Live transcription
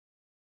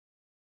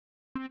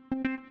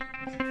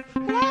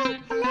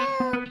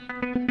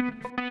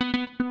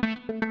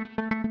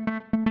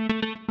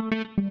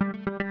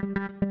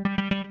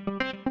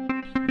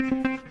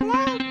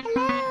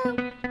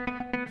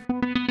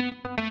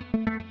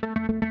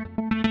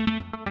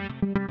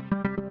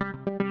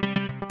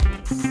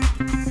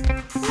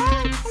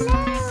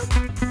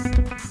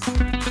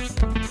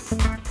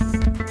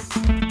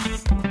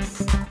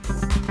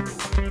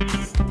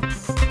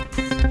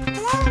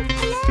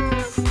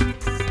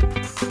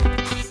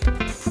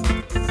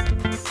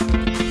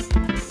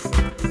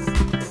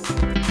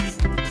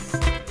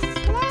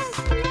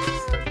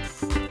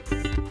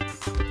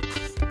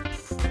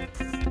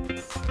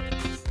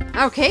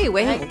Okay,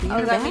 wait. Do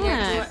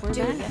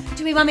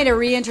we want me to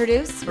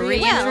reintroduce?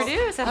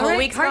 Reintroduce. A whole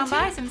week's gone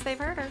by since they've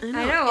heard her.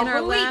 I know. In A our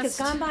whole week last- has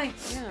gone by.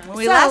 When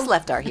we last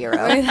left our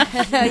hero.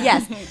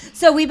 Yes.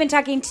 So we've been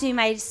talking to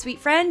my sweet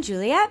friend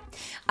Juliette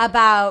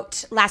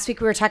about last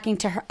week. We were talking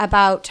to her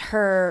about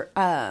her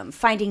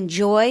finding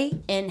joy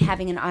in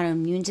having an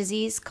autoimmune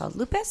disease called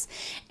lupus,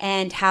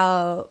 and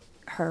how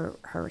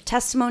her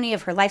testimony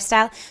of her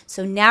lifestyle.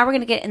 So now we're going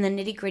to get in the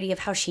nitty gritty of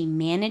how she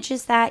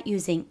manages that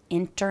using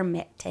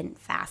intermittent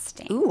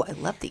fasting. Ooh, I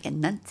love the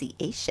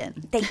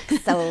enunciation.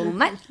 Thanks so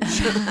much.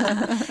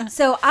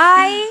 So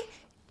I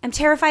am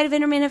terrified of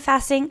intermittent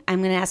fasting. I'm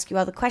going to ask you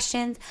all the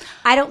questions.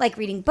 I don't like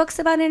reading books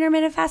about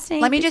intermittent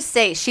fasting. Let me just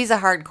say, she's a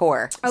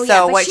hardcore. Oh, so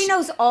yeah, but what she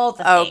knows all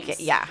the things.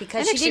 Okay, yeah. Because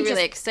I'm she actually didn't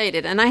really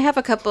excited. And I have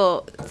a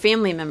couple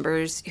family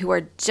members who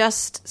are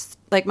just,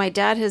 like my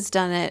dad has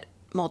done it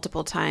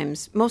multiple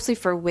times, mostly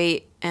for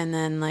weight and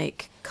then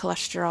like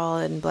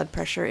cholesterol and blood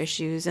pressure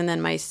issues. And then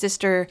my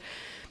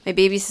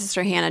baby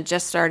sister Hannah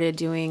just started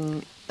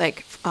doing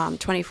like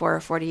 24 or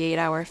 48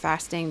 hour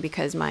fasting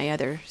because my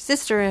other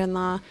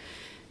sister-in-law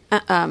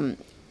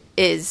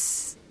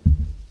is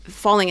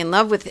falling in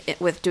love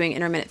with doing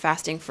intermittent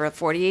fasting for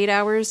 48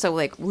 hours. So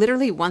like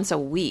literally once a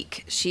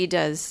week she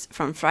does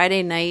from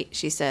Friday night,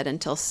 she said,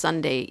 until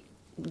Sunday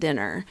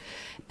dinner.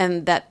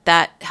 And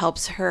that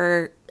helps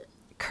her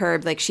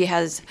curb, like she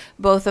has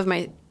both of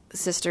my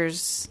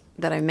sisters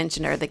that I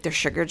mentioned are like they're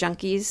sugar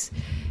junkies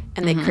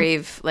and they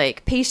crave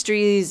like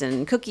pastries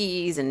and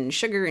cookies and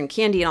sugar and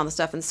candy and all the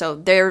stuff, and so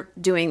they're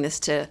doing this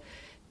to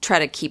try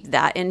to keep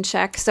that in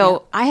check.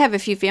 So I have a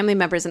few family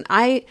members, and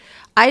I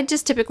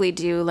just typically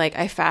do like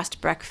I fast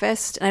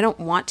breakfast, and I don't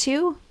want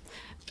to.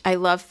 I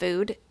love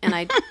food,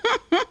 and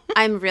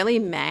I'm really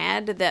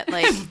mad that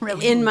like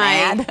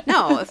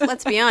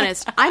let's be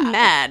honest, I'm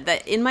mad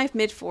that in my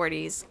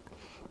mid-40s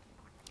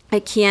I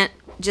can't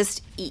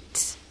just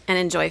eat and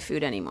enjoy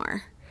food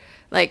anymore.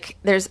 Like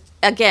there's,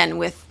 again,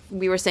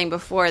 we were saying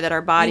before that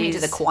our bodies...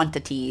 You need the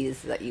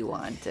quantities that you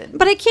want.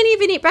 But I can't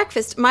even eat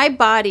breakfast. My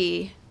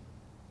body,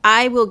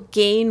 I will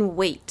gain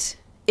weight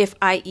if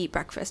I eat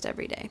breakfast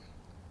every day.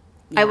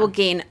 Yeah. I will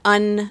gain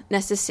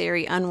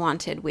unnecessary,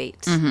 unwanted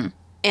weight. Mm-hmm.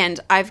 And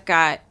I've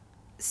got,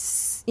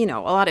 a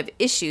lot of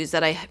issues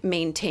that I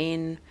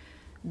maintain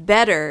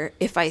better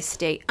if I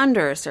stay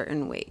under a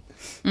certain weight.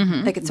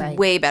 Mm-hmm. Like it's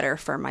way better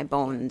for my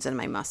bones and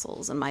my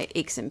muscles and my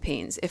aches and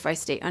pains if I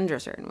stay under a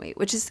certain weight,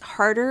 which is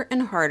harder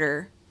and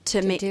harder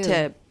to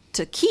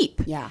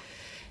keep. Yeah.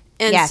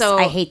 And yes, so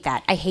I hate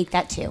that. I hate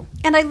that too.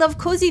 And I love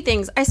cozy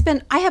things.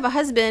 I have a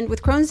husband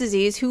with Crohn's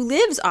disease who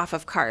lives off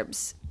of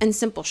carbs and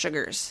simple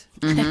sugars.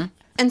 Mm-hmm.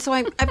 And so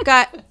I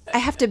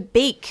have to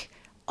bake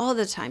all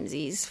the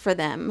timesies for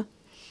them,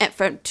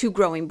 for two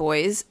growing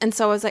boys. And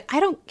so I was like,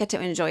 I don't get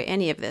to enjoy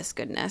any of this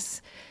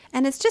goodness.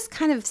 And it's just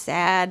kind of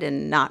sad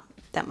and not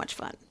that much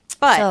fun.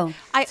 But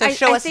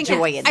show us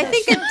joy in this. I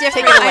think it's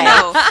different. I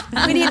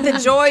know. We need the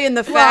joy in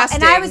the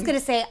fasting. And I was going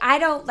to say, I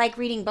don't like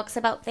reading books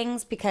about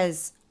things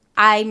because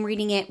I'm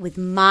reading it with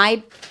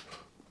my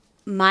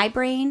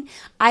brain.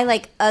 I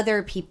like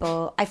other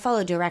people. I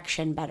follow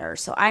direction better.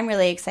 So I'm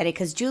really excited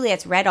because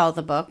Juliette's read all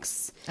the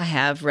books. I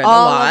have read all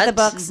a lot. All of the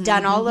books,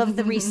 done all of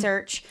the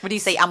research. What do you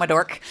say? I'm a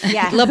dork.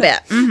 Yeah. A little bit.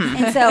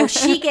 Mm-hmm. And so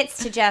she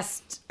gets to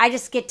I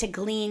just get to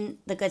glean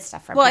the good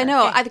stuff from her. Well, I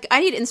know.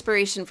 I need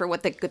inspiration for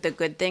what the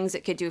good things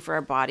it could do for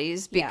our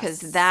bodies, because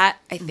that,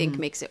 I think,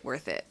 makes it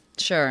worth it.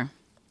 Sure.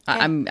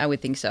 Okay. I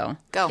would think so.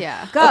 Go.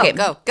 Yeah. Go. Okay.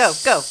 Go.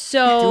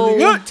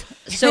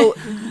 So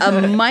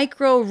a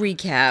micro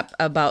recap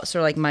about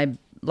sort of like my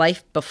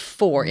life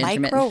before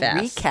intermittent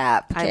fast.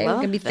 Recap. Okay, I love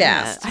we're gonna be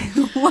that. fast.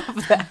 I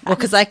love that. Well,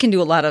 because I can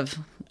do a lot of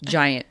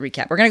giant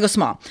recap. We're gonna go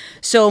small.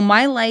 So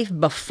my life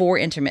before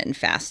intermittent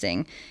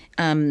fasting,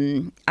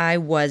 I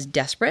was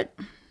desperate.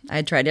 I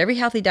had tried every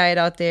healthy diet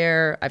out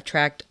there. I've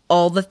tracked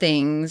all the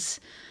things.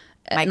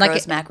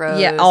 Macros.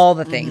 Yeah, all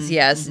the things. Mm-hmm.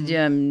 Yes.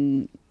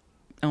 Mm-hmm.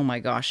 Oh my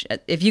gosh.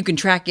 If you can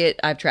track it,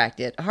 I've tracked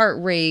it.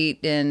 Heart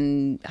rate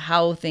and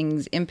how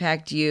things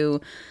impact you,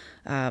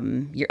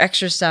 your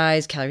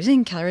exercise, calories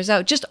in, calories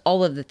out, just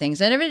all of the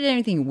things. I never did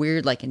anything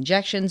weird like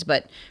injections,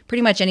 but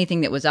pretty much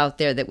anything that was out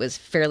there that was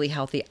fairly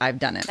healthy, I've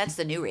done it. That's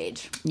the new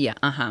rage. Yeah.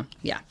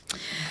 Yeah.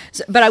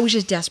 So, but I was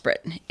just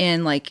desperate.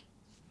 And like,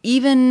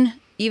 even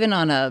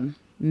on a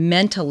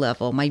mental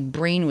level, my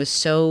brain was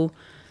so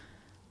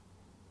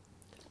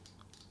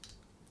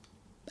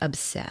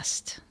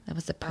obsessed. That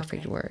was the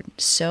perfect word.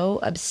 So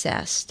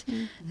obsessed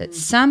that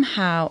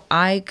somehow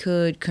I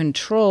could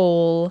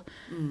control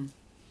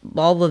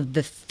all of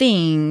the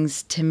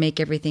things to make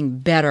everything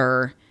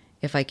better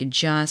if I could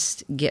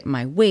just get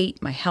my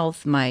weight, my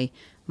health, my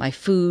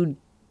food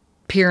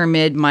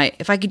pyramid,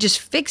 if I could just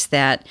fix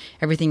that,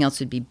 everything else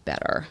would be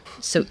better.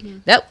 So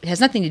that has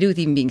nothing to do with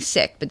even being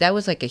sick, but that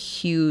was like a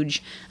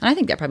huge, and I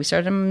think that probably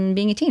started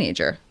being a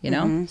teenager,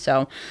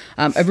 So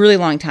a really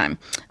long time.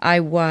 I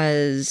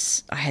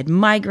had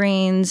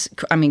migraines,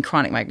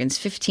 chronic migraines,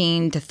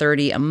 15 to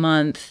 30 a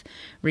month,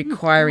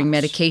 requiring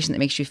medication that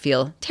makes you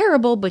feel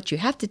terrible, but you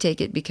have to take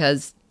it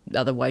because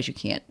otherwise you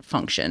can't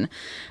function.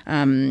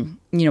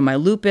 My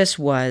lupus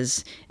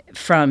was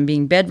from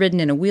being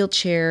bedridden in a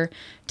wheelchair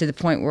to the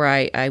point where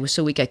I was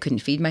so weak I couldn't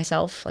feed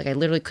myself. Like I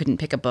literally couldn't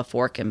pick up a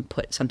fork and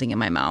put something in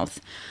my mouth.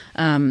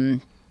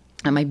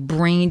 And my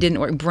brain didn't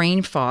work,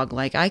 brain fog.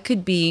 Like I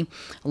could be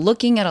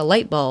looking at a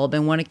light bulb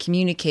and want to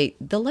communicate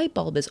the light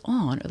bulb is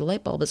on or the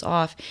light bulb is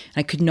off.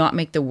 And I could not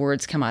make the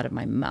words come out of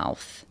my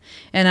mouth.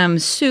 And I'm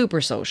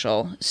super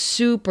social,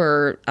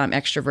 super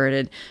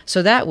extroverted.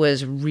 So that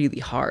was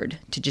really hard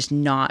to just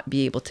not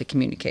be able to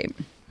communicate.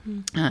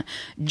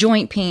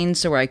 Joint pains,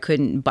 so where I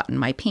couldn't button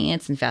my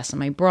pants and fasten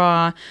my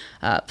bra,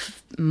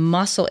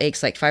 muscle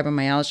aches like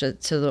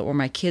fibromyalgia, so where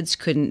my kids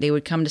couldn't, they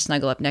would come to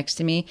snuggle up next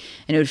to me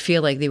and it would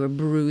feel like they were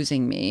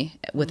bruising me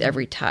with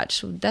every touch.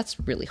 So that's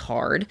really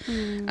hard.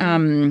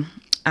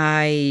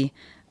 I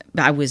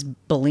was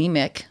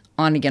bulimic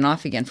on again,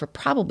 off again for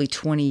probably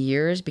 20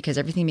 years because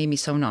everything made me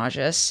so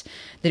nauseous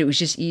that it was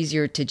just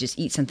easier to just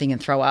eat something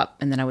and throw up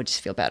and then I would just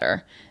feel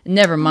better.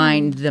 Never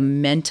mind the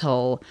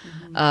mental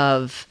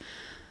of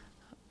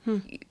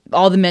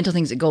all the mental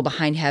things that go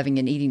behind having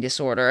an eating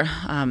disorder,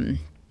 and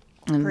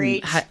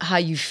how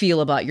you feel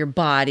about your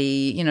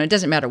body. It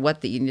doesn't matter what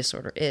the eating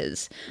disorder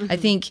is. I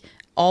think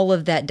all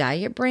of that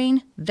diet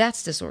brain,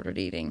 that's disordered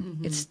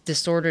eating. It's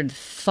disordered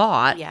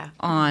thought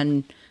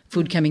on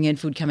food coming in,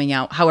 food coming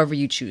out, however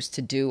you choose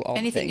to do all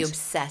anything the things. You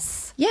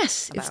obsess.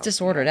 Yes, it's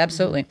disordered,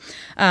 absolutely.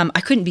 I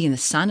couldn't be in the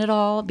sun at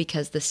all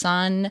because the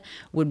sun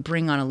would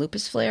bring on a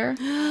lupus flare.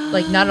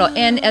 Like not at all.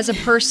 And as a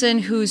person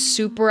who's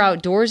super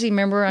outdoorsy,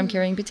 remember I'm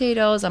carrying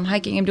potatoes, I'm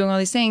hiking, I'm doing all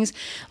these things.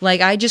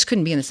 Like I just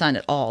couldn't be in the sun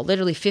at all.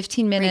 Literally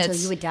 15 minutes.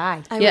 Rachel, you would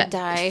die. I would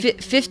die.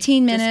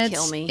 15 minutes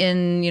kill me.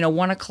 in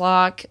 1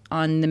 o'clock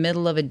on the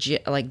middle of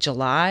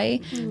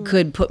July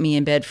could put me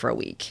in bed for a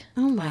week.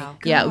 Oh my gosh.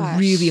 Yeah,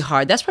 really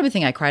hard. That's probably the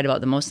thing I cried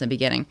about the most in the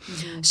beginning.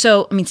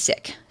 So, I mean,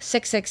 sick.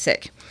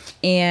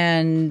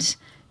 And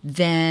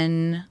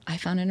then I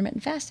found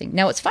intermittent fasting.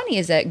 Now, what's funny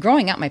is that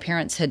growing up, my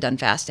parents had done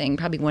fasting.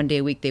 Probably one day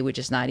a week, they would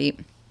just not eat.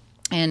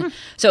 And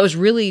so it was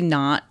really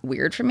not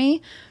weird for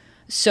me.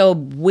 So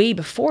way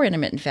before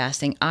intermittent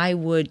fasting, I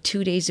would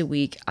 2 days a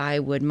week,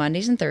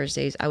 Mondays and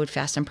Thursdays, I would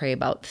fast and pray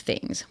about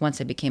things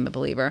once I became a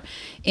believer.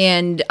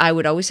 And I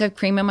would always have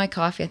cream in my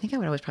coffee. I think I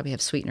would always probably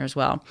have sweetener as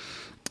well.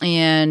 Or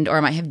I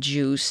might have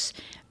juice.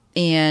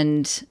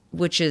 And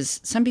which is,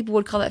 some people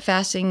would call that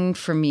fasting.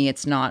 For me,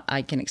 it's not.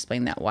 I can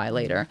explain that why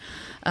later.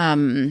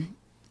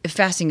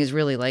 Fasting is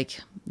really like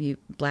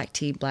black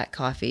tea, black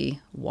coffee,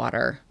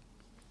 water,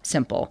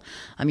 simple.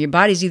 Your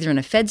body's either in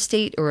a fed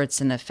state or it's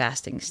in a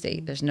fasting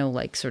state. There's no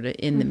sort of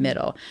in the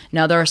middle.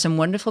 Now, there are some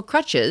wonderful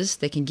crutches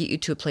that can get you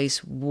to a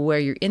place where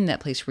you're in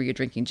that place where you're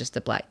drinking just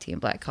the black tea and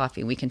black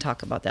coffee. And we can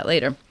talk about that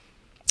later.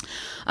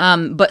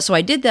 But so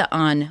I did that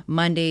on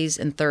Mondays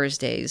and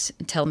Thursdays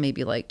until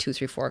maybe 2,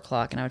 3, 4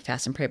 o'clock, and I would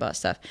fast and pray about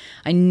stuff.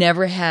 I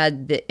never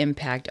had the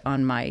impact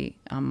on my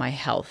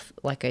health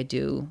like I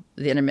do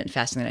the intermittent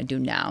fasting that I do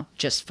now,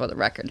 just for the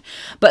record.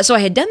 But so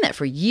I had done that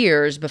for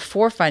years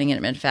before finding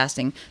intermittent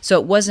fasting, so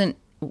it wasn't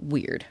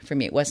weird for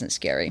me. It wasn't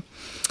scary.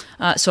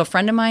 So a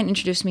friend of mine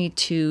introduced me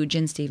to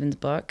Jen Stevens'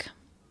 book,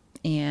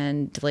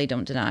 and Delay,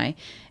 Don't Deny.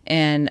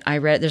 And I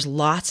read, there's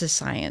lots of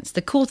science.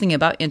 The cool thing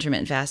about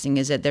intermittent fasting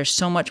is that there's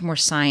so much more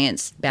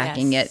science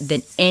backing it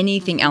than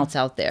anything else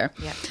out there.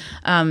 Yep.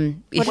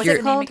 What's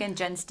your name again?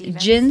 Jen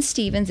Stevens? Jen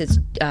Stevens, it's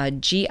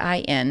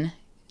GIN,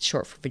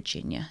 short for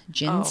Virginia.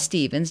 Jen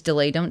Stevens,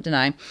 Delay, Don't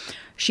Deny.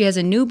 She has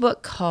a new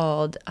book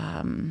called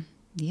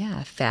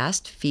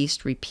Fast,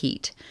 Feast,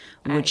 Repeat,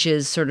 which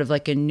is sort of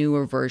like a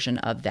newer version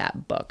of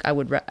that book.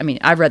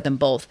 I've read them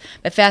both,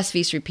 but Fast,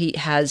 Feast, Repeat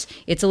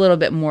it's a little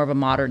bit more of a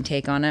modern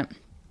take on it.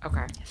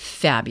 Okay.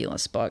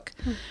 Fabulous book.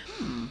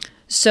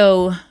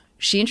 So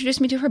she introduced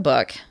me to her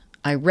book.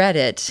 I read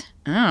it.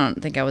 I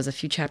don't think I was a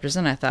few chapters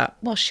in. I thought,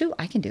 well, shoot,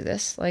 I can do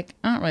this. I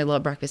don't really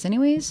love breakfast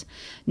anyways.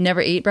 Never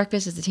ate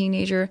breakfast as a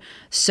teenager.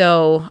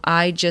 So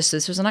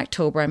this was in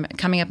October. I'm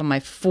coming up on my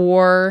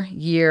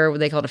 4-year, what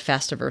they call it a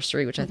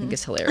fastiversary, which I think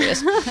is hilarious.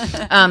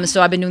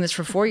 So I've been doing this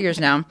for 4 years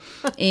now.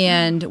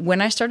 And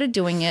when I started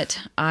doing it,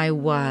 I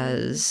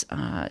was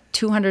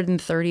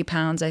 230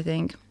 pounds, I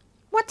think.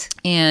 What?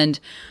 And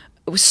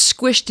it was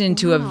squished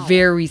into a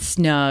very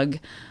snug,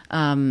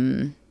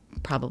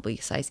 probably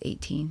size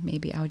 18,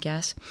 maybe I would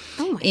guess.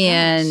 Oh my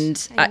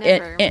gosh.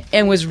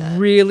 And was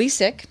really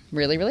sick,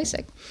 really, really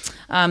sick.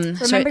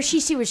 Remember,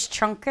 she was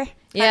chunky.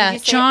 Yeah,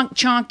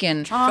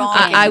 chonkin.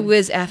 I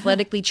was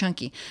athletically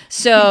chunky.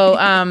 So,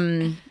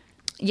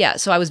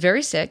 so I was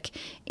very sick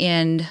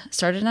and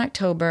started in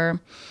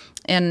October.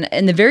 And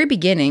in the very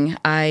beginning,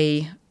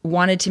 I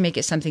wanted to make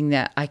it something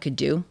that I could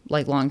do,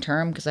 long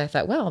term, because I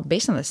thought, well,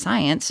 based on the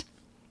science,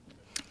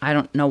 I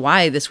don't know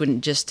why this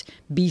wouldn't just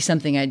be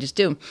something I just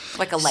do.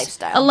 Like a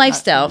lifestyle. A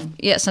lifestyle.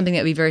 Yeah, something that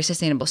would be very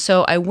sustainable.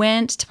 So I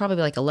went to probably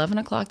like 11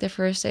 o'clock the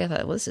first day. I thought,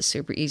 well, this is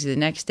super easy. The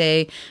next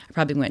day, I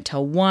probably went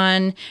till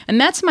 1. And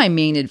that's my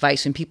main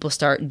advice when people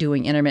start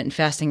doing intermittent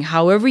fasting,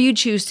 however you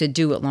choose to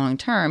do it long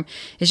term,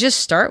 is just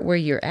start where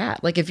you're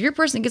at. Like if you're a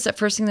person that gets up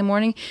first thing in the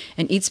morning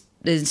and is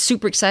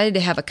super excited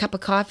to have a cup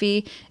of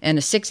coffee and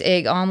a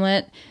 6-egg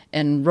omelet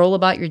and roll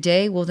about your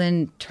day, well,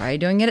 then try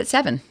doing it at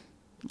 7.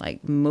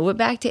 Like move it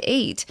back to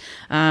 8,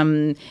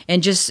 and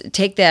just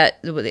take that.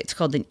 It's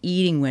called an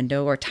eating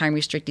window or time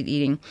restricted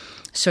eating.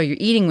 So your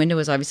eating window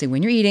is obviously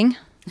when you're eating.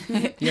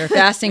 Your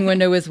fasting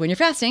window is when you're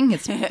fasting.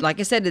 It's like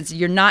I said,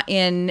 you're not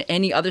in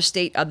any other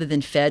state other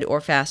than fed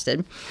or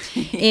fasted.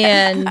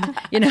 And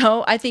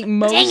I think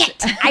most. Dang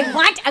it! I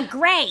want a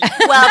gray.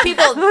 Well,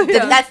 people,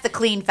 that's the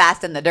clean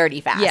fast and the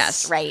dirty fast.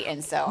 Yes, right.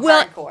 And so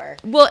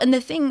hardcore. Well, and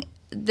the thing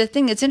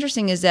that's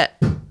interesting is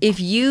that if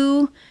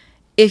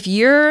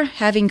you're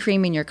having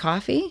cream in your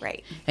coffee,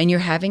 right, and you're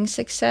having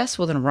success,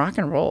 well, then rock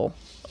and roll.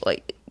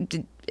 Like,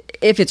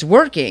 if it's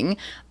working,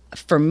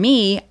 for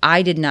me,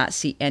 I did not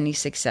see any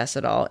success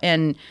at all.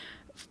 And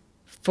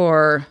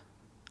for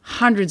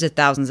hundreds of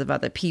thousands of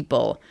other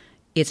people,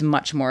 it's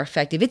much more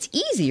effective. It's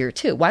easier,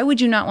 too. Why would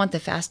you not want the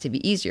fast to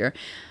be easier?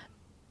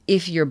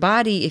 If you're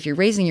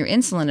raising your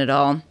insulin at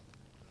all,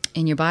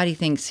 and your body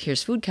thinks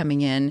here's food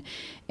coming in,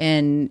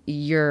 and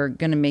you're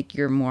going to make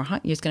you more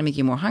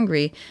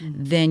hungry,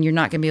 then you're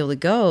not going to be able to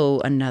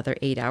go another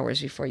 8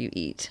 hours before you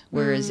eat.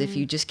 Whereas if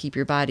you just keep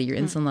your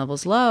insulin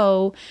levels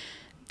low,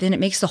 then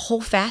it makes the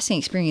whole fasting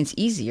experience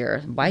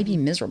easier. Why be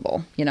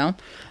miserable?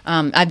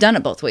 I've done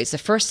it both ways. The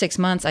first 6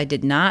 months, I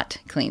did not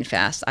clean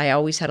fast. I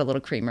always had a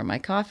little creamer in my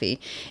coffee,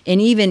 and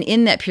even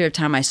in that period of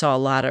time, I saw a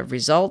lot of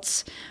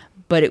results.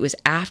 But it was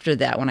after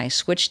that, when I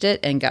switched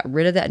it and got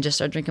rid of that and just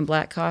started drinking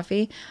black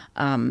coffee,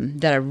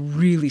 that I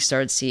really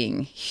started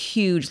seeing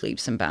huge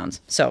leaps and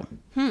bounds. So,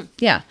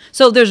 yeah.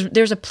 So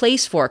there's a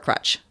place for a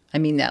crutch. I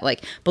mean that,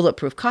 like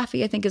bulletproof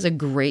coffee, I think is a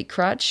great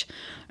crutch,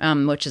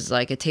 which is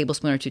like a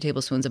tablespoon or 2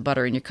 tablespoons of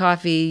butter in your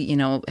coffee.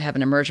 Have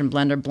an immersion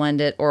blender, blend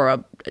it,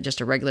 or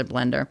just a regular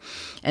blender,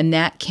 and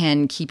that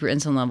can keep your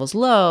insulin levels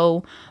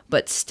low,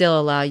 but still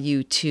allow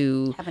you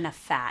to have enough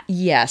fat.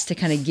 Yes, to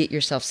kind of get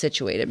yourself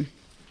situated.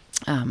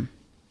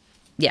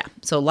 Yeah,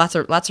 so lots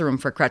of room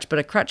for a crutch, but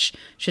a crutch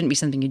shouldn't be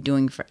something you're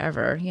doing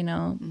forever.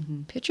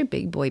 Put your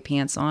big boy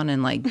pants on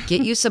and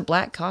get used to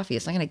black coffee.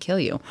 It's not going to kill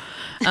you.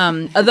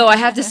 Although I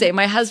have to say,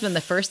 my husband,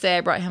 the first day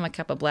I brought him a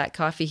cup of black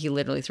coffee, he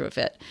literally threw a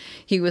fit.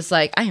 He was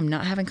like, "I am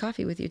not having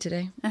coffee with you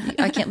today.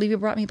 I can't believe you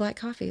brought me black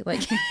coffee."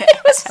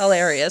 It was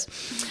hilarious.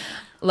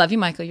 Love you,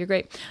 Michael. You're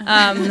great.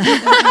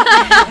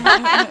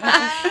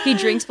 He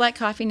drinks black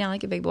coffee now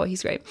like a big boy.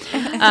 He's great.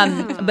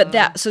 But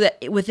that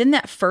within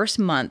that first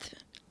month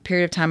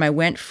period of time, I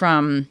went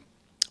from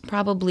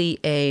probably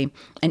an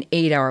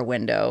 8-hour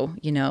window,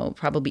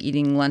 probably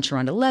eating lunch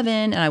around 11,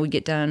 and I would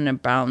get done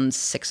around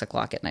 6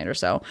 o'clock at night or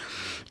so.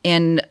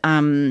 And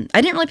I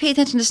didn't really pay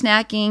attention to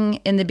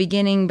snacking in the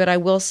beginning, but I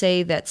will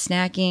say that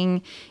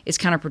snacking is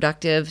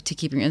counterproductive to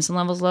keep your insulin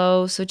levels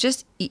low. So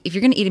just if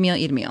you're going to eat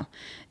a meal.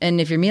 And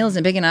if your meal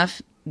isn't big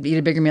enough, eat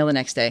a bigger meal the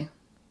next day.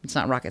 It's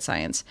not rocket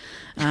science.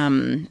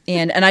 And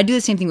I do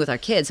the same thing with our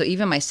kids. So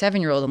even my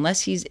 7-year-old,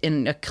 unless he's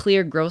in a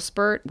clear growth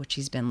spurt, which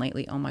he's been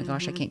lately, oh my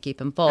gosh, I can't keep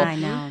him full. I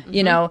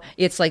know.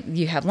 It's like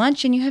you have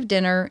lunch and you have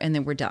dinner and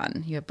then we're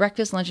done. You have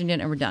breakfast, lunch, and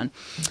dinner and we're done.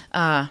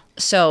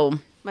 So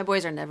my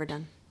boys are never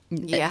done.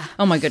 Yeah.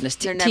 Oh my goodness.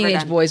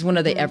 Teenage boys, when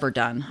are they ever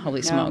done?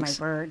 Holy smokes.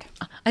 Oh my word.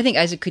 I think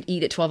Isaac could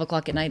eat at 12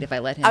 o'clock at night if I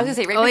let him. I was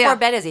going to say, before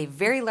bed is a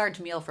very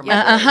large meal for my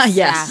boys.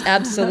 Yes,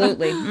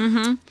 absolutely.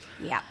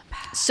 Mm-hmm. Yeah.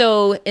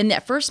 So in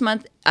that first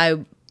month,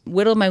 I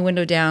whittled my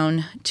window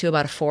down to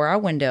about a 4-hour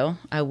window.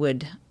 I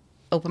would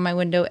open my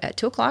window at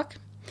 2 o'clock,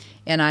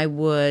 and I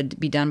would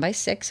be done by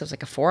 6. It was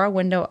like a 4-hour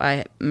window.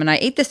 I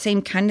ate the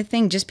same kind of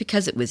thing just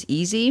because it was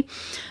easy.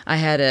 I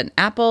had an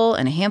apple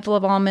and a handful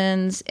of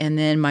almonds, and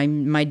then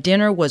my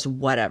dinner was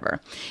whatever.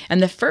 And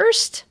the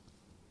first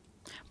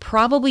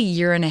probably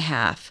year and a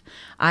half,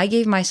 I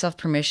gave myself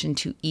permission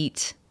to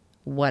eat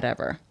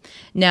whatever.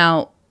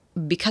 Now,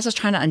 because I was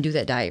trying to undo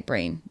that diet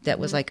brain that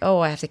was like, oh,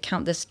 I have to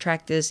count this,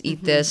 track this,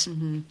 eat this,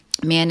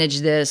 manage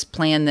this,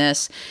 plan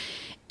this.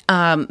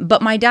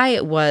 But my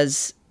diet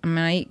was,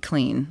 I eat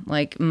clean.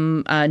 Like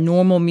a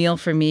normal meal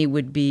for me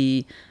would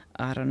be,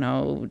 I don't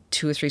know,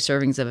 2 or 3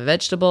 servings of a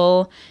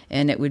vegetable,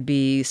 and it would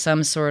be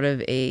some sort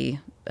of a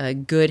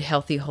good,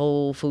 healthy,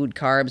 whole food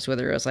carbs,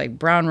 whether it was like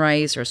brown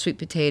rice or sweet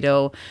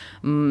potato,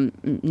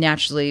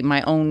 naturally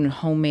my own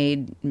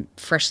homemade,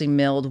 freshly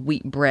milled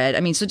wheat bread.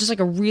 So just like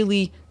a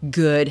really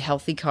good,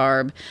 healthy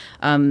carb,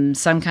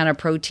 some kind of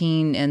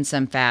protein and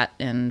some fat,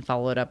 and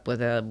follow it up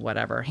with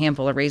a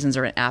handful of raisins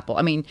or an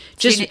apple.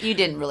 Just so you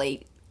didn't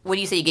really. When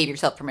you say you gave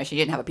yourself permission,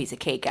 you didn't have a piece of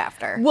cake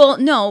after. Well,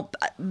 no,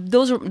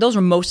 those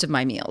were most of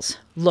my meals.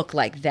 Look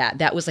like that.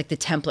 That was like the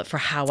template for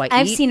how I eat.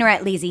 I've seen her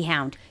at Lazy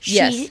Hound.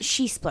 Yes.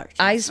 She splurges.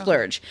 I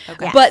splurge.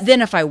 Okay. But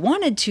then if I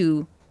wanted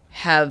to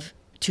have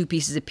 2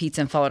 pieces of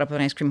pizza and followed up with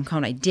an ice cream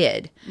cone, I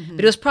did.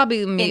 But it was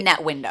probably in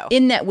that window.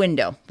 In that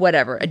window,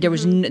 whatever. There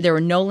was there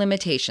were no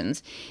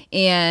limitations,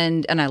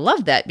 and I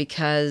love that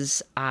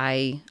because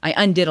I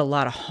undid a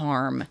lot of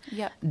harm.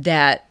 Yep.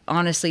 That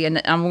honestly, and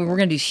we're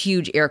going to do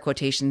huge air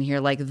quotation here,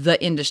 like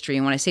the industry.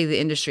 And when I say the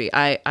industry,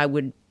 I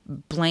would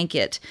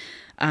blanket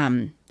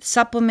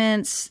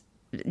supplements,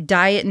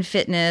 diet and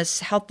fitness,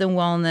 health and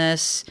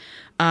wellness.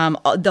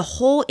 The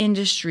whole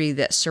industry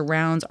that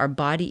surrounds our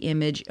body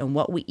image and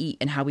what we eat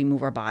and how we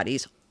move our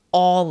bodies,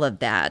 all of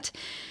that.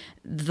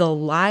 The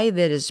lie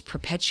that is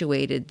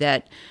perpetuated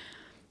that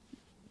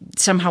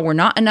somehow we're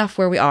not enough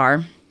where we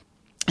are,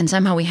 and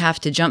somehow we have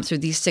to jump through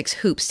these 6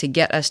 hoops to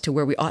get us to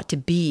where we ought to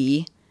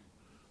be,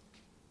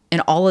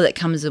 and all of that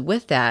comes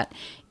with that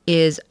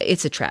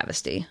it's a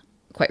travesty,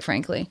 quite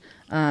frankly.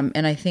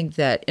 And I think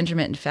that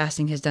intermittent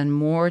fasting has done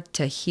more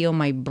to heal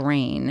my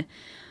brain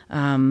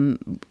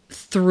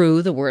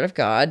through the Word of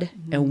God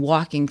and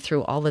walking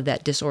through all of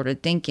that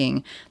disordered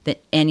thinking than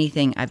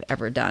anything I've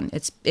ever done.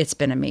 It's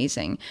been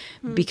amazing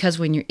because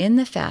when you're in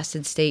the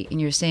fasted state and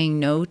you're saying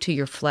no to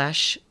your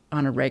flesh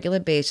on a regular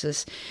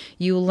basis,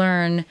 you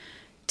learn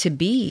to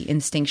be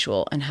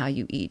instinctual in how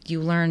you eat.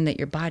 You learn that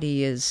your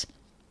body is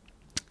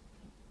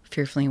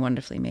fearfully and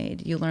wonderfully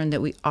made. You learn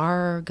that we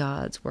are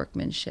God's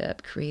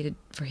workmanship, created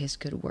for His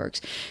good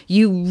works.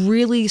 You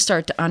really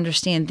start to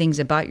understand things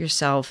about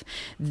yourself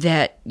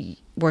that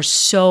were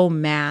so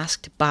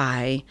masked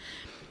by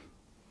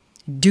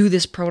do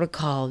this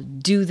protocol,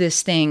 do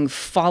this thing,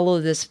 follow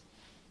this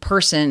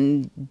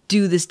person,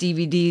 do this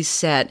DVD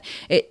set.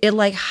 It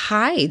like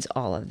hides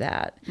all of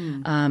that.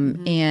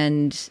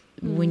 And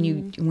when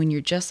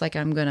you're just like,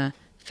 I'm going to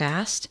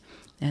fast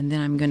and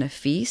then I'm going to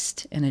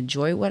feast and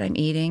enjoy what I'm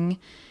eating,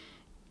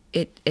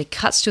 it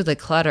cuts through the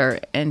clutter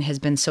and has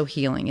been so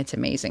healing. It's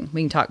amazing.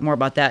 We can talk more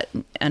about that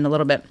in a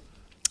little bit.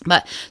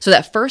 But so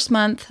that first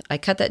month, I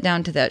cut that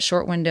down to that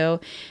short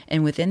window.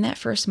 And within that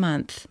first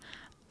month,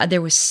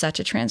 there was such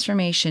a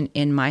transformation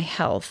in my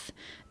health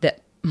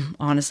that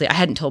honestly, I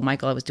hadn't told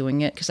Michael I was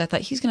doing it because I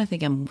thought he's going to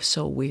think I'm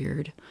so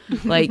weird.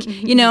 Like,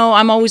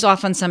 I'm always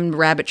off on some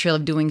rabbit trail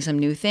of doing some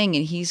new thing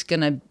and he's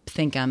going to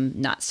think I'm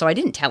nuts. So I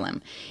didn't tell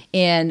him.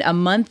 And a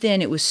month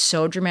in, it was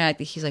so dramatic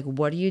that he's like,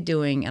 what are you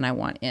doing? And I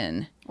want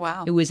in.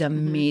 Wow. It was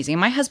amazing.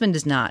 My husband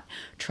does not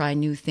try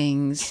new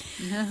things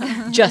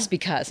just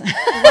because.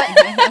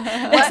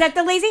 Except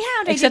the lazy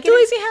hound. Except the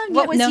lazy hound.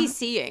 What was he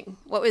seeing?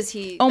 What was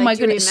he? Oh, my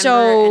do you goodness.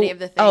 remember any of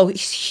the things? Oh,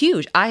 he's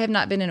huge. I have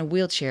not been in a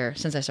wheelchair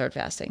since I started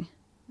fasting.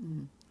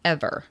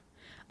 Ever.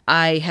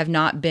 I have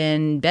not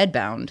been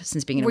bedbound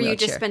since being in a wheelchair. Were you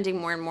just spending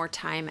more and more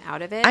time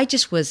out of it? I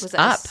just was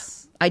up.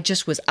 I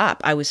just was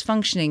up. I was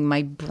functioning.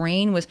 My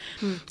brain was...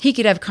 He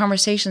could have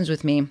conversations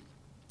with me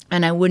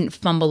and I wouldn't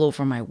fumble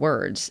over my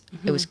words.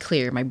 It was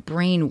clear. My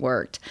brain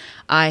worked.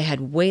 I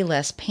had way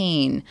less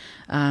pain.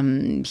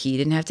 He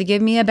didn't have to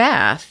give me a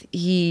bath.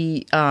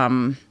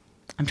 I'm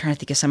trying to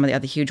think of some of the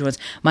other huge ones.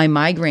 My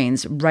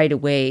migraines right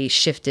away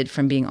shifted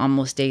from being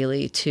almost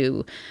daily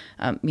to,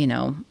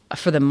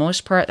 for the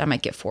most part, I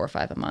might get 4 or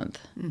 5 a month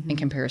in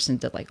comparison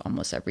to like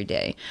almost every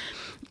day.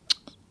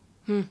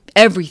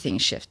 Everything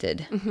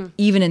shifted,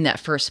 even in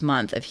that first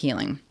month of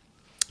healing.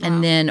 Wow.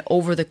 And then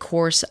over the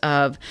course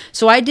of,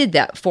 so I did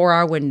that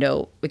 4-hour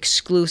window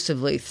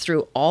exclusively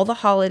through all the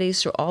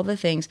holidays, through all the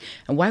things.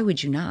 And why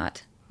would you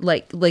not?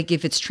 Like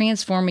if it's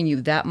transforming you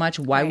that much,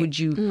 why would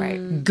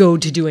you go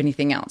to do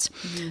anything else?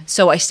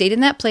 So I stayed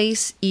in that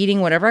place,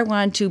 eating whatever I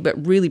wanted to,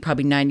 but really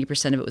probably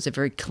 90% of it was a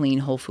very clean,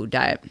 whole food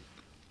diet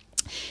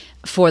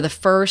for the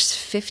first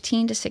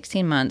 15 to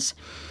 16 months.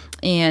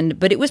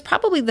 But it was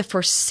probably the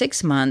first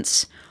 6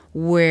 months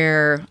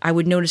where I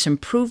would notice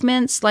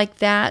improvements like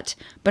that.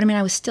 But I mean,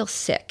 I was still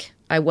sick.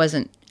 I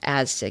wasn't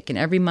as sick. And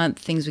every month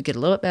things would get a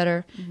little bit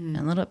better and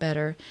a little bit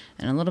better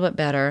and a little bit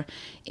better.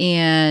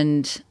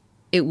 And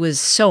it was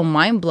so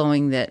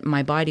mind-blowing that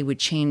my body would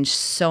change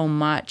so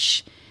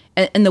much.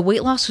 And the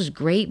weight loss was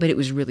great, but it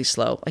was really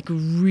slow, like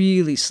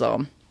really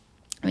slow.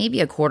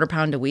 Maybe a 1/4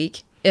 pound a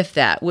week, if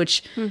that,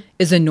 which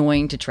is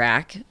annoying to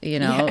track,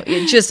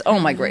 It just, oh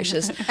my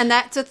gracious. And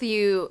that's with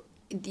you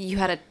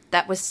had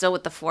that was still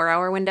with the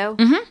 4-hour window?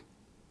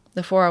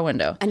 The 4-hour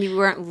window. And you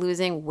weren't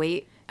losing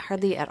weight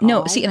hardly at all?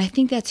 No, see, and I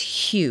think that's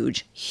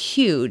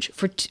huge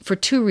for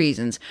 2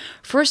 reasons.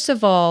 First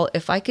of all,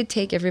 if I could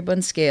take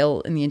everyone's scale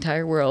in the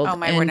entire world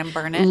and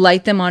burn it,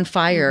 light them on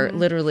fire,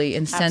 literally,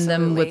 and send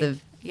them with a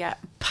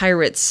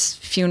pirate's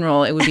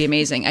funeral, it would be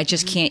amazing. I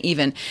just can't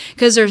even,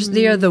 because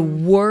they are the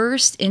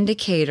worst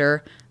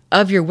indicator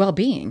of your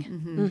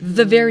well-being,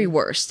 the very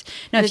worst.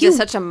 Now, it's just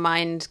such a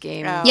mind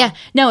game. Oh. Yeah.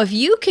 Now, if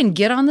you can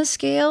get on the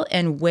scale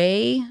and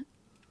weigh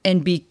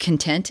and be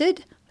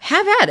contented,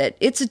 have at it.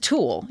 It's a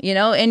tool,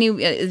 and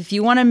if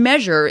you want to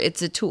measure,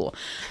 it's a tool.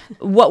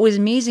 What was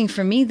amazing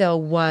for me, though,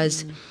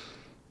 was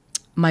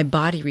my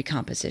body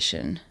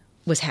recomposition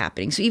was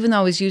happening. So even though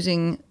I was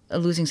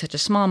losing such a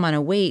small amount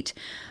of weight,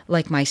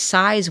 like my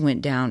size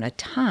went down a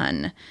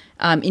ton.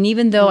 And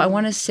even though I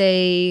want to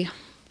say,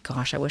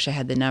 gosh, I wish I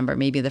had the number,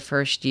 maybe the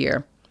first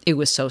year, it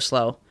was so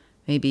slow,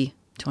 maybe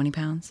 20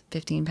 pounds,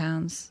 15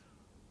 pounds.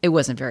 It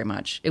wasn't very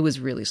much. It was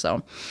really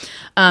slow.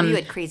 You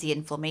had crazy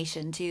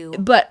inflammation too.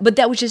 But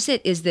that was just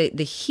it, is that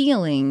the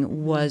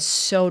healing was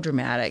so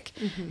dramatic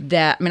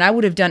that, I mean, I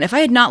would have done, if I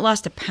had not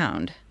lost a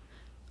pound,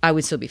 I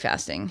would still be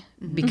fasting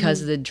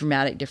because of the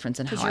dramatic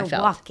difference in how I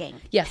felt. Walking.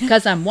 Yeah,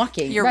 because I'm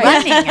walking. You're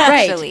running,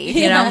 actually. Right.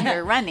 You know,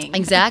 you're running.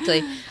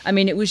 Exactly. I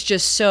mean, it was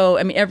just so,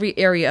 I mean, every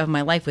area of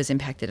my life was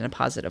impacted in a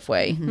positive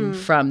way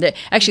from the,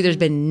 actually, there's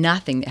been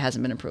nothing that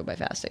hasn't been improved by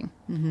fasting.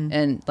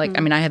 And like, I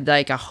mean, I have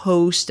like a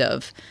host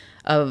of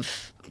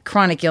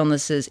chronic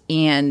illnesses,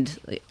 and,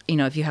 you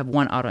know, if you have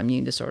one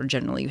autoimmune disorder,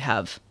 generally you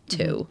have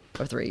 2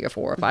 or 3 or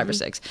 4 or 5 or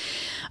 6.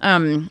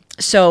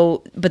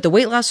 So, but the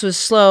weight loss was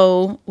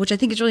slow, which I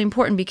think is really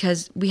important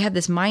because we have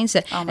this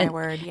mindset. Oh my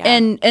word, yeah.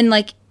 And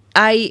like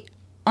I,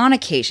 on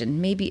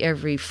occasion, maybe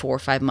every 4 or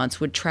 5 months,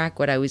 would track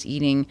what I was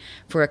eating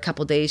for a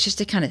couple days just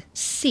to kind of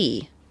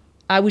see.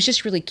 I was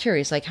just really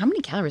curious, like how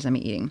many calories am I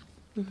eating?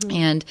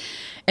 And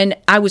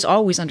I was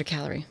always under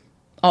calorie.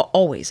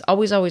 Always.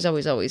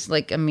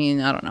 Like, I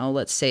mean, I don't know.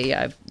 Let's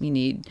say you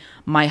need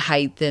my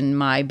height and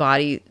my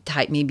body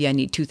type. Maybe I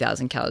need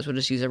 2,000 calories. We'll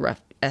just use a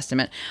rough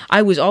estimate.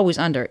 I was always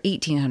under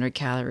 1,800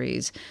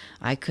 calories.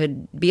 I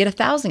could be at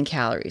 1,000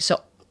 calories.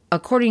 So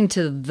according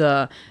to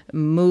the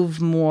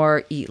move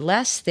more, eat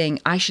less thing,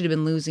 I should have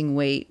been losing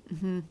weight.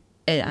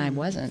 And I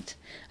wasn't.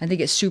 I think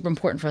it's super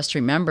important for us to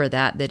remember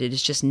that it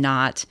is just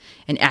not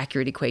an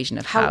accurate equation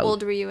of how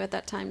old were you at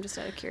that time, just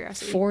out of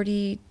curiosity?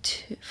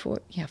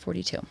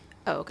 42.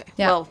 Oh, okay.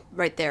 Yeah. Well,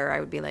 right there,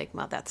 I would be like,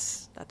 well,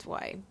 that's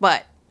why.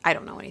 But I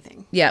don't know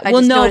anything. Yeah. I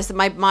just noticed that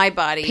my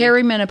body.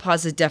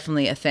 Perimenopause is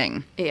definitely a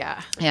thing.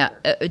 Yeah. Yeah.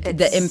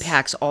 That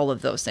impacts all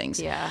of those things.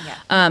 Yeah.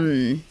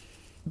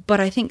 But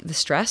I think the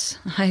stress,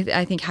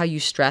 I think how you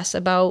stress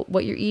about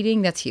what you're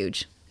eating, that's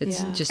huge.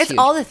 It's It's huge.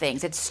 all the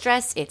things. It's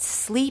stress. It's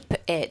sleep.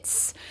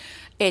 It's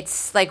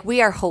like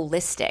we are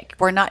holistic.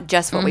 We're not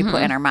just what we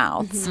put in our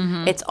mouths.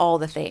 It's all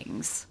the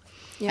things.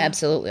 Yeah.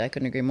 Absolutely. I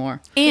couldn't agree more.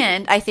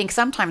 And I think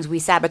sometimes we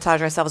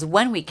sabotage ourselves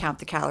when we count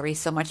the calories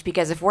so much,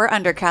 because if we're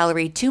under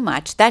calorie too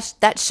much,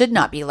 that should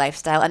not be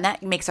lifestyle. And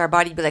that makes our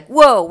body be like,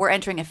 whoa, we're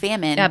entering a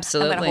famine.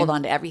 Absolutely. I'm going to hold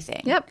on to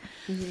everything. Yep.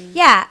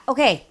 Yeah.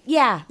 Okay.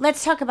 Yeah.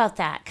 Let's talk about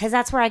that, because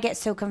that's where I get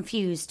so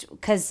confused.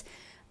 Because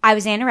I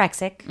was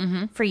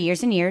anorexic for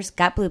years and years,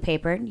 got blue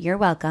papered. You're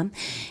welcome.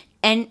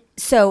 And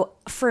so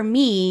for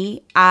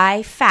me,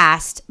 I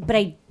fast, but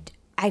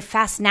I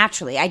fast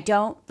naturally. I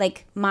don't,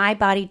 like, my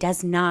body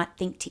does not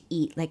think to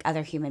eat like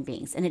other human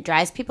beings. And it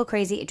drives people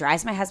crazy. It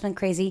drives my husband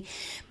crazy.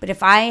 But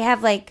if I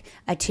have like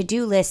a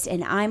to-do list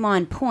and I'm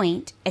on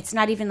point, it's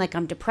not even like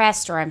I'm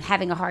depressed or I'm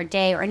having a hard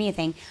day or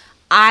anything.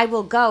 I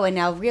will go and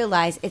I'll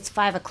realize it's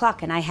 5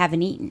 o'clock and I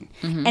haven't eaten.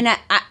 And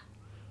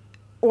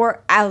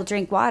or I'll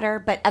drink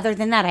water. But other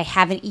than that, I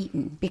haven't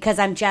eaten because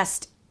I'm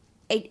just,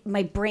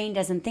 my brain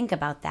doesn't think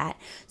about that.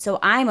 So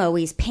I'm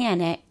always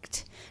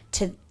panicked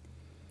to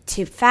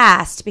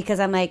fast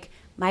because I'm like,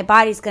 my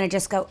body's going to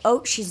just go,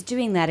 oh, she's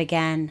doing that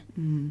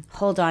again.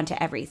 Hold on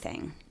to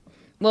everything.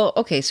 Well,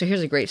 okay, so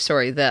here's a great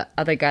story. The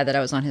other guy that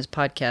I was on his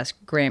podcast,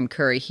 Graham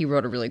Curry, he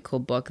wrote a really cool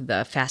book,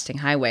 The Fasting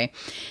Highway,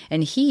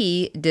 and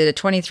he did a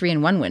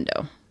 23-in-1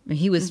 window. And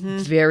he was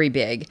very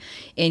big,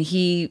 and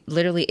he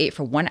literally ate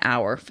for 1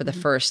 hour for the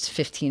first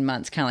 15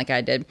 months, kind of like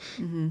I did,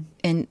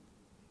 and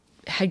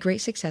had great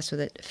success with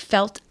it.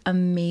 Felt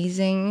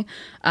amazing.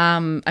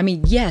 I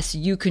mean, yes,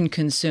 you can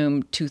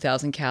consume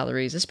 2,000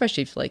 calories,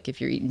 especially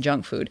if you're eating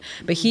junk food.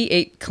 But he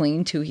ate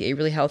clean too. He ate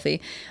really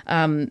healthy.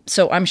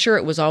 So I'm sure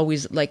it was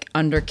always like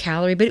under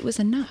calorie, but it was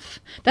enough.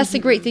 That's the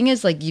great thing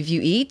is, like, if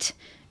you eat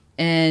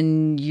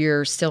and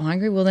you're still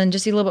hungry, well, then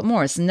just eat a little bit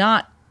more. It's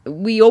not,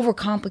 we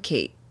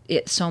overcomplicate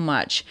it so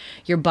much.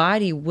 Your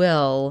body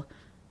will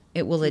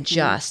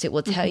adjust. It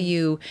will tell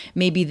you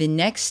maybe the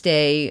next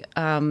day,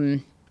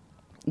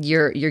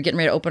 you're getting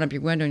ready to open up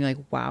your window and you're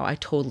like, wow, I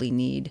totally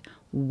need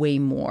way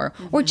more.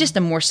 Or just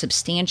a more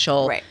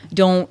substantial,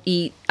 don't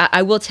eat.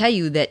 I will tell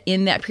you that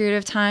in that period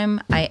of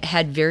time, I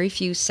had very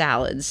few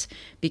salads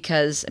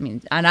because, I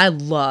mean, and I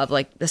love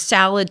like the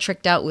salad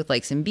tricked out with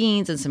like some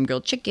beans and some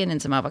grilled chicken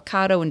and some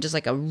avocado and just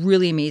like a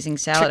really amazing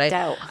salad.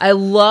 I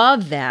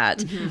love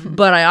that,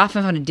 but I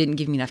often found it didn't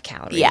give me enough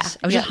calories. Yeah.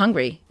 I was just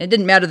hungry. It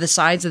didn't matter the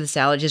size of the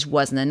salad, it just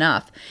wasn't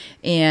enough.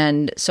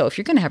 And so if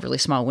you're going to have a really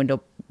small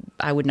window,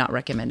 I would not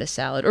recommend a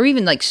salad or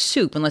even like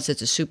soup unless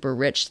it's a super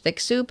rich,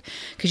 thick soup,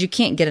 because you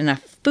can't get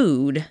enough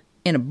food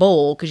in a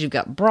bowl because you've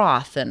got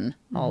broth and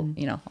all,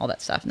 all that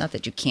stuff. Not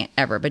that you can't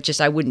ever, but just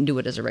I wouldn't do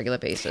it as a regular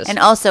basis. And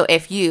also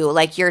if you,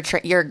 like,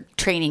 you're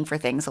training for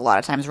things a lot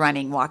of times,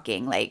 running,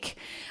 walking, like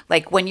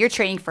when you're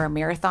training for a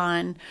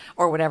marathon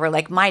or whatever,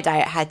 like my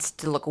diet has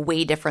to look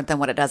way different than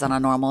what it does on a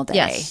normal day.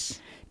 Yes.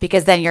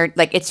 Because then you're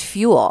like, it's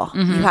fuel.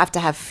 You have to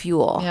have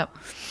fuel.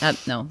 Yep.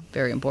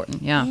 Very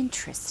important. Yeah.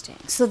 Interesting.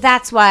 So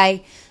that's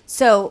why,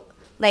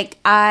 like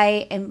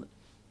I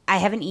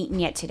haven't eaten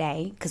yet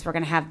today because we're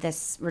going to have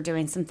this. We're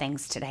doing some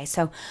things today.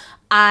 So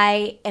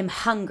I am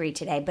hungry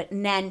today.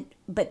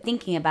 But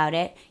thinking about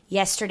it,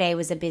 yesterday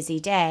was a busy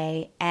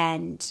day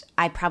and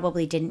I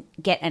probably didn't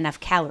get enough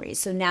calories.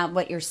 So now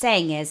what you're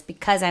saying is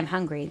because I'm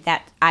hungry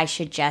that I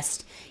should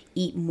just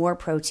eat more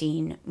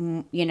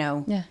protein,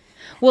 Yeah.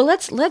 Well,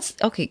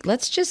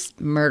 let's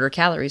just murder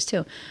calories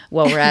too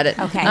while we're at it.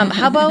 Okay.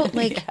 How about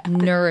like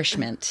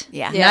nourishment?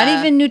 Yeah. Not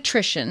even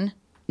nutrition,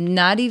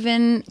 not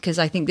even, because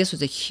I think this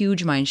was a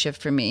huge mind shift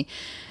for me.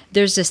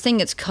 There's this thing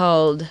it's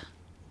called,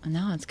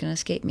 now it's going to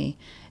escape me,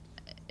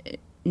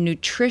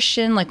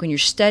 nutrition, like when you're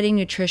studying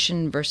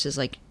nutrition versus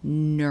like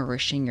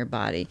nourishing your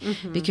body.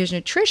 Because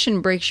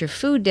nutrition breaks your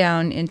food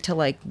down into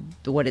like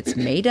what it's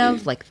made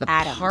of, like the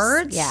atoms.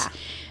 parts, Yeah.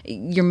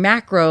 your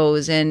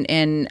macros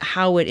and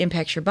how it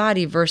impacts your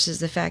body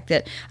versus the fact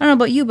that, I don't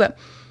know about you, but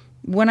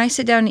when I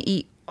sit down to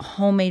eat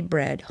homemade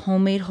bread,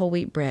 homemade whole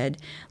wheat bread,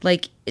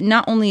 like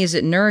not only is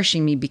it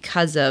nourishing me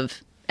because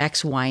of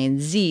X, Y, and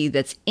Z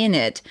that's in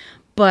it,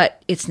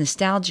 but it's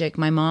nostalgic.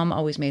 My mom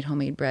always made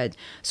homemade bread.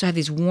 So I have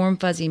these warm,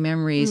 fuzzy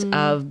memories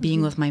of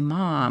being with my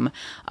mom,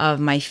 of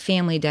my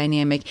family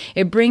dynamic.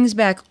 It brings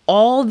back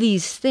all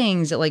these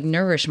things that like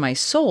nourish my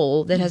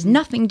soul that has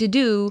nothing to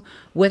do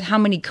with how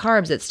many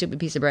carbs that stupid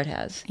piece of bread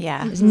has.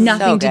 Yeah. It's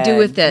nothing to do good.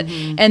 with it.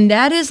 And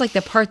that is like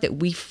the part that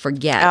we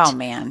forget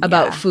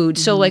about food.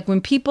 So like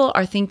when people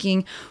are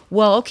thinking,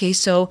 well, okay,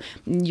 so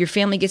your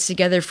family gets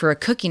together for a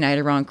cookie night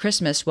around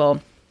Christmas.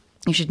 Well,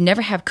 you should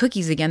never have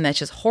cookies again. That's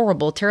just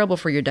horrible, terrible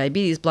for your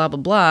diabetes, blah, blah,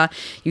 blah.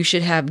 You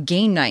should have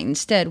game night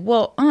instead.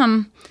 Well,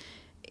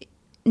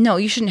 no,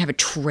 you shouldn't have a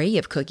tray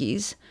of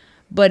cookies.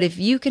 But if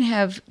you can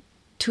have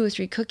 2 or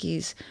 3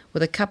 cookies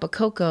with a cup of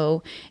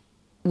cocoa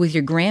with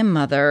your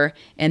grandmother,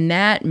 and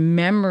that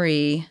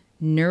memory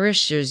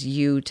nourishes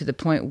you to the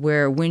point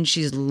where when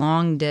she's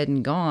long dead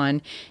and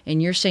gone,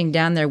 and you're sitting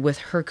down there with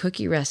her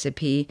cookie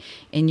recipe,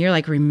 and you're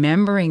like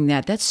remembering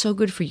that's so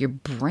good for your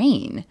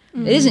brain.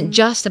 It isn't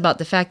just about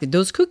the fact that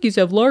those cookies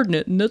have lard in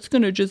it, and that's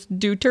going to just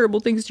do terrible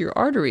things to your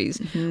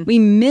arteries. We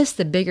miss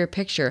the bigger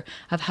picture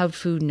of how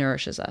food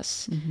nourishes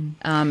us.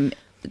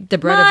 The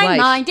bread of life. My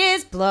mind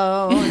is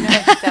blown.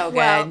 So good.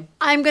 Well,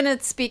 I'm going to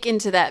speak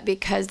into that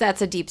because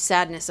that's a deep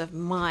sadness of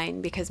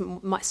mine because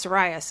my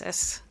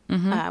psoriasis,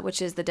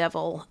 which is the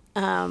devil,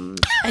 and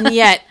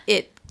yet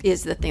it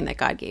is the thing that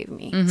God gave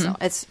me. So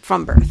it's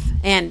from birth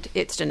and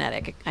it's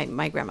genetic.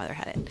 My grandmother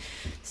had it.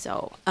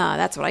 So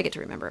that's what I get to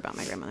remember about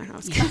my grandmother. No, I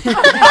was kidding.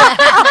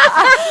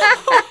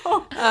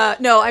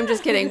 No, I'm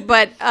just kidding.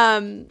 But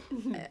I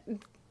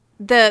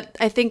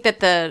think that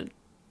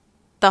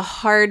the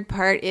hard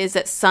part is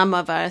that some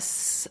of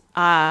us,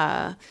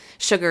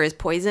 sugar is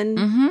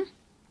poison.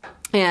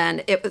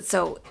 And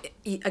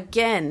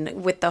again,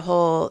 with the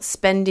whole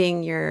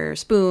spending your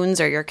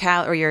spoons or your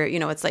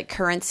it's like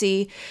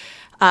currency.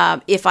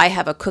 If I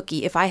have a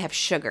cookie, if I have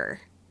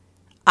sugar,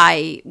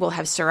 I will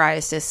have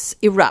psoriasis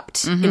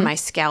erupt in my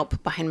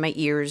scalp, behind my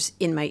ears,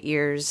 in my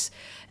ears,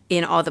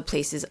 in all the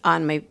places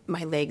on my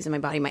legs and my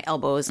body, my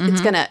elbows. It's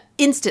going to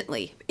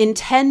instantly, in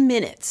 10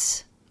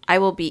 minutes, I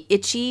will be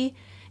itchy.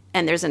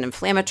 And there's an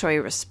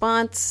inflammatory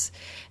response,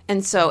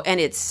 and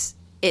it's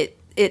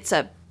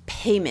a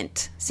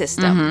payment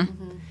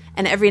system.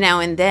 And every now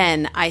and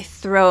then, I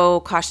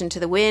throw caution to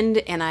the wind,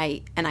 and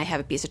I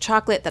have a piece of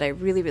chocolate that I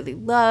really, really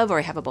love, or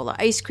I have a bowl of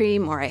ice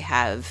cream, or I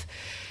have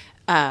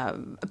a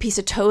piece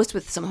of toast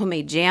with some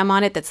homemade jam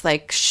on it that's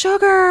like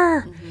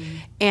sugar,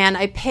 and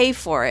I pay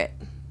for it.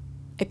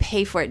 I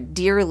pay for it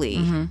dearly,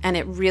 and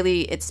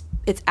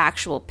it's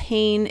actual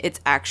pain,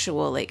 it's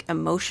actual like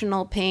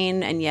emotional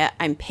pain, and yet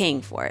I'm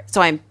paying for it. So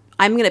I'm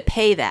going to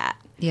pay that.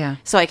 Yeah.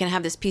 So I can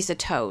have this piece of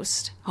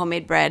toast,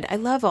 homemade bread. I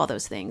love all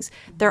those things.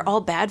 They're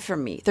all bad for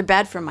me. They're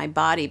bad for my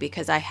body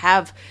because I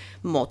have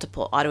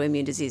multiple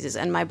autoimmune diseases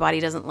and my body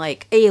doesn't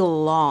like a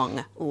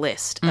long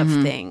list of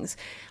things.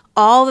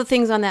 All the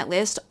things on that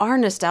list are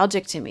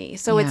nostalgic to me.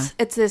 So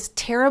it's this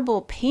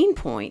terrible pain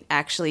point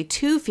actually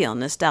to feel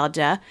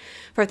nostalgia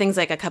for things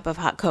like a cup of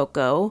hot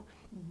cocoa.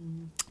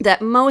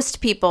 That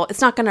most people,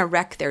 it's not going to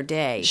wreck their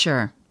day.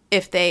 Sure.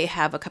 If they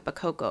have a cup of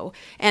cocoa.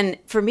 And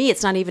for me,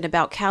 it's not even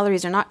about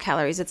calories or not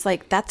calories. It's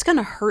like, that's going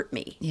to hurt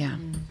me. Yeah.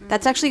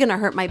 That's actually going to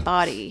hurt my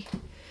body.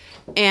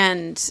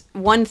 And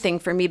one thing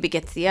for me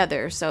begets the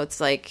other. So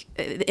it's like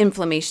the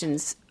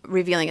inflammation's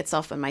revealing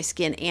itself in my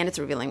skin and it's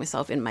revealing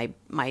itself in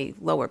my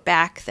lower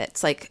back.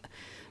 That's like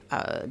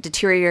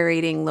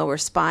deteriorating lower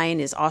spine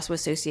is also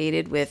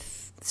associated with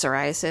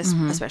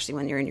psoriasis, especially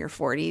when you're in your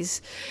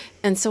 40s.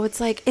 And so it's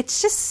like, it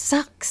just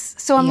sucks.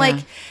 So I'm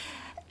like,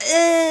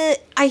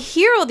 I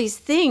hear all these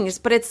things,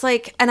 but it's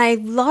like, and I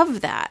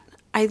love that.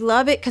 I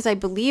love it because I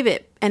believe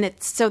it. And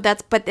it's so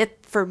but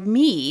for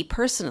me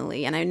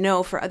personally, and I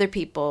know for other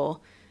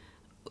people,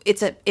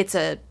 it's a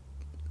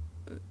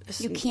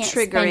you can't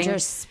triggering. spend your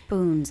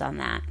spoons on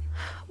that.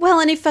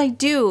 Well, and if I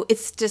do,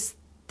 it's just,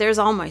 there's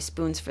all my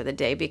spoons for the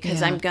day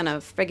because I'm going to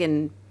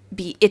friggin'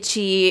 be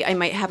itchy. I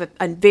might have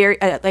a very,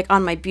 like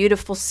on my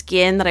beautiful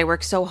skin that I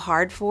work so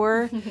hard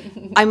for,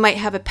 I might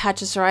have a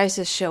patch of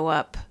psoriasis show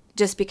up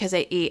just because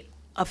I ate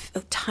a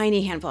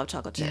tiny handful of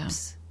chocolate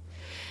chips.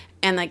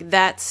 And like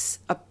that's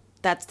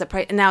the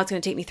price. And now it's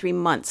going to take me 3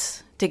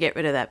 months to get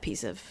rid of that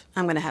piece of.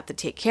 I'm going to have to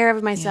take care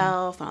of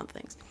myself and all the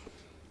things.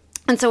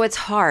 And so it's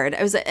hard.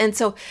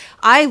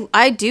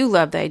 I do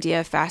love the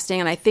idea of fasting,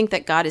 and I think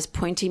that God is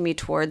pointing me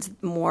towards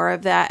more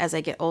of that as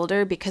I get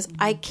older, because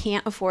I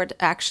can't afford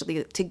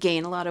to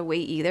gain a lot of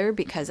weight either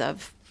because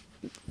of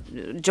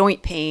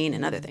joint pain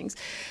and other things.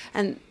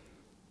 And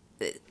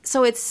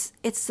so it's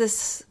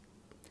this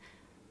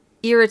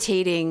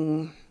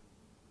irritating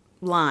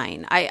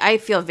line. I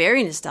feel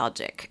very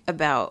nostalgic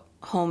about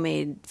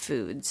homemade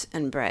foods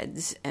and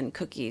breads and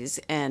cookies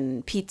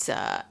and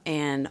pizza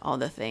and all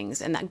the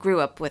things. And I grew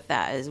up with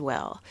that as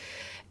well.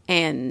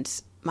 And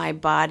my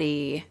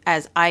body,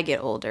 as I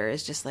get older,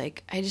 is just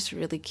like, I just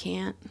really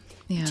can't.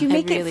 Yeah. Do you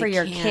make it for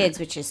your kids,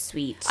 which is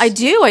sweet? I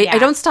do. I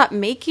don't stop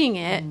making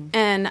it.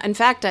 And in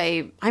fact,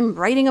 I'm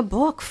writing a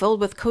book filled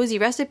with cozy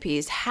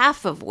recipes,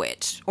 half of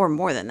which, or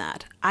more than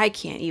that, I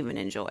can't even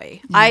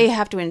enjoy. I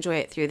have to enjoy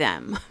it through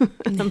them.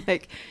 And I'm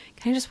like,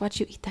 can I just watch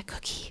you eat that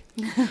cookie?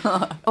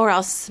 Or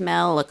I'll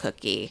smell a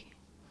cookie.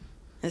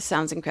 This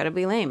sounds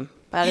incredibly lame.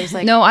 But I was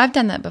like, no, I've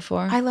done that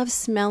before. I love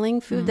smelling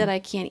food that I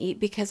can't eat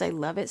because I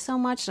love it so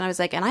much. And I was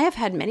like, and I have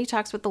had many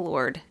talks with the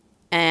Lord.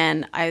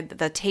 And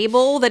the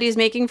table that he's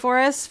making for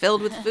us,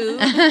 filled with food,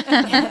 is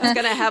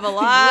going to have a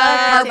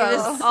lot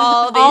of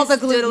all the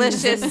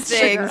delicious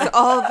things,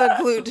 all the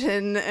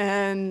gluten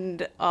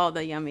and all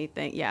the yummy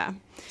things. Yeah.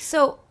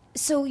 So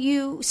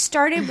you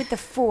started with the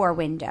 4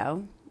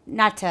 window.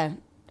 Not to.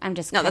 I'm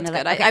just. No, that's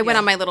good. I went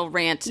on my little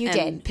rant. You and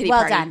did. Pity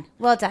Well party. done.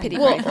 Well done. Pity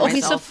party for okay,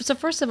 myself. so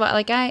first of all,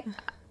 like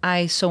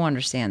I so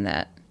understand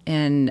that,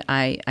 and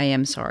I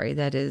am sorry.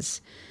 That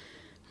is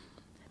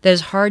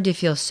hard to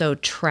feel so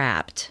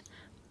trapped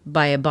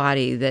by a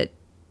body that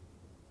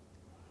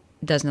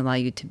doesn't allow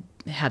you to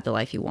have the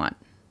life you want.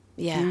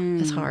 Yeah.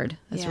 That's hard.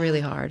 That's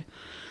really hard.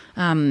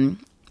 On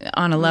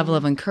a level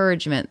of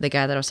encouragement, the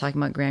guy that I was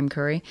talking about, Graham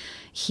Curry,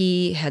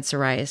 he had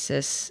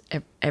psoriasis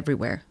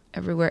everywhere.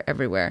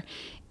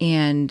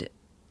 And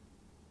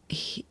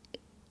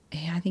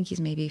I think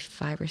he's maybe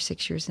 5 or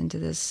 6 years into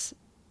this.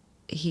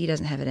 He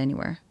doesn't have it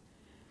anywhere.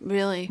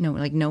 Really? No,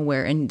 like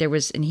nowhere. And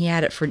he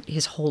had it for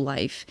his whole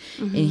life.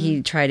 And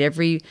he tried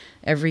every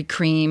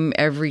cream,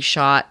 every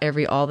shot,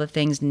 all the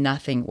things.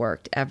 Nothing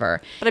worked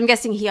ever. But I'm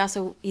guessing he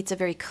also eats a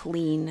very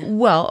clean.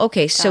 Well,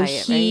 okay. So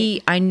diet,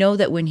 right? I know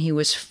that when he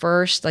was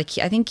first, like,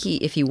 I think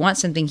if he wants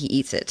something, he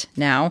eats it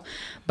now.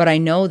 But I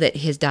know that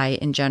his diet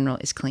in general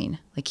is clean.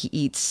 Like, he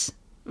eats,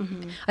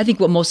 I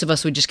think what most of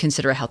us would just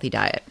consider a healthy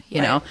diet,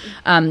 you know?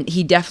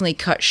 He definitely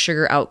cut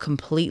sugar out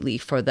completely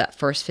for that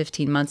first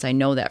 15 months. I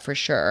know that for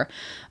sure,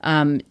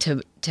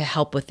 to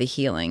help with the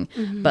healing.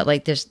 But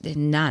like, there's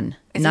none.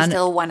 Is it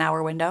still a 1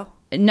 hour window?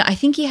 No, I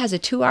think he has a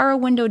 2-hour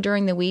window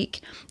during the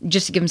week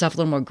just to give himself a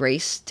little more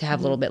grace to have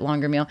a little bit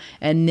longer meal.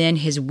 And then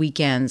his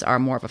weekends are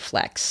more of a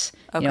flex.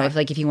 Okay. You know,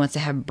 if he wants to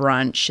have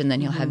brunch and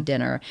then he'll have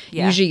dinner.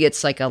 Yeah. Usually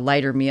it's like a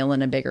lighter meal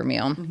and a bigger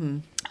meal.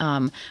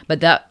 But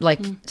that,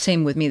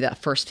 same with me, that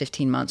first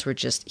 15 months were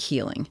just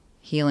healing.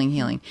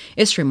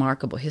 It's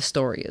remarkable. His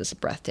story is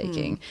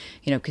breathtaking,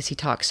 you know, because he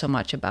talks so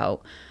much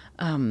about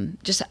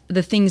just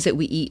the things that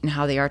we eat and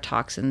how they are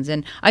toxins.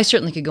 And I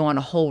certainly could go on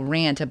a whole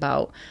rant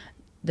about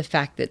the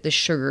fact that the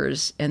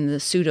sugars and the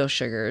pseudo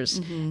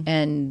sugars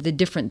and the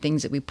different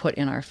things that we put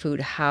in our food,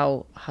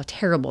 how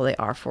terrible they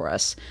are for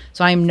us.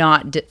 So I am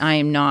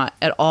not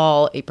at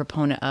all a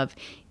proponent of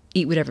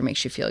eat whatever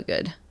makes you feel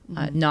good.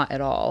 Not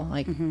at all.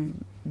 Like,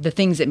 the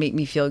things that make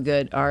me feel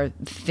good are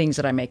things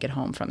that I make at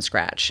home from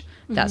scratch.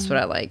 That's what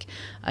I like.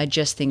 I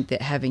just think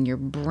that having your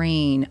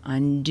brain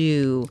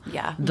undo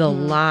the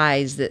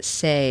lies that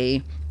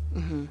say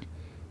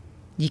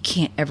you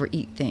can't ever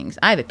eat things.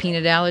 I have a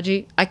peanut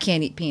allergy. I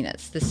can't eat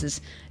peanuts. This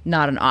is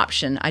not an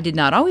option. I did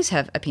not always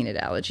have a peanut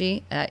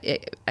allergy.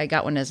 I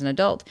got one as an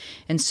adult.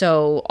 And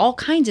so all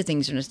kinds of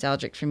things are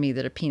nostalgic for me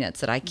that are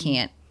peanuts that I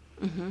can't,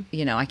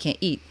 you know, I can't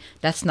eat.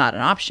 That's not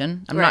an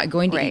option. I'm not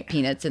going to eat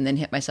peanuts and then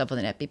hit myself with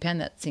an EpiPen.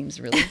 That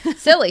seems really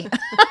silly.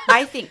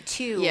 I think,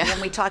 too,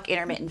 when we talk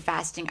intermittent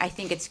fasting, I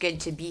think it's good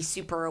to be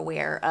super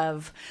aware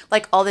of,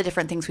 like, all the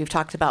different things we've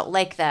talked about,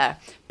 like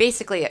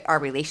basically our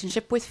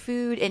relationship with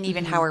food and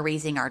even how we're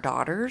raising our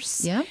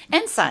daughters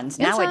and sons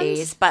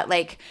nowadays. But,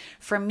 like,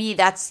 for me,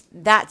 that's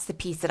the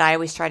piece that I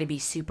always try to be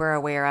super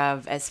aware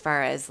of as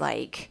far as,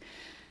 like,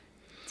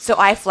 so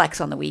I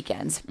flex on the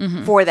weekends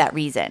for that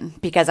reason,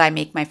 because I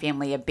make my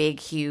family a big,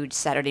 huge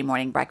Saturday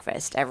morning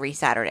breakfast every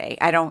Saturday.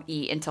 I don't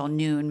eat until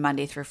noon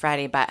Monday through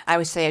Friday, but I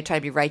would say I try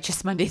to be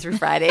righteous Monday through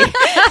Friday.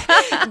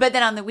 But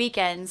then on the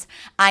weekends,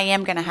 I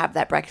am going to have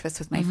that breakfast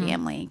with my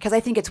family, because I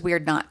think it's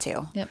weird not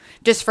to,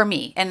 just for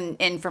me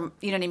and from,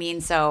 you know what I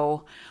mean?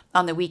 So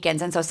on the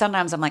weekends. And so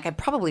sometimes I'm like, I'm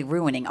probably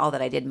ruining all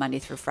that I did Monday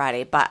through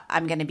Friday, but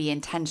I'm going to be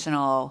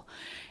intentional.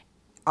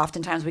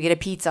 Oftentimes we get a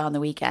pizza on the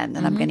weekend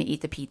and I'm going to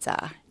eat the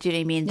pizza. Do you know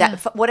what I mean? Yeah.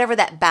 That whatever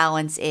that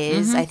balance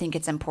is, I think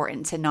it's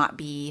important to not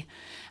be,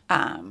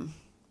 to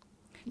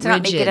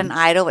not make it an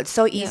idol. It's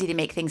so easy to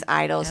make things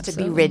idols, to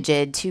be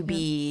rigid, to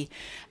be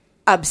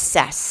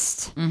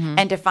obsessed,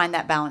 and to find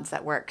that balance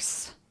that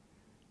works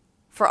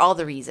for all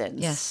the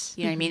reasons. Yes.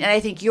 You know what I mean? And I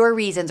think your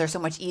reasons are so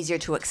much easier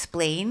to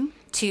explain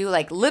to,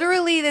 like,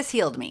 literally this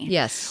healed me.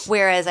 Yes.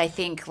 Whereas I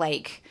think,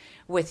 like,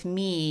 with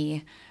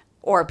me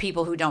or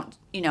people who don't,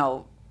 you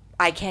know,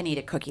 I can eat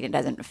a cookie and it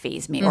doesn't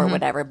faze me or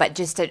whatever, but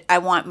just I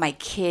want my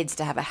kids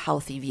to have a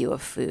healthy view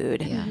of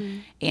food. Yeah.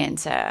 And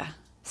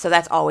so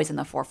that's always in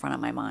the forefront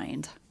of my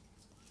mind.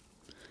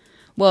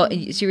 Well, so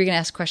you were going to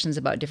ask questions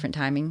about different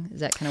timing? Is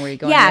that kind of where you're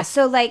going? Yeah. with?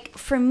 So, like,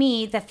 for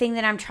me, the thing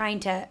that I'm trying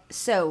to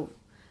so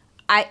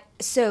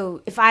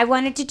if I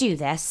wanted to do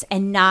this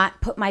and not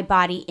put my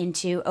body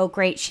into, oh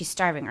great, she's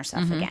starving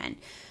herself again.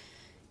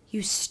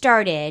 You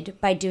started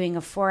by doing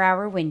a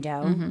 4-hour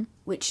window,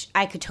 which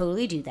I could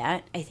totally do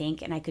that, I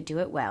think, and I could do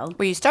it well.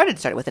 Well, you started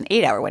with an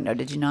 8-hour window,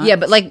 did you not? Yeah,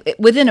 but like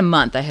within a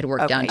month, I had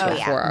worked down to a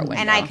 4-hour window.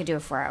 And I could do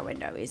a 4-hour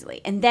window easily.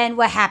 And then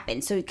what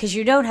happened? So, because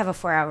you don't have a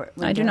 4-hour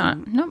window. I do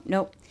not. Nope.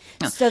 No.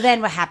 So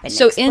then what happened?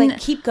 So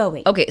keep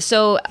going. Okay,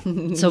 so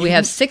we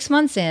have 6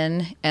 months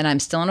in, and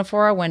I'm still in a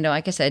 4-hour window.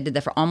 Like I said, I did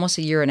that for almost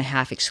a year and a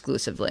half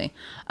exclusively.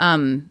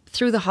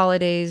 Through the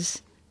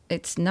holidays,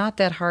 it's not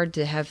that hard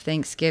to have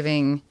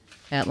Thanksgiving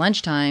at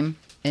lunchtime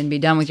and be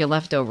done with your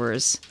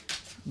leftovers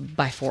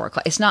by 4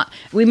 o'clock. It's not.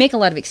 We make a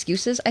lot of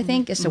excuses, I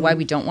think, as to why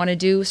we don't want to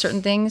do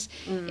certain things,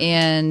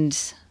 and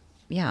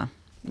yeah,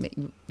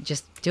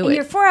 just do and it.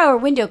 your 4-hour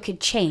window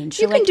could change.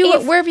 You can do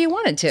it wherever you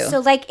wanted to. So,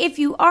 like, if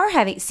you are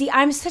having,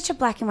 I'm such a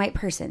black and white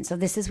person, so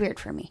this is weird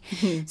for me.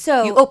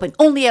 So You open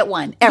only at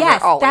 1,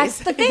 ever, always. That's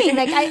the thing.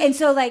 Like, and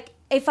so, like,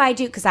 if I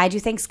do, because I do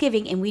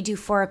Thanksgiving and we do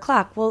 4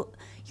 o'clock, well,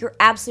 you're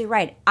absolutely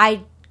right.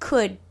 I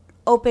could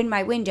open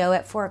my window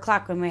at 4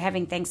 o'clock when we're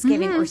having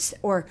Thanksgiving,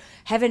 or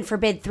heaven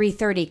forbid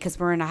 3:30 because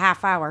we're in a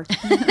half hour.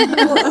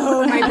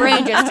 Oh, my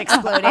brain just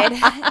exploded.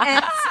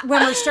 And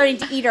when we're starting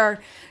to eat our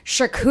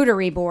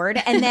charcuterie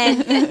board, and then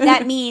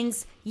that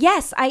means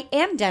yes, I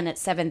am done at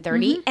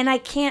 7:30, and I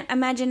can't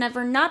imagine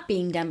ever not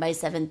being done by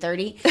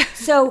 7:30.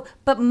 So,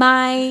 but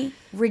my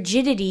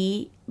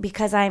rigidity,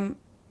 because I'm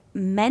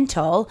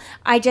mental,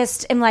 I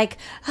just am like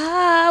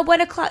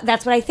 1 o'clock.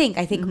 That's what I think.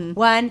 I think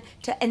 1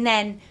 to, and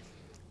then.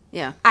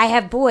 Yeah. I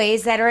have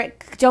boys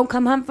that don't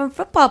come home from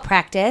football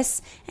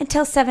practice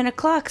until 7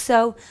 o'clock.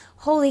 So,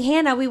 holy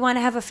Hannah, we want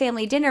to have a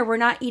family dinner. We're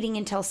not eating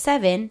until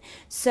 7.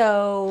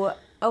 So,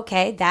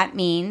 okay, that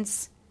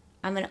means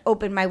I'm going to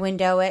open my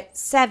window at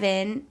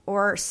 7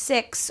 or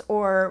 6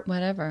 or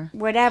whatever,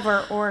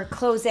 or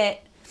close it.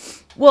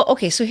 Well,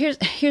 okay, so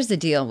here's the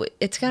deal.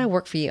 It's got to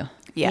work for you.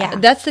 Yeah.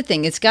 That's the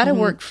thing. It's got to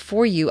work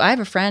for you. I have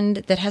a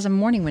friend that has a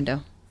morning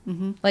window,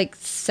 like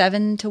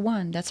 7 to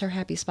 1. That's her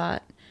happy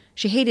spot.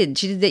 She did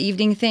the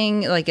evening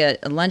thing, like a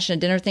lunch and a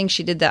dinner thing.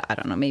 She did that, I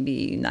don't know,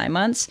 maybe 9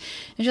 months.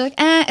 And she's like,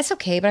 it's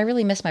okay, but I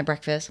really miss my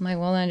breakfast. I'm like,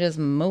 well, then just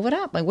move it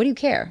up. Like, what do you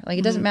care? Like,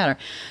 it doesn't matter.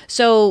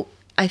 So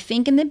I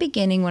think in the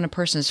beginning, when a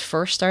person is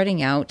first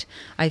starting out,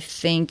 I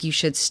think you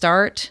should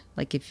start,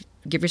 like,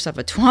 give yourself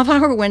a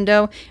 12-hour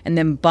window and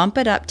then bump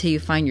it up till you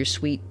find your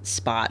sweet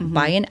spot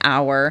by an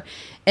hour.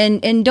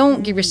 And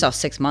don't give yourself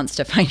 6 months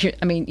to find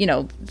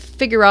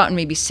figure out in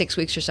maybe 6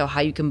 weeks or so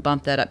how you can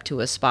bump that up to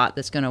a spot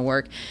that's going to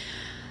work.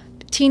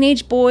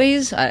 Teenage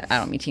boys, I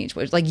don't mean teenage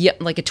boys, like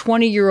a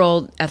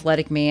 20-year-old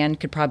athletic man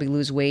could probably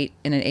lose weight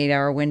in an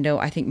 8-hour window.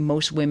 I think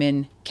most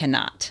women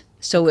cannot.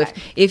 So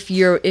if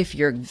your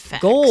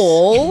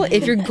goal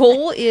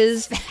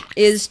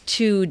is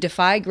to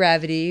defy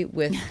gravity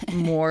with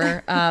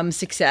more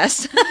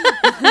success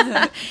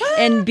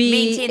and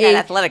maintain that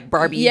athletic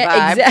Barbie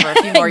vibe for a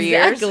few more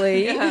years,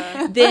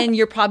 then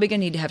you're probably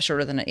going to need to have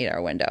shorter than an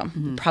 8-hour window.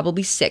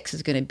 Probably 6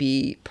 is going to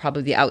be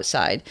probably the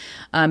outside.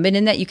 But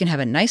in that you can have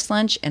a nice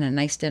lunch and a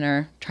nice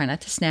dinner. Try not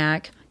to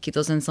snack. Keep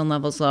those insulin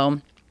levels low.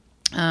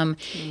 And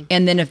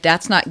then if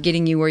that's not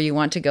getting you where you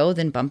want to go,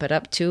 then bump it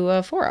up to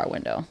a 4-hour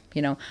window.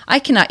 I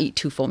cannot eat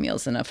 2 full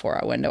meals in a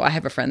 4-hour window. I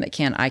have a friend that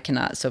can. I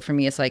cannot. So for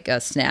me, it's like a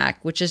snack,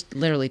 which is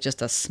literally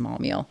just a small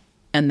meal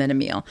and then a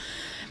meal.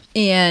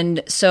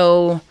 And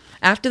so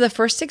after the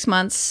first 6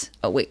 months,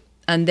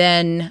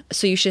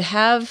 so you should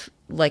have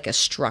like a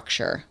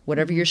structure,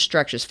 whatever your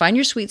structure is. Find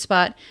your sweet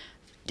spot,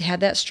 have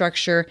that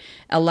structure,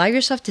 allow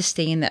yourself to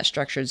stay in that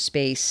structured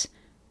space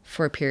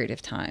for a period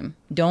of time.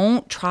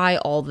 Don't try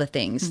all the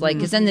things. Like,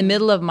 because in the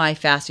middle of my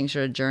fasting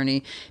sort of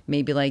journey,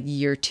 maybe like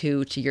year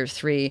 2 to year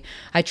 3,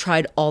 I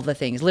tried all the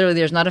things. Literally,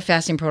 there's not a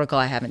fasting protocol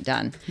I haven't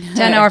done.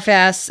 10-hour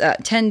fast,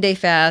 10-day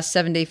fast,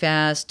 7-day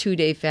fast,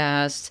 2-day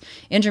fast,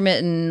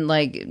 intermittent,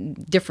 like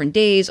different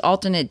days,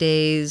 alternate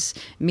days,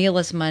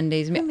 mealless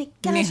Mondays. Oh my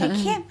gosh, I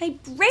can't, my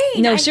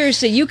brain. No,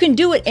 seriously, you can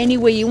do it any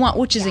way you want,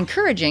 which is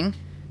encouraging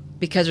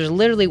because there's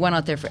literally one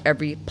out there for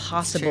every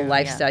possible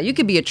lifestyle. Yeah. You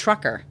could be a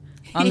trucker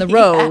on the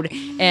road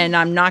and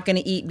I'm not going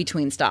to eat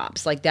between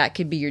stops. Like that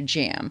could be your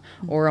jam,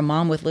 or a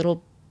mom with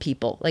little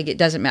people. Like it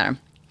doesn't matter.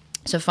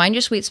 So find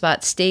your sweet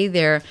spot, stay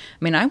there.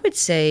 I mean, I would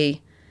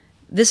say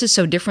this is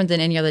so different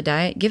than any other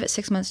diet. Give it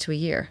 6 months to a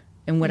year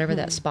and whatever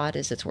that spot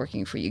is that's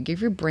working for you.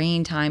 Give your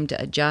brain time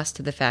to adjust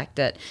to the fact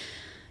that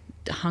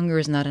hunger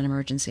is not an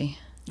emergency.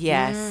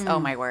 Yes. Oh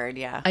my word.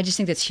 Yeah. I just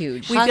think that's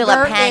huge. We feel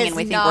a pang and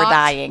we think we're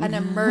dying. An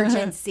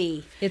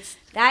emergency.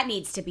 That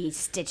needs to be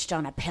stitched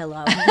on a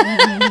pillow.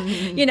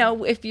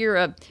 If you're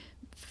a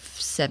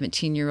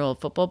 17-year-old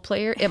football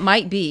player, it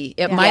might be.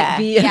 It might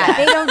be. Yeah,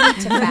 they don't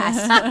need to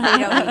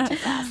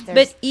fast.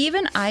 But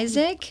even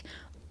Isaac,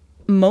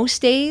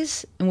 most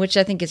days, which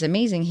I think is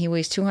amazing, he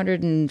weighs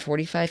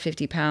 245,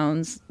 50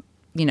 pounds.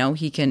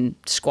 He can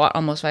squat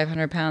almost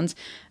 500 pounds.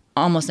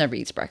 Almost never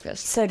eats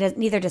breakfast. So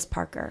neither does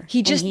Parker.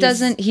 He just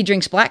doesn't. He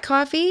drinks black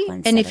coffee,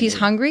 and if he's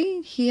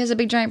hungry, he has a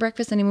big giant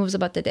breakfast, and he moves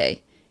about the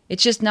day.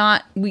 It's just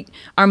not.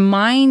 Our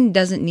mind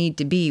doesn't need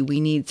to be.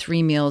 We need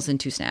 3 meals and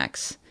 2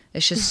 snacks.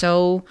 It's just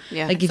so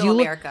if you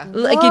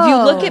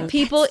look at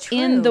people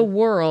in the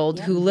world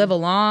who live a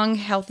long,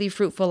 healthy,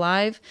 fruitful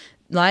lives,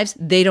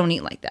 they don't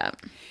eat like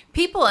that.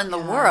 People in the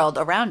world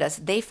around us,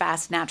 they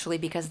fast naturally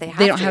because they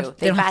have to.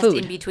 They fast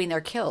in between their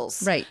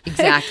kills. Right.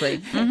 Exactly.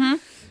 Mm-hmm.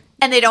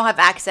 And they don't have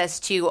access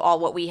to all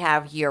what we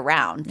have year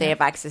round. They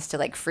have access to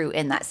like fruit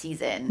in that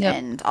season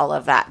and all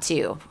of that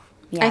too.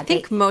 Yeah, I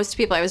think most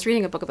people, I was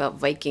reading a book about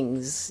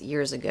Vikings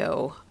years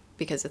ago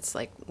because it's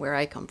like where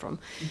I come from.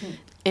 Mm-hmm.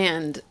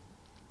 And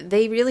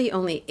they really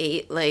only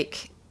ate they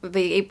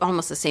ate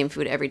almost the same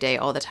food every day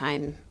all the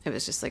time. It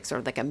was just like sort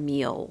of like a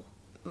meal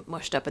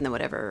mushed up and then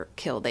whatever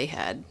kill they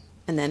had.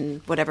 And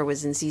then whatever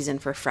was in season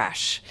for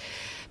fresh.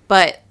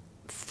 But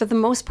for the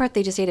most part,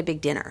 they just ate a big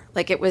dinner.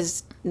 Like, it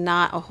was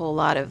not a whole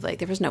lot of,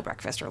 there was no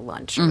breakfast or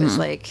lunch. It was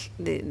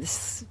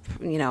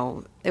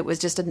it was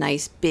just a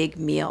nice big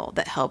meal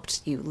that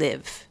helped you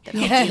live, that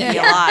helped you be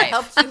alive.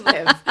 Helped you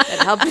live. That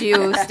helped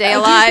you stay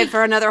alive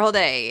for another whole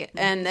day.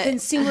 And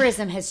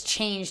consumerism has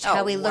changed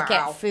how we look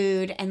at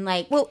food and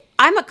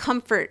I'm a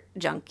comfort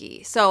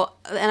junkie.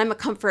 And I'm a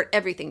comfort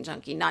everything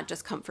junkie, not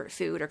just comfort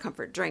food or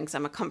comfort drinks.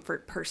 I'm a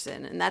comfort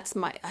person. And that's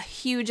a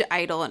huge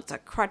idol. And it's a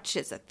crutch.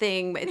 It's a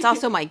thing. But it's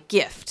also my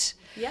gift.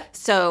 Yep.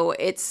 So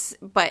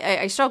but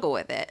I struggle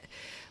with it.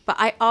 But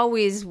I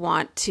always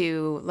want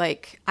to,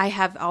 I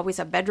have always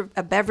a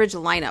beverage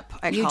lineup.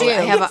 I call it.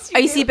 I have an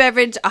icy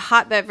beverage, a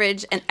hot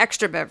beverage, an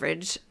extra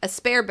beverage, a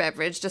spare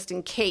beverage, just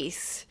in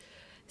case.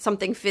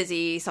 Something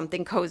fizzy,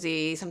 something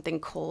cozy, something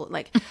cold.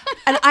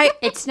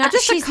 It's not.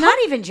 She's not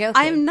even joking.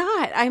 I'm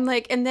not. I'm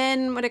and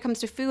then when it comes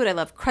to food, I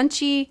love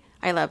crunchy.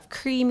 I love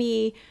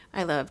creamy.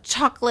 I love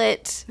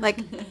chocolate.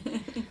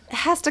 It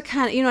has to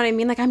kind of, you know what I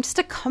mean? I'm just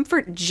a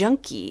comfort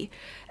junkie.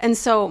 And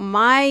so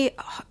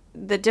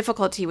the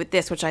difficulty with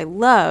this, which I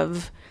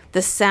love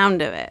the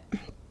sound of it,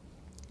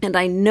 and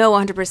I know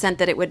 100%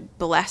 that it would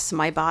bless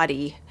my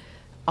body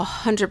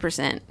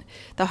 100%.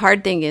 The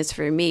hard thing is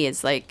for me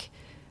is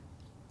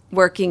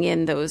working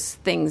in those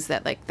things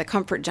that the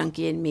comfort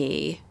junkie in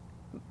me,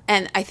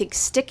 and I think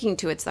sticking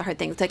to it's the hard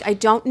thing. It's I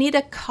don't need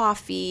a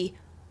coffee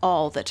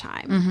all the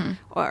time,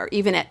 or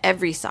even at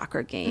every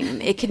soccer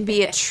game. It can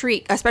be a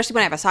treat, especially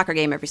when I have a soccer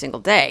game every single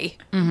day.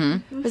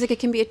 Mm-hmm. It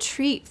can be a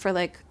treat for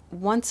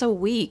once a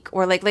week,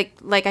 or I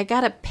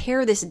gotta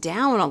pare this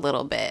down a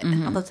little bit.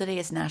 Mm-hmm. Although today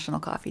is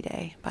National Coffee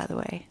Day, by the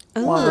way.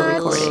 While we're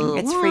recording,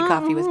 it's free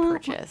coffee with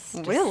purchase.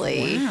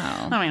 Really?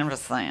 Wow. I mean, I'm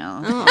just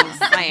saying.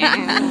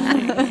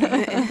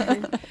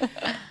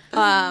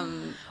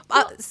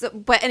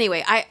 But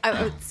anyway,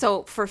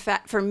 so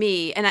for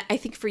me, and I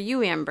think for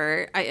you,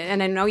 Amber,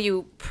 and I know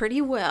you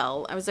pretty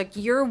well. I was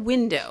your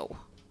window,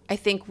 I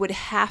think, would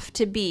have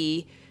to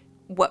be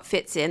what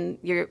fits in.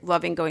 You're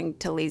loving going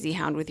to Lazy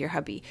Hound with your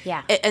hubby.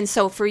 Yeah. And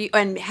so for you,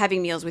 and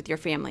having meals with your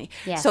family.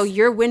 Yes. So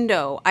your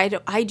window, I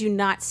do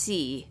not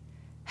see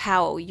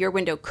how your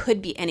window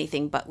could be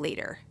anything but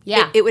later.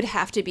 Yeah. It would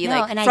have to be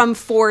from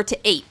 4 to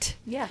 8.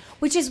 Yeah.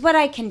 Which is what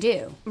I can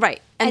do.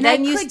 Right. And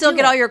then you still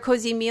get all your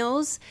cozy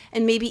meals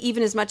and maybe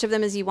even as much of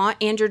them as you want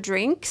and your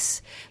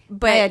drinks.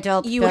 But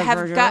but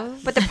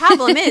the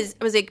problem is,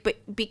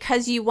 but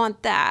because you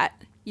want that,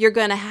 you're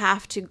going to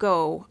have to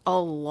go a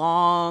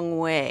long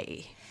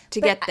way to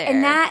get there.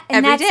 And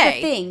that's day.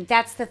 The thing.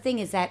 That's the thing,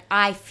 is that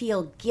I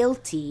feel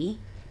guilty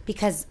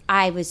because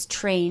I was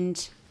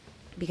trained,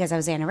 because I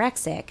was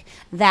anorexic,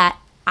 that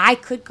I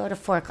could go to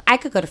 4 o'clock. I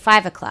could go to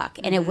 5 o'clock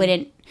and it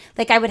wouldn't,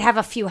 I would have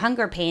a few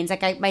hunger pains.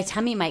 My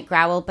tummy might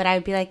growl, but I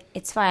would be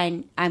it's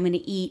fine. I'm going to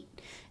eat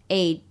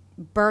a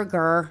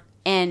burger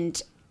and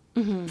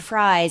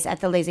fries at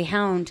the Lazy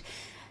Hound.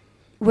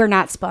 We're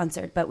not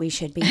sponsored, but we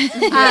should be.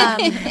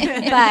 But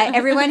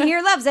everyone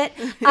here loves it.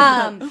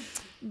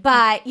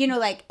 But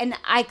and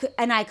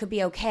I could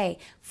be okay.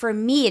 For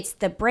me, it's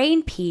the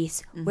brain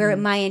piece where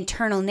my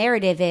internal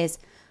narrative is,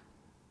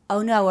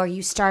 oh no, are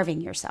you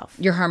starving yourself?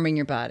 You're harming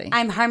your body.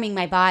 I'm harming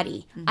my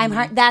body.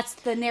 That's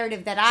the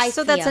narrative that I feel.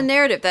 So that's a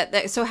narrative.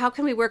 So how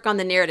can we work on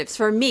the narratives?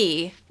 For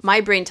me,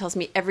 my brain tells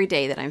me every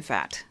day that I'm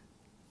fat.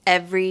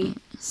 Every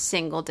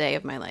single day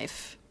of my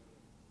life.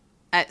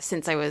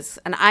 Since I was,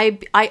 and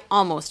I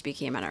almost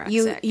became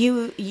anorexic.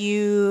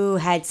 You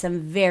had some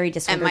very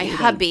disordered eating. And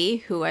my hubby,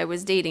 Mm-hmm. who I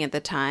was dating at the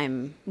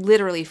time,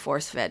 literally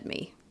force fed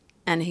me.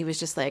 And he was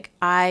just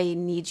I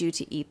need you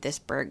to eat this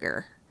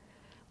burger.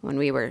 when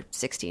we were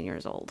 16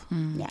 years old.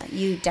 Yeah,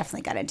 you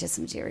definitely got into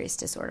some serious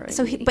disorder.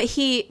 So I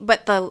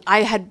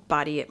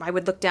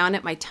would look down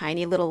at my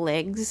tiny little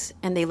legs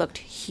and they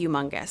looked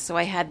humongous. So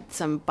I had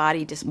some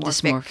body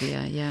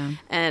dysmorphia, yeah.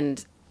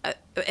 And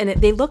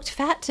they looked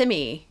fat to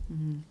me.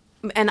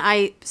 And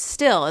I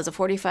still, as a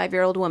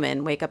 45-year-old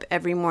woman, wake up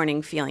every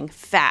morning feeling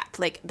fat.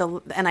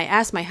 And I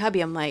asked my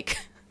hubby, I'm like,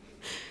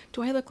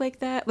 do I look like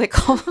that? Like,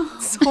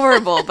 it's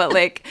horrible. But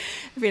like,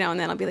 every now and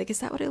then I'll be like, is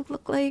that what I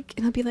look like?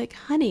 And I'll be like,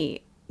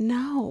 honey,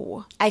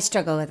 no. I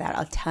struggle with that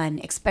a ton,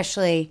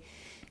 especially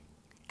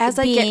as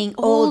I get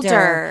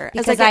older.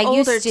 Because I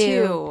used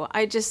to.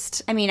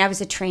 I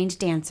was a trained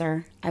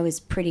dancer. I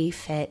was pretty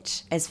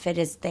fit as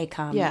they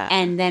come. Yeah.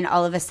 And then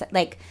all of a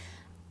sudden,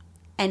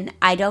 and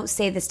I don't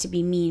say this to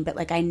be mean, but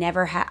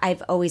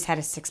I've always had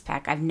a six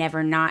pack. I've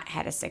never not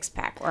had a six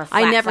pack or a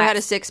flat. I never had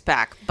a six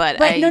pack, but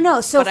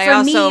no. So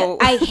for me,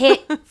 I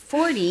hit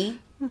 40,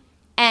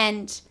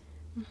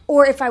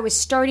 or if I was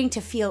starting to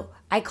feel,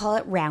 I call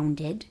it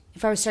rounded.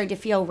 If I was starting to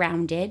feel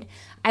rounded,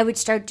 I would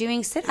start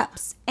doing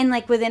sit-ups. And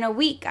within a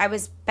week, I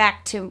was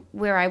back to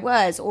where I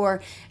was. Or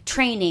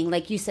training,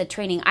 like you said,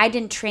 training. I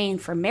didn't train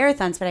for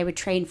marathons, but I would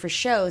train for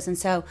shows. And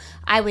so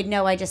I would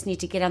know I just need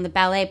to get on the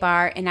ballet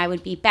bar and I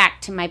would be back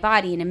to my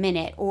body in a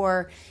minute.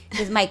 Or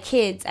with my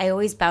kids, I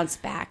always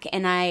bounced back.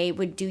 And I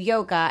would do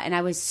yoga and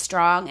I was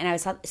strong.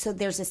 And so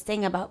there's this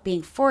thing about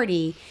being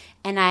 40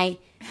 and I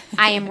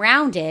am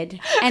rounded,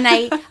 and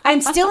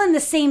I'm still in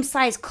the same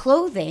size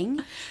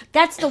clothing.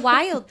 That's the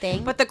wild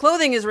thing. But the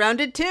clothing is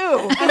rounded too.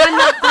 And I'm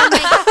like,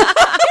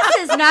 this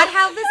is not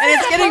how this and is.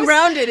 And it's getting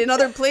rounded in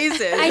other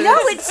places. I know,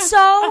 it's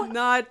so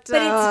not.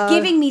 But it's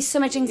giving me so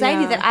much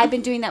anxiety that I've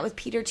been doing that with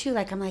Peter too.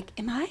 I'm like,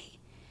 am I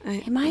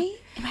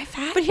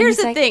fat? But here's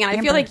the thing, and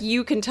I feel like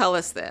you can tell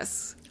us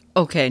this.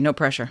 Okay, no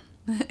pressure.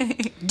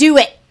 Do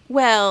it.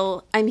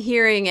 Well, I'm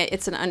hearing it.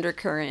 It's an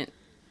undercurrent.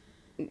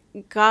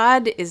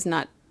 God is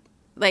not.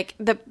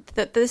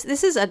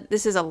 This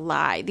is a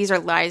lie. These are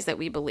lies that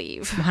we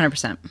believe.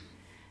 100%.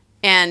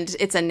 And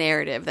it's a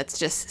narrative that's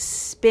just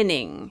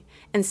spinning.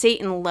 And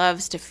Satan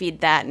loves to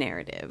feed that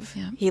narrative.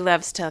 Yeah. He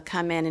loves to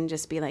come in and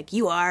just be like,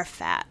 you are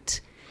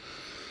fat.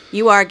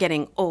 You are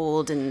getting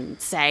old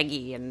and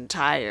saggy and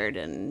tired.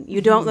 And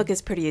you don't look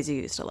as pretty as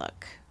you used to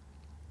look.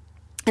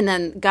 And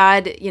then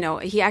God,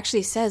 he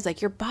actually says,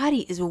 your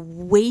body is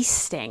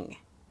wasting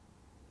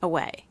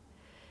away.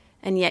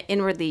 And yet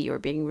inwardly you are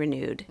being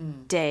renewed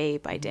day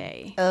by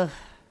day. Ugh.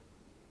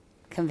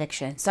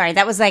 Conviction. Sorry,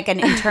 that was like an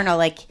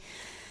internal,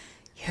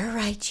 you're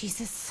right,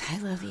 Jesus. I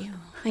love you.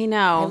 I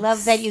know. I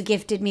love that you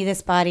gifted me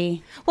this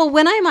body. Well,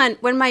 when I'm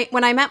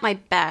at my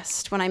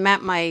best, when I'm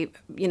at my,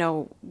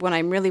 when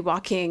I'm really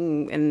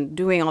walking and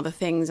doing all the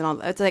things and all,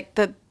 it's like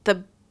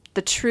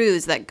the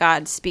truths that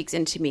God speaks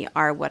into me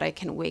are what I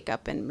can wake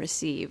up and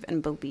receive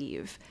and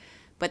believe.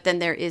 But then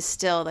there is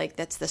still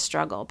that's the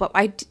struggle. But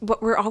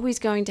we're always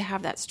going to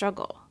have that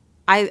struggle.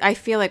 I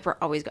feel like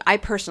I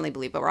personally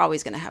believe, but we're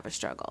always going to have a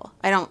struggle.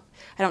 I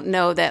don't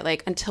know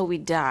that until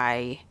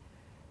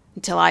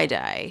I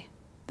die,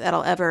 that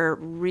I'll ever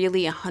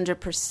really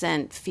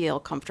 100% feel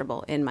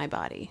comfortable in my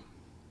body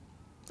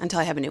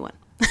until I have a new one.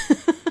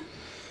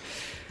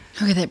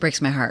 Okay, that breaks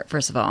my heart,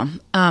 first of all.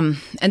 And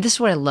this is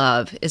what I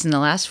love, is in the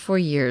last 4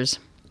 years,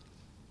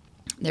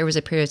 there was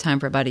a period of time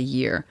for about a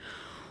year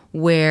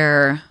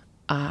where,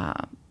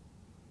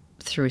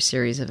 through a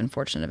series of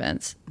unfortunate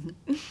events,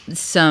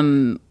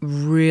 some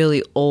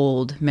really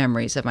old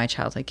memories of my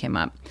childhood came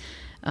up.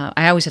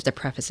 I always have to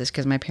preface this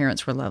because my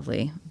parents were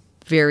lovely,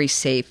 very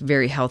safe,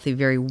 very healthy,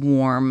 very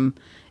warm,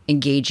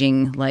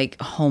 engaging,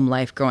 home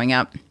life growing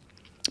up.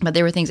 But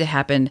there were things that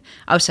happened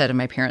outside of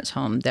my parents'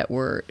 home that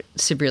were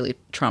severely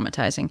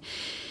traumatizing.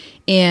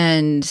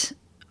 And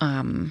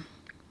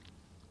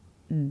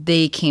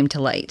they came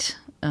to light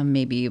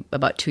maybe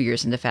about 2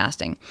 years into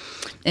fasting.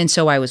 And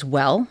so I was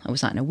well. I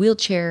was not in a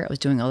wheelchair. I was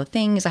doing all the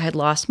things. I had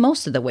lost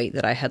most of the weight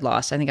that I had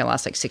lost. I think I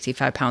lost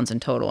 65 pounds in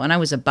total. And I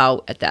was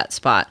about at that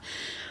spot.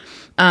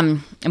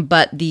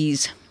 But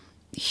these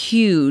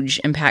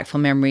huge, impactful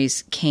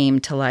memories came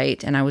to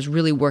light. And I was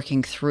really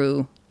working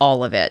through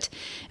all of it.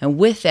 And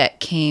with that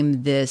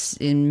came this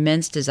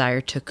immense desire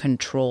to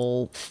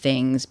control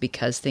things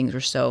because things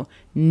were so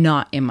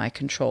not in my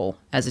control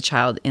as a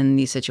child in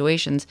these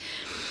situations.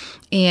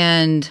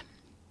 And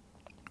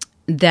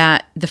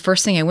that the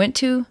first thing I went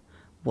to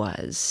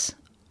was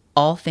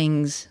all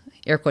things,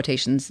 air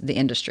quotations, the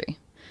industry.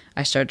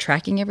 I started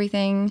tracking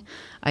everything.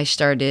 I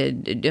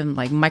started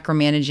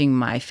micromanaging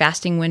my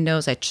fasting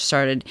windows. I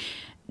started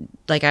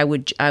I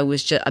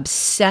was just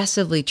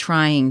obsessively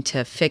trying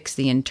to fix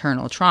the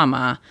internal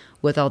trauma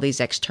with all these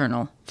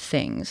external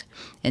things.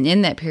 And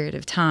in that period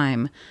of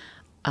time,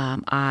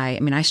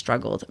 I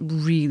struggled,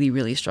 really,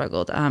 really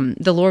struggled.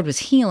 The Lord was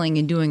healing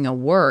and doing a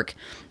work.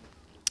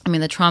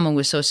 The trauma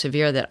was so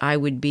severe that I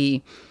would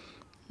be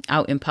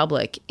out in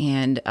public,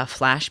 and a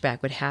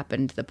flashback would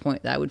happen to the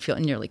point that I would feel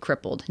nearly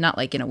crippled. Not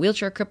like in a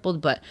wheelchair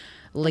crippled, but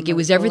like it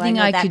was everything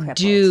I could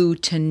do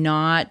to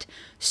not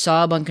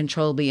sob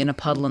uncontrollably in a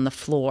puddle on the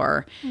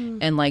floor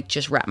and like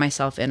just wrap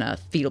myself in a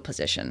fetal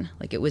position.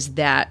 Like it was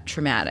that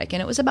traumatic.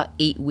 And it was about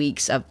 8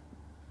 weeks of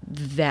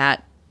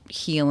that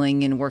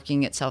healing and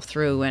working itself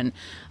through. And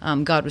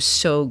God was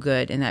so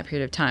good in that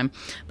period of time.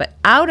 But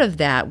out of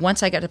that,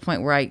 once I got to the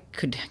point where I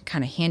could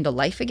kind of handle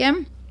life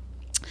again,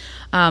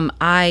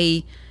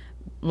 I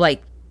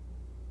like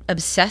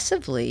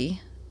obsessively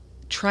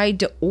tried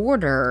to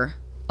order,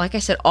 like I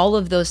said, all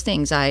of those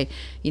things. I,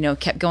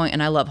 kept going,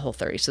 and I love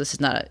Whole30, so this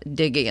is not a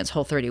dig against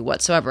Whole30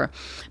 whatsoever.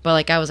 But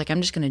like I was like, I'm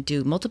just going to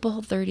do multiple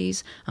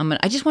Whole30s.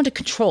 I just want to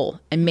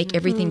control and make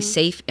everything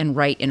safe and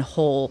right and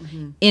whole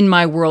in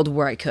my world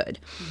where I could.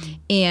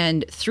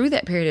 And through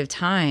that period of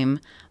time,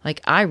 like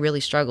I really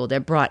struggled.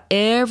 It brought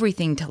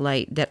everything to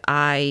light that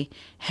I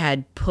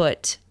had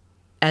put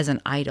as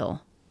an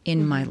idol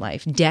in my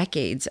life.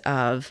 Decades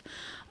of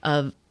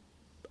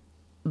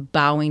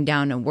bowing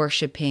down and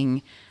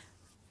worshiping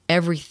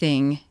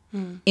everything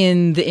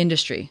in the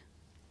industry,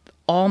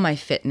 all my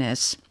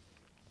fitness,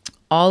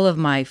 all of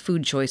my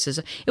food choices.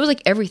 It was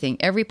like everything,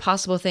 every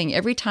possible thing.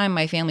 Every time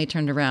my family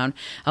turned around,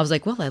 I was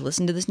like, well, I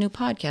listened to this new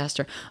podcast,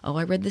 or, oh,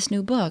 I read this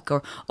new book,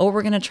 or, oh,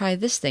 we're going to try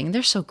this thing.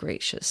 They're so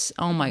gracious.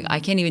 Oh my, I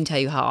can't even tell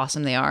you how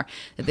awesome they are,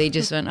 that they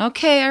just went,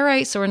 okay, all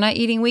right, so we're not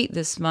eating wheat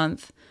this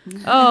month.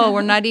 Oh,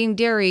 we're not eating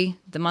dairy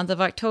the month of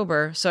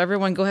October. So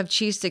everyone go have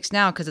cheese sticks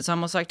now because it's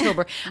almost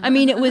October. I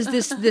mean, it was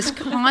this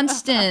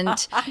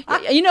constant,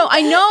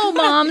 I know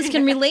moms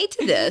can relate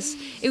to this.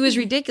 It was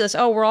ridiculous.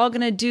 Oh, we're all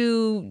going to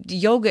do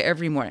yoga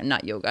every morning.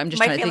 Not yoga. I'm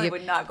just trying to think. My family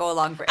would not go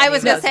along for any I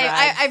was going to say,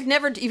 rides. I've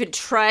never even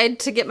tried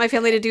to get my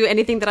family to do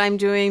anything that I'm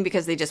doing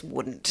because they just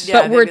wouldn't.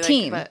 But we're a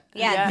team.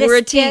 We're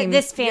a team.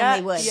 This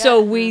family would.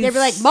 So they'd be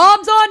like,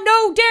 mom's on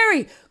no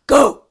dairy.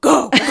 Go,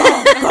 go, go,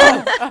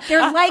 go.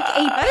 They're like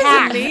a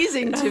pack.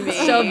 Amazing to me.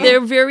 So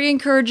they're very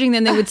encouraging.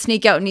 Then they would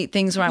sneak out and eat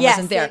things when I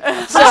wasn't there.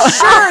 So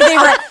sure, they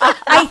were.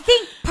 I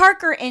think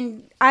Parker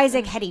and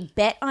Isaac had a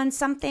bet on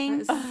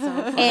something,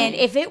 and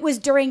if it was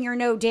during your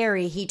no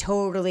dairy, he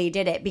totally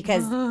did it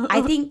because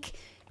I think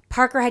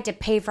Parker had to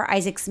pay for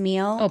Isaac's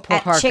meal at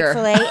Parker.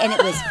 Chick-fil-A, and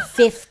it was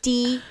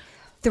 $53.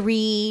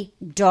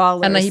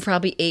 And he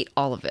probably ate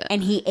all of it.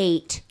 And he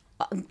ate.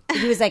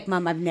 He was like,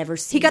 Mom, I've never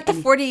seen. He got the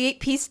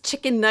 48-piece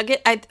chicken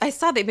nugget. I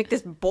saw they make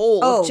this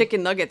bowl of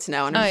chicken nuggets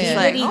now, and I'm just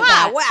like,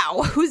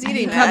 wow, who's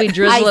eating that? Probably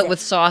drizzle it with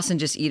sauce and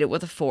just eat it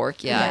with a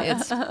fork. Yeah.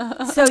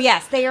 So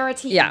yes, they are a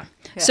team. Yeah.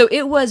 So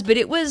it was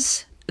and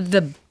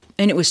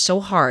it was so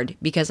hard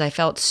because I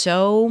felt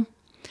so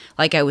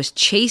like I was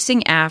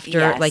chasing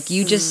after, like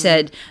you just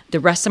said,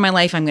 the rest of my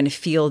life I'm going to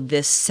feel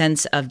this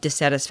sense of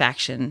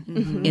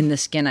dissatisfaction in the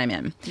skin I'm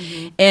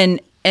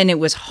in. And it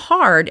was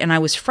hard, and I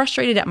was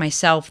frustrated at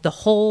myself the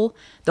whole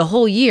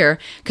year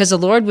because the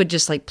Lord would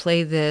just like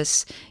play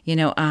this,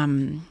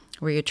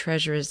 where your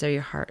treasure is, there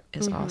your heart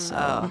is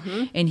also.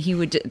 And he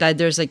would,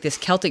 there's like this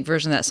Celtic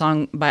version of that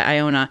song by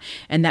Iona,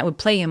 and that would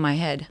play in my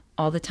head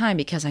all the time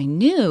because I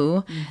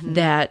knew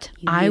that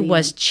I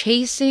was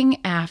chasing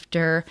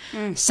after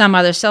some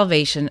other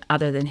salvation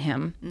other than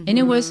him. And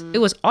it was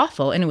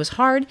awful, and it was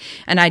hard,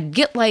 and I'd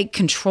get like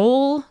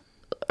control,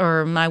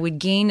 or I would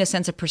gain a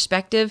sense of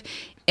perspective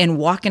and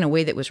walk in a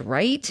way that was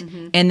right,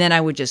 and then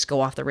I would just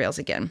go off the rails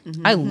again.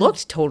 I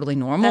looked totally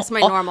normal. That's my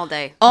normal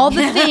day. All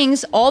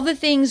the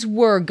things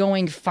were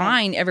going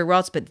fine everywhere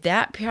else, but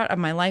that part of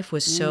my life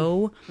was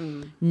so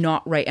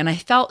not right. And I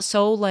felt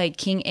so like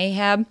King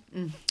Ahab,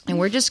 and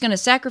we're just going to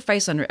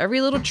sacrifice under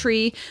every little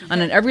tree, on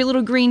every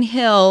little green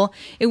hill.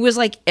 It was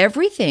like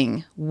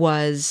everything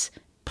was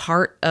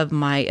part of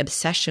my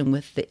obsession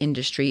with the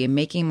industry and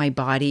making my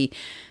body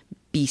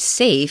be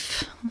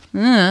safe.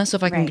 So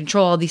if I can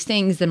control all these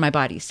things, then my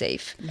body's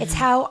safe. It's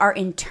how our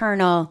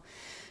internal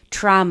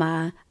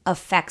trauma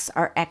affects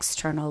our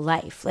external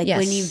life. Like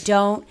when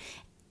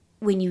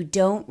you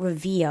don't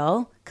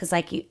reveal, because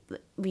like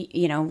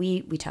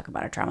we talk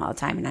about our trauma all the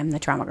time, and I'm the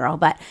trauma girl,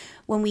 but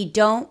when we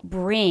don't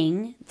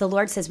bring, the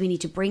Lord says we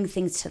need to bring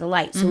things to the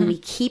light. So when we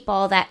keep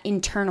all that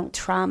internal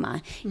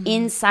trauma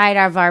inside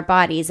of our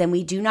bodies and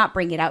we do not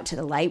bring it out to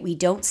the light, we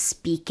don't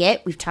speak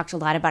it. We've talked a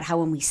lot about how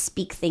when we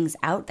speak things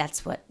out,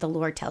 that's what the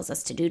Lord tells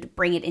us to do, to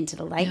bring it into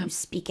the light. We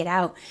speak it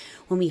out.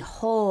 When we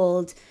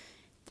hold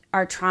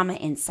our trauma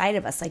inside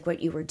of us, like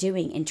what you were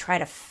doing, and try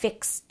to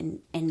fix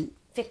and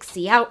fix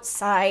the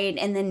outside,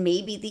 and then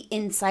maybe the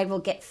inside will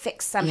get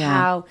fixed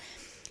somehow.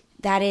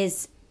 That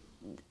is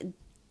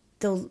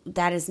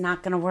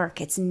not going to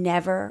work. It's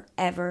never,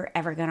 ever,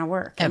 ever going to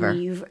work. Ever. I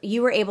mean,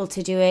 you were able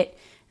to do it.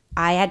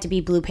 I had to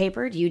be blue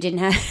papered. You didn't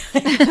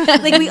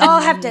have, like, we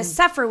all have to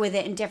suffer with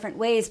it in different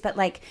ways, but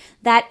like,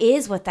 that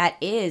is what that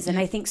is. And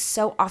I think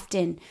so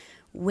often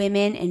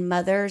women and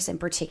mothers in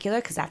particular,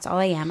 because that's all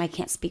I am, I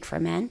can't speak for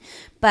men,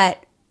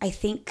 but I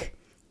think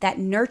that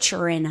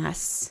nurture in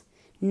us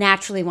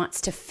naturally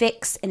wants to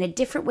fix in a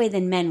different way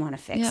than men want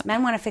to fix. Yep.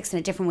 Men want to fix in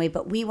a different way,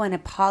 but we want to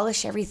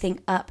polish everything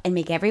up and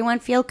make everyone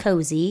feel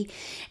cozy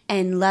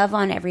and love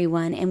on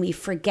everyone. And we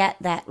forget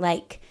that,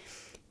 like,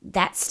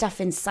 that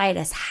stuff inside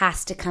us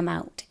has to come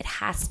out. It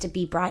has to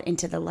be brought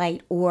into the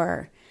light,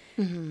 or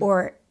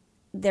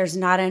there's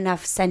not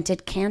enough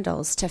scented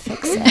candles to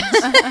fix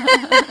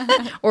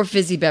it. Or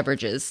fizzy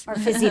beverages.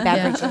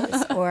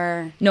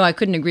 No, I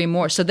couldn't agree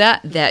more. So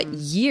that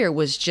year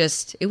was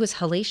just, it was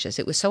hellacious.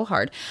 It was so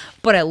hard.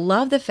 But I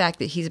love the fact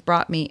that he's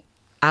brought me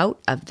out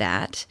of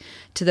that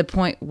to the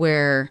point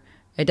where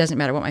it doesn't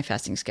matter what my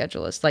fasting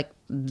schedule is. Like,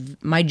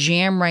 my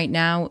jam right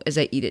now is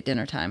I eat at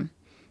dinner time.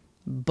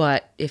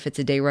 But if it's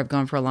a day where I've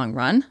gone for a long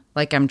run,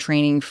 like I'm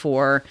training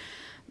for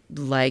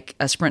like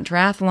a sprint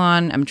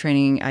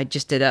triathlon, I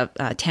just did a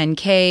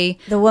 10K.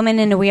 The woman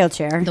in a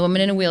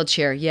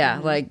wheelchair. Yeah.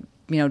 Like,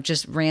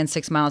 just ran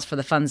 6 miles for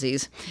the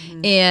funsies.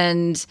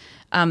 And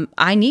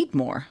I need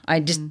more.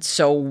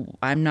 So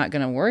I'm not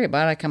going to worry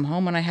about it. I come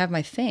home and I have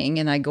my thing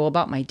and I go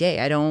about my day.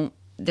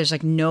 There's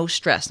like no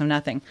stress, no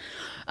nothing.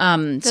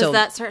 Does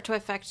that start to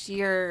affect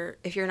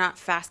if you're not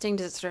fasting,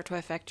 does it start to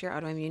affect your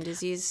autoimmune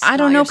disease? I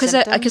don't know,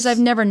 because I've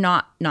never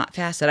not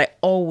fasted. I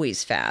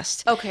always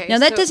fast. Okay. Now,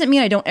 that doesn't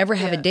mean I don't ever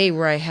have a day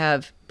where I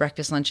have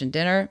breakfast, lunch, and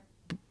dinner,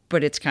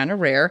 but it's kind of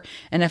rare.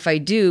 And if I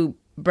do,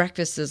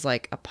 breakfast is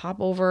like a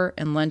popover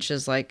and lunch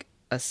is like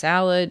a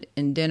salad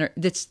and dinner.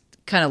 That's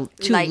kind of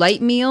two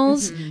light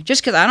meals,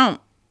 just because I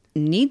don't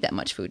need that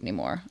much food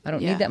anymore. I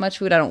don't need that much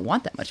food. I don't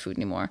want that much food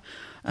anymore.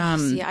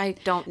 See, I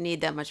don't need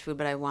that much food,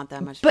 but I want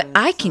that much food. But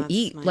I can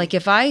eat. Like,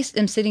 if I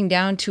am sitting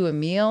down to a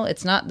meal,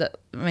 it's not that,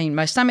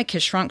 my stomach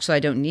has shrunk, so I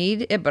don't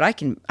need it, but I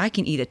can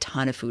eat a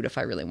ton of food if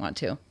I really want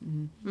to.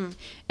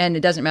 And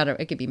it doesn't matter.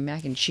 It could be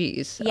mac and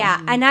cheese.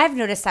 Yeah, and I've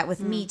noticed that with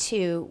me,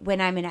 too,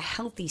 when I'm in a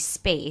healthy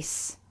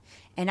space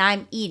and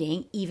I'm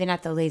eating, even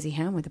at the Lazy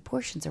Ham, where the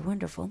portions are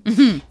wonderful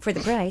for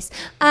the price.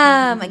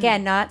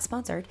 Again, not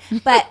sponsored.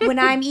 But when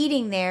I'm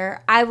eating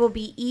there, I will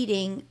be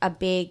eating a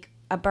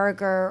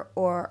burger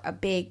or a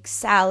big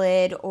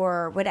salad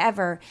or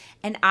whatever,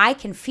 and I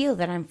can feel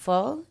that I'm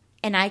full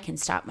and I can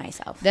stop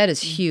myself. That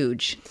is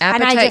huge.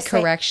 Appetite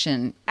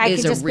correction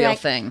is a real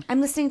thing. I'm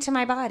listening to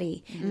my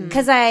body,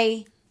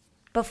 because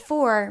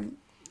before,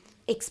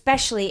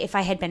 especially if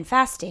I had been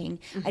fasting,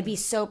 I'd be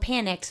so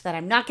panicked that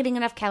I'm not getting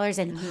enough calories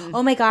and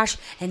oh my gosh,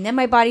 and then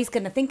my body's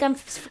going to think I'm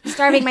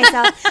starving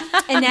myself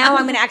and now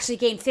I'm going to actually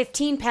gain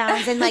 15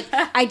 pounds. And like,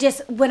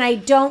 when I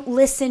don't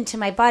listen to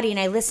my body and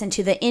I listen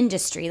to the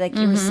industry, like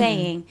you were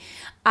saying,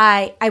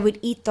 I would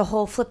eat the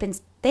whole flippin'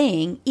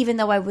 thing, even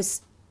though I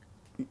was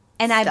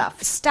I'm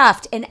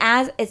stuffed. And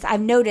as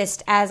I've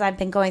noticed, as I've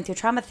been going through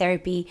trauma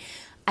therapy,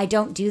 I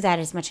don't do that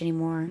as much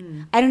anymore.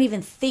 I don't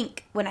even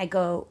think when I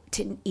go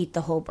to eat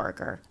the whole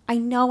burger. I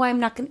know I'm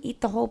not going to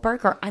eat the whole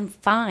burger. I'm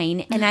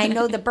fine. And I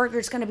know the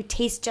burger's going to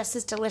taste just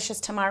as delicious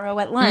tomorrow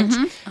at lunch.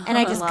 And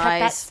I just cut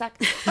that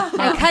sucker.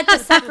 I cut the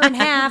sucker in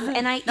half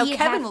and I eat it.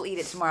 Kevin will eat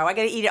it tomorrow. I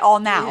got to eat it all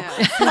now.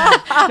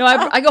 Yeah. No,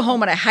 I go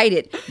home and I hide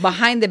it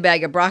behind the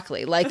bag of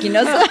broccoli. Like,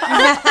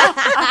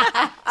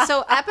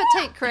 So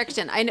appetite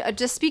correction. I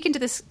just speaking to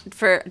this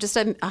for just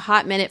a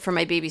hot minute for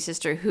my baby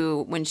sister,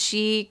 who, when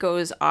she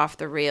goes off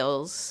the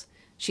rails,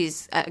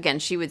 she's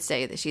she would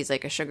say that she's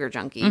like a sugar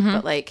junkie,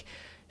 but like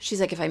she's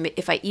like,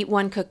 if I eat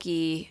one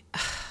cookie,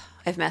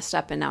 I've messed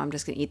up, and now I'm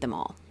just going to eat them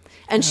all.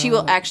 And she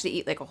will actually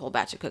eat like a whole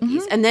batch of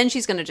cookies, and then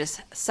she's going to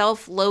just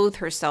self-loathe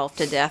herself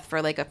to death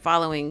for like a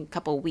following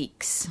couple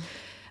weeks,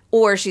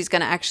 or she's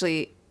going to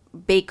actually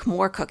bake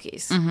more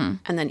cookies and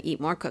then eat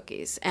more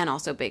cookies and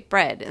also bake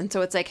bread. And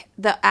so it's like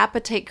the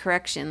appetite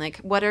correction, like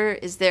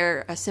is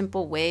there a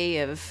simple way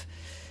of,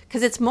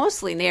 because it's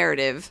mostly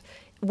narrative,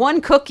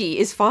 one cookie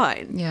is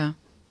fine. Yeah.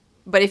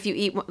 But if you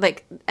eat,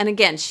 like, and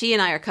again, she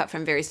and I are cut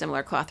from very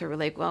similar cloth, where we're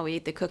like, well, we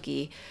eat the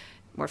cookie,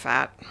 we're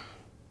fat.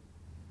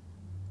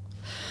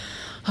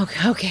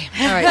 Okay.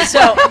 All right.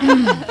 So,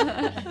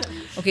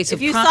 so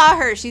if you saw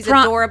her, she's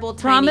adorable,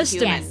 tiny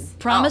human.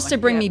 Promise to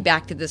bring me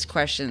back to this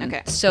question.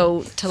 Okay.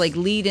 So to like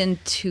lead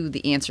into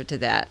the answer to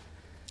that.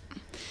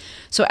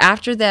 So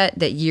after that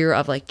year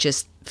of like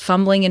just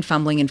fumbling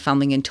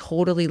and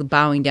totally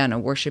bowing down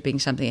and worshiping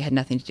something that had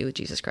nothing to do with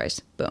Jesus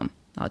Christ. Boom.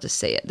 I'll just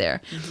say it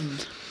there.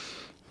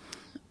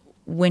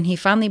 When he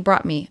finally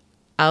brought me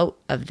out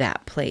of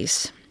that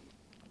place,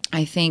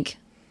 I think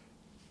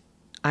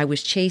I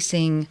was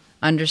chasing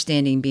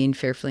understanding being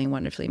fearfully and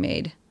wonderfully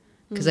made,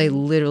 because I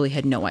literally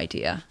had no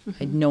idea. I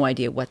had no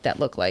idea what that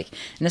looked like.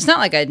 And it's not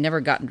like I'd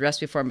never gotten dressed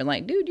before and been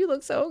like, dude, you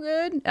look so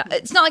good.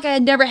 It's not like I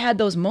had never had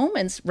those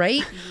moments,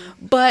 right?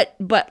 But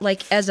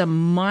like as a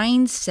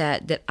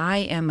mindset that I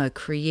am a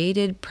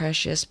created,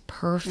 precious,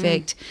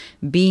 perfect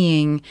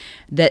being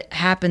that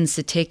happens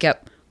to take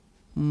up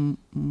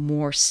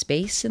more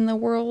space in the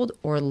world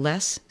or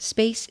less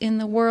space in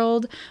the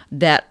world,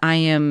 that I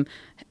am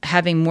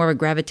having more of a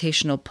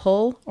gravitational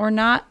pull or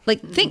not.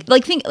 Like think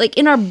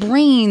in our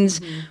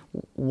brains,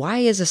 why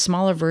is a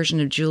smaller version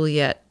of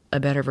Juliette a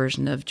better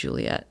version of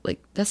Juliette?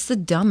 Like, that's the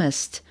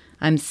dumbest.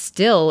 I'm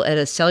still at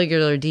a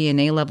cellular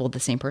DNA level the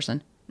same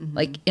person.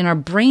 Like in our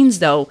brains,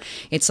 though,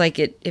 it's like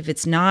if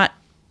it's not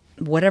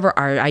whatever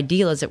our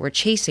ideal is that we're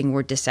chasing,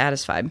 we're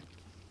dissatisfied.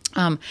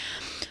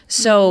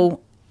 So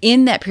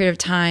in that period of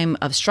time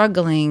of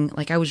struggling,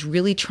 like I was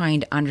really trying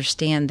to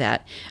understand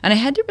that. And I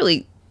had to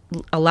really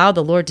allow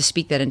the Lord to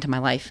speak that into my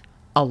life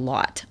a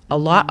lot.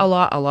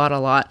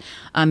 It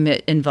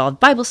involved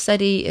Bible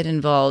study. It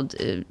involved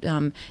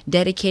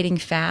dedicating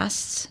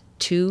fasts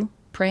to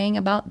praying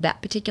about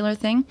that particular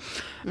thing,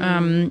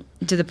 to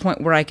the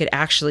point where I could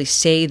actually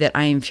say that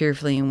I am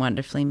fearfully and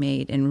wonderfully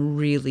made and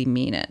really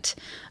mean it.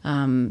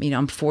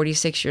 I'm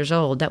 46 years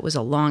old. That was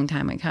a long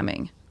time in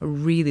coming, a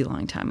really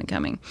long time in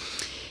coming.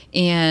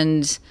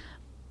 And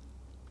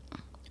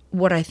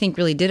what I think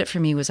really did it for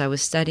me was I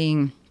was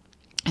studying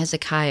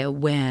Hezekiah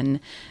when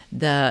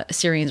the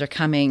Assyrians are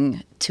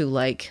coming to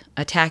like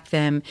attack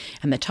them,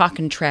 and they're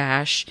talking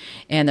trash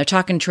in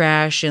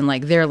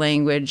like their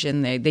language,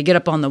 and they get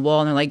up on the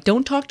wall and they're like,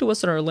 don't talk to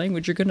us in our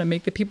language, you're going to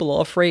make the people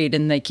all afraid,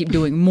 and they keep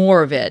doing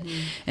more of it.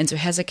 And so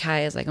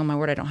Hezekiah is like, oh my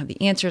word, I don't have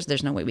the answers,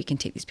 there's no way we can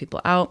take these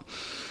people out.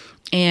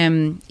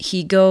 And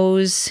he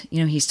goes,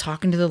 he's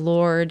talking to the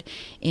Lord,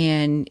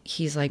 and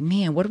he's like,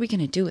 man, what are we going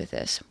to do with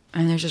this?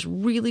 And there's this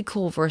really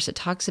cool verse that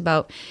talks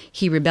about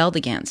he rebelled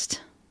against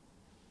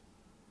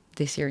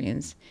the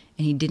Assyrians,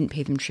 and he didn't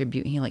pay them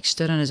tribute. He like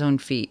stood on his own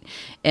feet,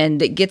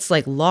 and it gets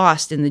like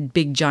lost in the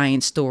big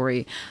giant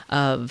story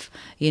of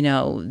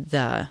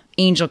the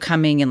angel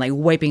coming and like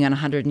wiping on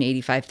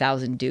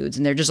 185,000 dudes,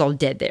 and they're just all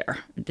dead there.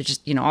 They're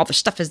just all the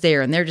stuff is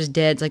there, and they're just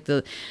dead. It's like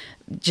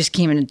just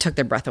came in and took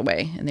their breath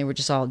away, and they were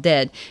just all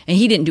dead. And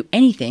he didn't do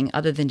anything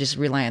other than just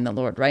rely on the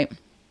Lord, right?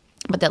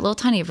 But that little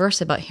tiny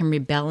verse about him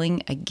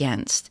rebelling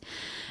against,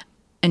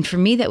 and for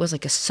me that was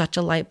like such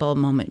a light bulb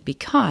moment,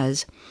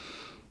 because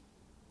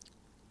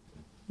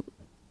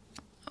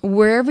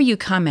wherever you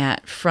come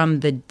at from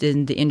the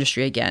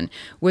industry, again,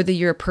 whether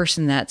you're a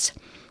person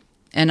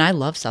and I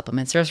love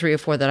supplements. There are 3 or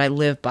 4 that I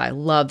live by,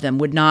 love them,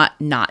 would not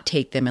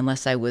take them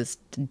unless I was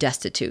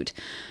destitute.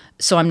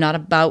 So I'm not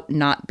about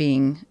not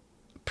being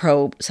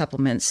pro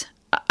supplements.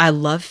 I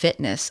love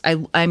fitness.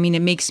 I mean,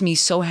 it makes me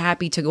so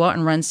happy to go out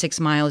and run 6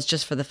 miles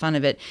just for the fun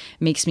of it. It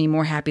makes me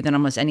more happy than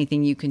almost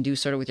anything you can do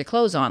sort of with your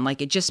clothes on.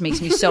 Like, it just makes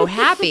me so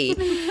happy.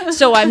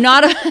 So I'm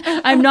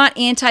not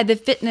anti the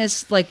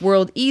fitness like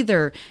world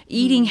either.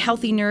 Eating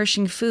healthy,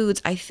 nourishing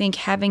foods, I think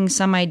having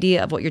some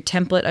idea of what your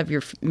template of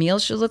your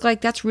meals should look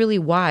like, that's really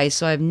wise.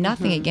 So I have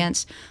nothing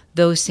against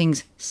those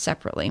things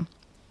separately.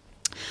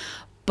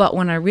 But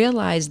when I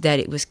realized that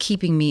it was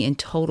keeping me in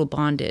total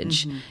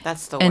bondage,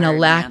 that's the and word, a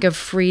lack of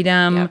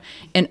freedom,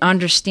 and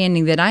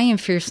understanding that I am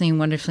fearfully and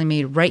wonderfully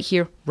made right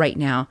here, right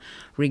now,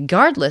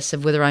 regardless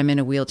of whether I'm in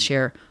a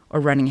wheelchair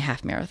or running a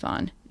half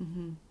marathon.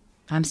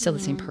 I'm still the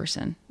same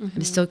person.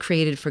 I'm still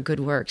created for good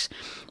works.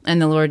 And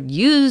the Lord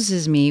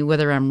uses me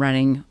whether I'm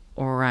running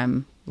or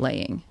I'm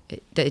laying.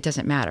 It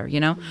doesn't matter,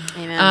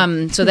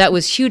 Amen. So that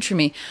was huge for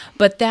me.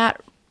 But that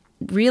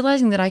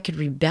realizing that I could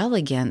rebel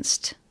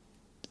against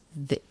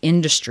the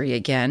industry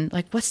again,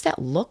 like what's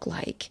that look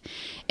like?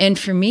 And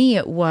for me,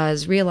 it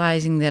was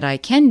realizing that I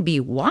can be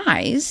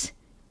wise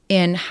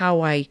in how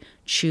I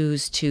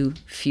choose to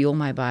fuel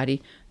my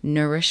body,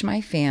 nourish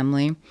my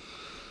family,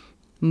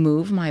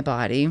 move my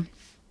body,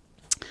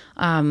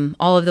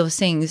 all of those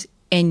things,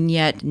 and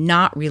yet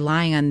not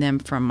relying on them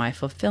from my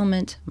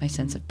fulfillment, my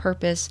sense of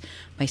purpose,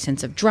 my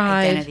sense of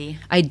drive,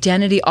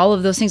 identity, all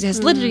of those things. It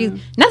has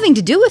literally nothing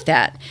to do with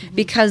that,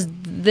 because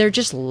they're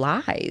just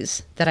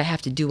lies that I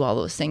have to do all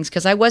those things,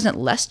 because I wasn't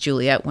less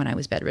Juliette when I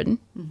was bedridden,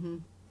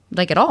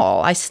 like at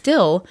all. That's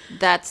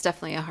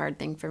definitely a hard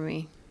thing for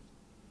me.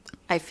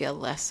 I feel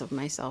less of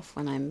myself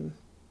when I'm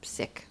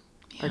sick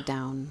or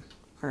down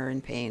or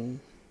in pain,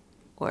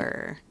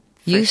 or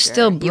you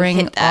still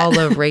bring all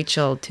of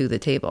Rachel to the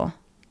table.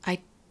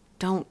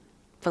 Don't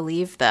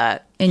believe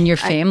that. And your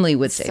family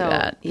would say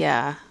that.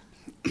 Yeah.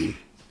 I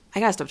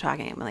gotta stop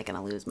talking. I'm like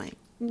gonna lose my.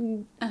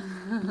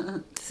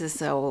 This is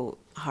so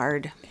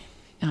hard.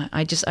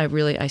 I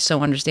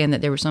so understand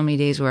that there were so many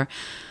days where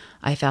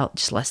I felt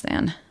just less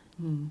than.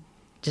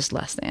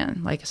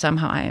 Like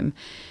somehow I am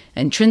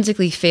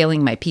intrinsically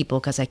failing my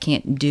people because I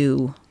can't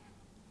do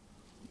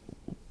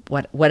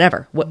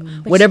whatever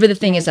the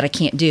thing is that I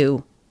can't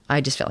do.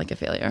 I just felt like a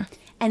failure.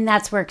 And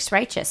that's works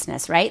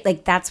righteousness, right?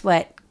 Like that's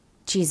what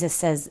Jesus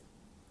says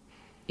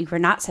we're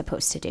not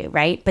supposed to do,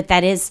 right? But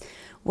that is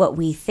what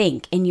we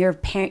think. And your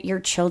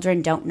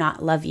children don't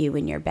not love you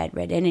when you're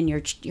bedridden, and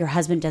your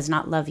husband does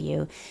not love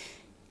you,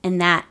 and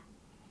that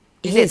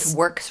is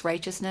works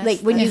righteousness.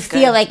 Like when you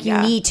feel like you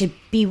need to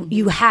be,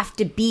 you have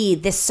to be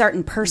this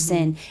certain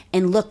person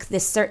and look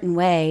this certain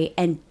way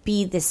and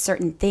be this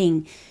certain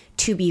thing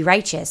to be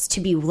righteous,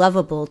 to be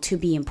lovable, to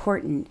be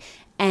important,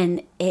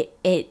 and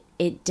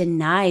it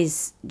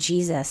denies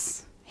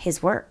Jesus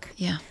his work.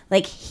 Yeah.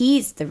 Like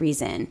he's the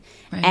reason.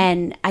 Right.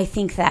 And I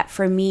think that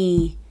for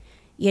me,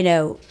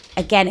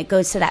 again, it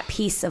goes to that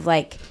piece of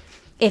like,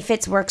 if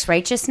it's works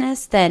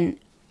righteousness, then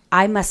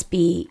I must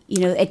be,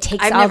 it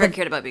takes I've all never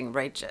cared about being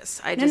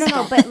righteous. I just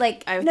no, but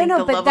like, I think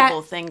the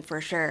lovable thing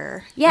for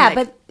sure. Yeah, like,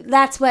 but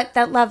that's what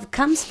that love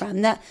comes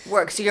from. That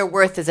work. So your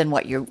worth is in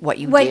what you do.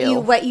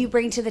 What you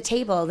bring to the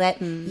table. That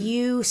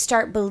you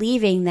start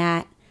believing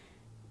that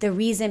the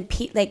reason,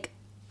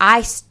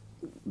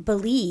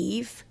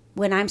 believe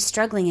when I'm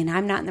struggling and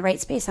I'm not in the right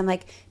space, I'm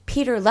like,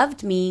 Peter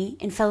loved me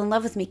and fell in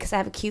love with me because I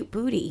have a cute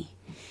booty.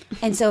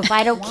 And so if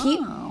I don't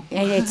keep, and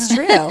it's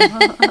true,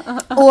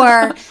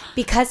 or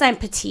because I'm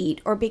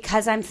petite, or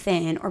because I'm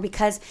thin, or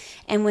because,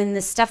 and when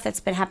the stuff that's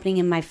been happening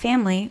in my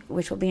family,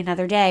 which will be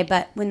another day,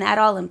 but when that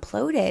all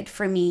imploded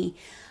for me,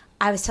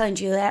 I was telling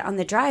Juliette on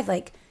the drive,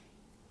 like,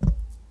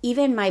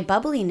 even my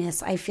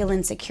bubbliness I feel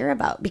insecure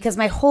about because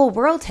my whole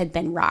world had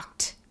been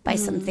rocked by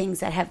some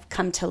things that have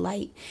come to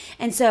light.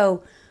 And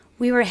so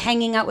we were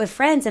hanging out with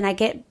friends,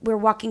 and we're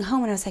walking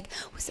home, and I was like,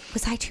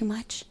 was I too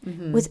much?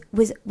 Was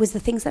the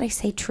things that I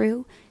say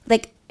true?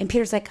 Like, and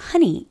Peter's like,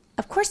 honey,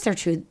 of course they're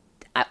true.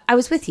 I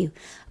was with you,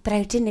 but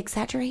I didn't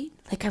exaggerate.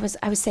 Like I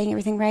was saying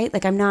everything right.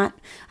 Like I'm not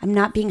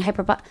being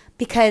hyperbolic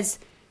because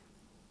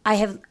I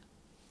have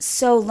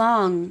so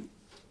long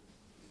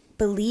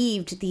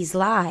believed these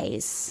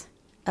lies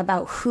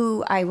about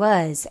who I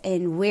was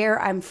and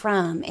where I'm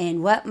from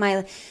and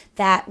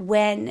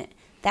when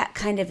that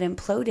kind of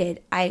imploded,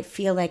 I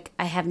feel like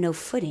I have no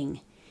footing.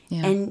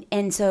 Yeah.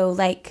 And so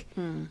like,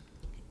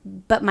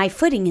 but my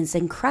footing is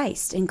in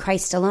Christ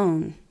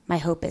alone, my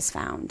hope is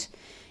found.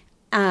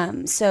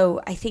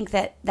 So I think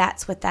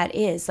that's what that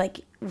is.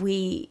 Like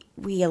we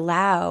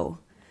allow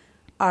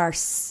our,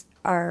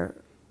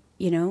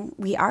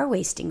 we are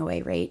wasting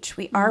away, Rach.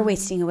 We are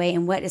wasting away.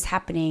 And what is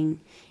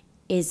happening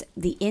is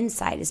the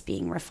inside is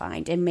being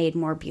refined and made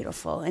more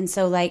beautiful. And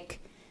so like,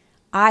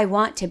 I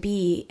want to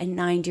be a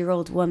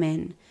 90-year-old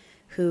woman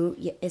who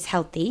is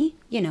healthy,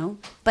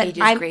 but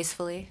ages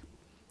gracefully.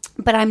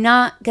 But I'm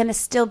not going to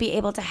still be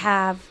able to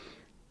have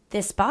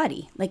this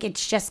body. Like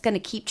it's just going to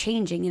keep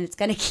changing and it's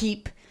going to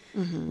keep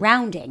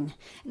rounding.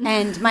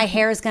 And my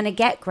hair is going to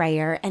get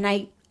grayer. And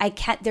I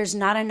can't, there's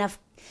not enough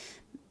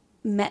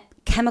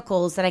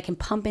chemicals that I can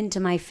pump into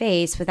my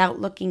face without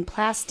looking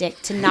plastic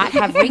to not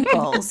have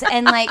wrinkles.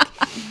 And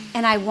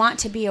I want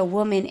to be a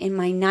woman in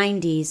my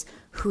 90s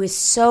who is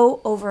so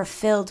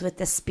overfilled with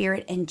the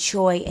spirit and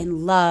joy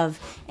and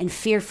love and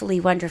fearfully,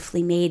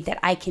 wonderfully made that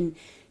I can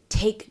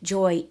take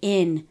joy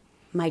in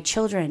my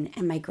children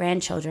and my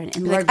grandchildren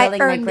and Lord willing,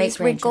 my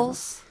great-grandchildren.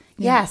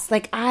 Yes,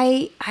 like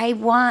I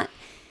want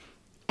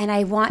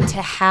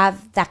to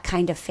have that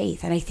kind of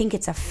faith. And I think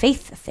it's a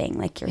faith thing,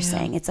 like you're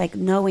saying. It's like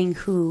knowing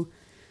who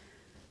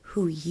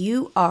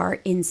you are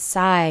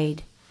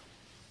inside.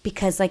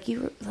 Because like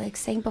you were like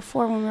saying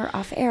before when we were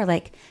off air,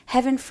 like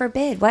heaven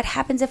forbid, what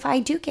happens if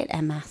I do get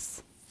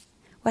MS?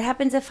 What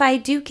happens if I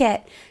do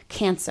get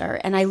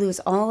cancer and I lose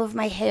all of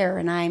my hair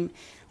and I'm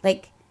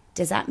like,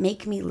 does that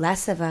make me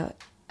less of a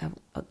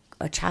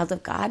child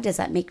of God? Does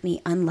that make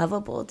me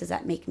unlovable? Does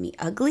that make me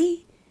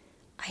ugly?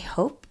 I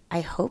hope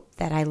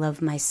that I love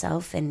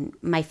myself and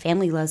my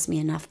family loves me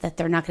enough that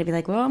they're not going to be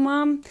like, well,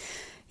 Mom,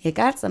 you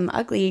got some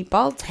ugly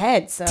bald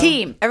heads. So.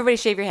 Team, everybody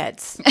shave your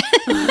heads.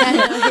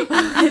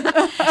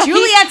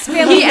 Juliette's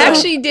family. He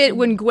actually did.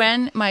 When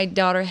Gwen, my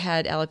daughter,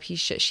 had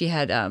alopecia, she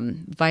had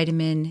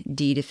vitamin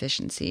D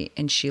deficiency,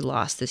 and she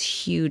lost this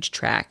huge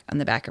track on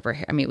the back of her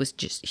hair. I mean, it was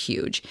just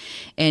huge.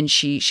 And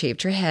she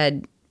shaved her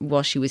head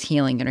while she was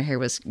healing, and her hair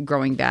was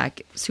growing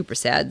back. Super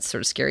sad,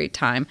 sort of scary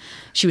time.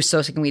 She was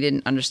so sick, and we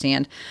didn't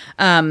understand.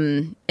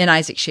 And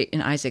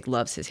Isaac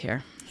loves his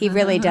hair. He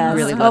really does.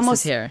 Really loves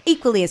almost his hair.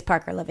 Equally as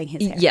Parker loving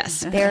his hair.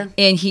 Yes.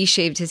 And he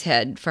shaved his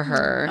head for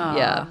her. Aww.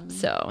 Yeah.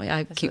 So I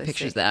have cute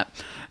pictures of that.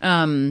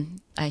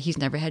 He's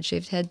never had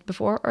shaved head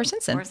before or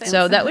since then.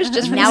 So that was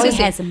just now really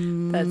he has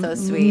that's so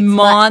sweet.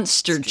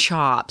 Monster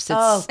chops.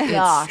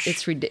 Gosh.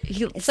 It's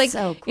ridiculous. It's like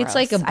so gross. It's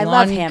like a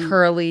blonde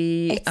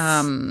Curly.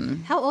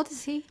 curly. How old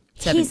is he?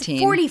 17.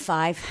 He's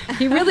 45.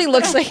 He really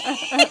looks like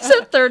he's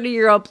a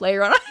 30-year-old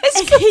player on a high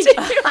school team.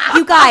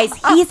 You guys,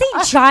 he's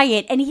a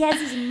giant, and he has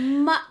his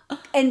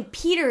and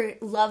Peter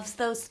loves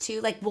those too,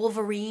 like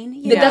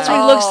Wolverine. That's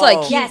what he looks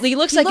like. Yes. He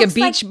looks like a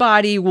beach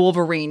body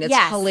Wolverine. It's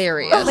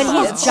hilarious. But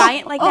he's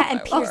giant like that,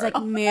 and Peter's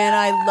like, man,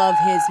 I love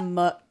his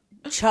mutton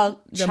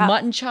chops.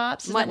 Mutton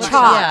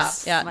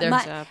chops. Yeah.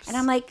 And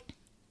I'm like,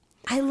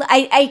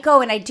 I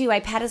go and I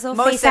pat his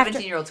little face. Most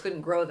 17-year-olds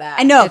couldn't grow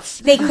that. I know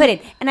they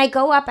couldn't. And I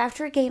go up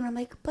after a game and I'm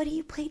like, buddy,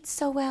 you played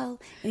so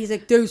well. And he's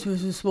like, they're so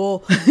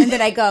small. And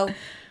then I go,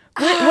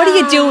 what are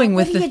you doing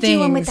with the things? What are you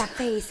doing with that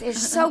face?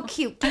 It's so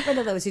cute. Get rid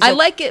of those. I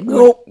like it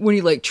when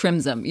he like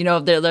trims them. You know,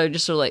 they're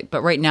just sort of like.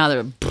 But right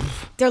now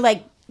they're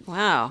like,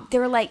 wow.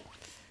 They're like.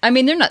 I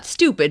mean, they're not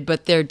stupid,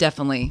 but they're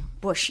definitely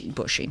bushy.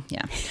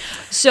 Yeah.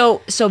 So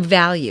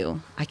value.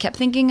 I kept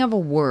thinking of a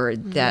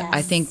word that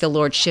I think the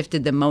Lord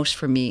shifted the most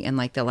for me in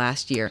like the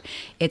last year.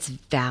 It's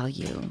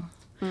value.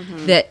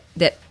 Mm-hmm.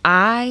 That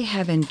I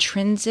have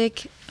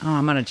intrinsic. Oh,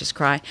 I'm gonna just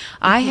cry.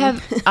 I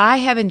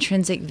have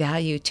intrinsic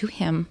value to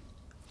Him.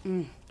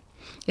 Mm.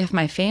 If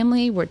my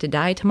family were to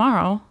die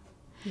tomorrow,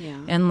 Yeah.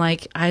 And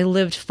like I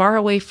lived far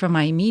away from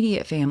my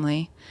immediate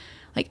family,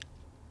 like,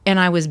 and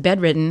I was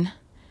bedridden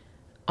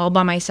all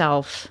by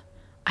myself.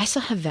 I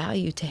still have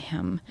value to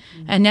him.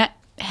 And that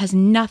has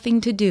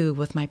nothing to do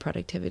with my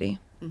productivity.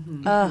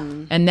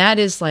 And that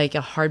is like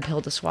a hard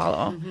pill to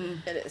swallow.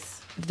 It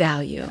is.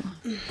 Value.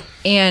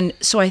 And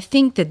so I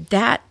think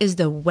that is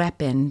the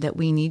weapon that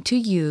we need to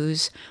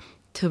use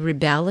to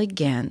rebel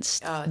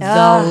against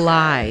the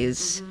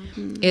lies,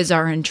 is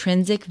our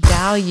intrinsic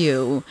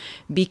value.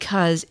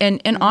 Because,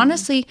 and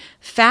honestly,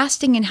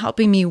 fasting and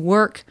helping me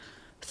work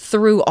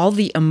through all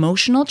the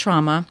emotional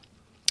trauma,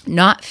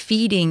 not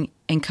feeding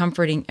and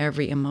comforting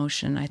every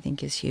emotion, I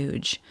think is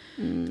huge.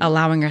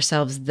 Allowing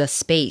ourselves the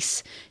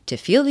space to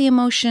feel the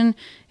emotion,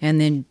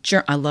 and then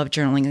I love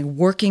journaling, like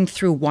working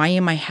through, why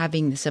am I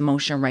having this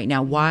emotion right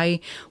now? Why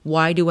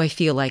do I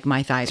feel like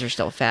my thighs are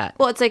still fat?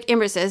 Well, it's like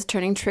Amber says,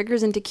 turning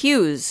triggers into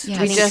cues.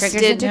 We just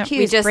did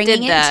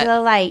bringing it into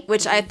the light,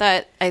 which I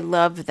thought, I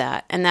loved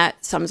that, and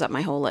that sums up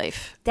my whole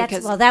life.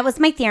 That was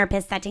my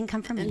therapist. That didn't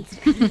come from me.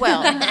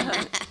 Well,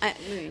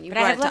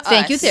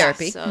 thank you,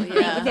 therapy. So, yeah.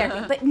 Thank you,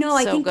 therapy. But no,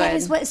 I think that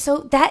is what.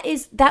 So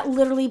that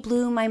literally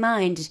blew my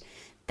mind.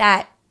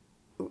 That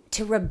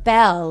to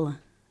rebel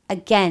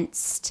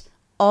against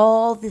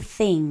all the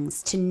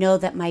things, to know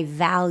that my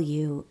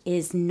value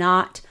is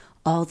not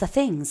all the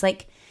things.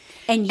 Like,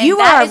 and you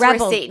are a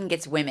rebel. Where Satan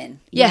gets women.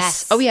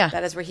 Yes. Oh yeah.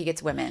 That is where he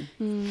gets women.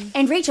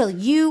 And Rachel,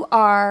 you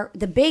are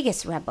the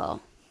biggest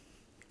rebel.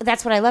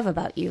 That's what I love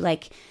about you.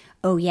 Like,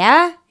 oh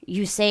yeah,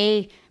 you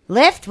say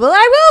lift, well,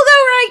 I will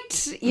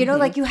go right. You know,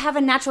 like you have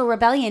a natural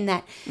rebellion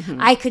that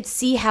I could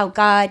see how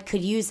God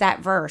could use that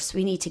verse.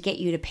 We need to get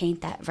you to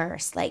paint that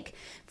verse, like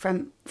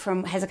from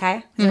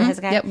Hezekiah. Is it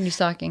Hezekiah? Yep, when you're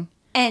stalking.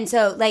 And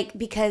so, like,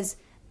 because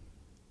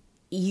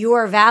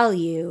your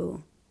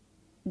value,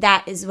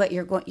 that is what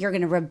you're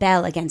going to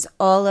rebel against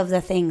all of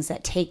the things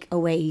that take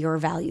away your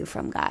value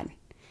from God.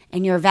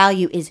 And your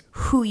value is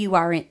who you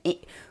are,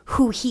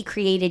 who he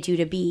created you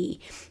to be.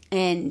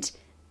 And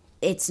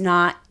it's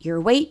not your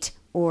weight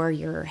or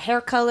your hair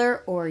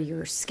color or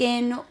your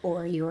skin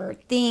or your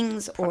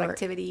things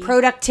productivity.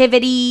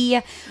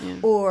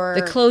 Or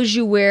the clothes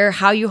you wear,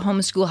 how you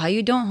homeschool, how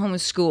you don't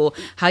homeschool,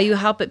 how you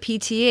help at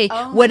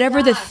PTA,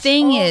 whatever the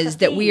thing is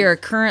that we are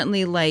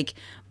currently like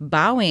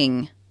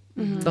bowing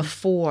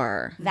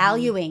before.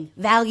 Valuing.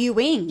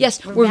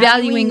 Yes, we're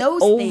valuing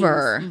those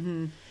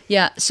over.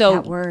 Yeah, so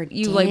that word,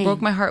 you like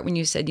broke my heart when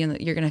you said, you know,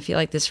 you're going to feel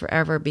like this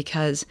forever,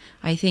 because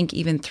I think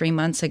even 3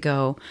 months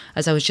ago,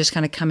 as I was just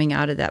kind of coming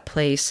out of that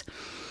place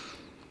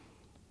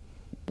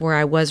where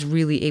I was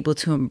really able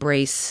to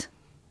embrace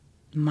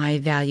my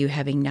value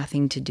having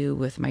nothing to do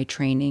with my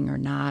training or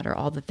not, or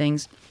all the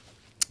things,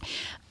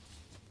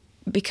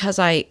 because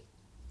I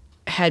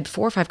had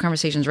 4 or 5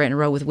 conversations right in a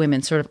row with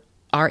women sort of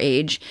our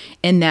age,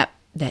 and that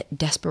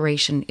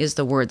desperation is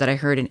the word that I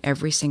heard in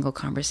every single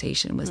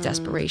conversation was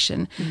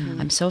desperation.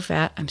 I'm so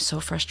fat. I'm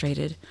so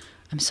frustrated.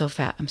 I'm so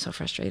fat. I'm so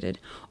frustrated.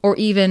 Or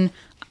even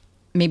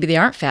maybe they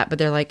aren't fat, but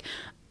they're like,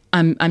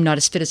 I'm not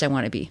as fit as I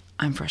want to be.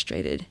 I'm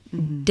frustrated.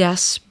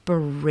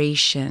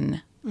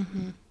 Desperation.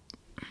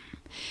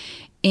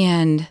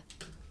 And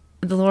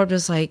the Lord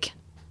was like,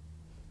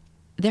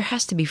 there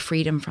has to be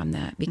freedom from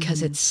that,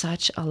 because it's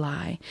such a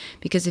lie.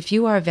 Because if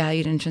you are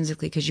valued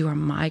intrinsically, because you are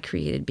my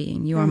created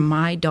being, you are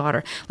my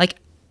daughter. Like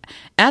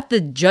at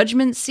the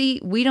judgment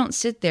seat, we don't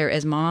sit there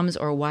as moms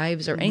or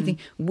wives or anything.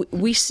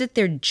 We sit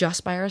there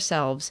just by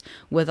ourselves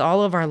with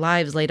all of our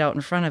lives laid out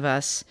in front of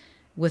us,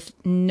 with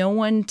no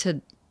one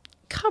to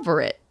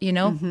cover it, you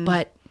know,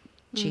 but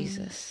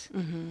Jesus.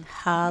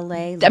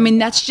 Hallelujah. I mean,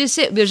 that's just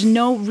it. There's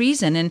no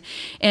reason.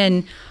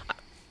 And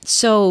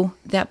so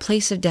that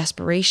place of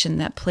desperation,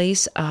 that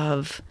place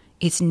of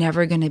it's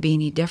never going to be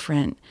any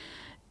different,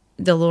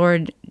 the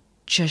Lord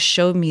just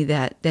showed me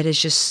that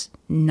is just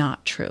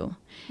not true.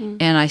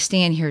 And I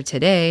stand here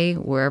today,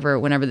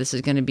 whenever this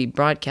is going to be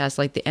broadcast,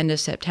 like the end of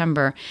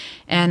September,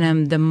 and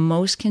I'm the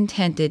most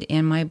contented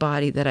in my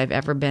body that I've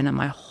ever been in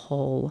my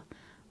whole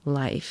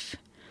life.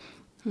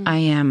 I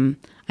am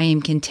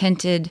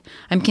contented.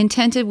 I'm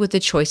contented with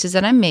the choices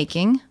that I'm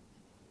making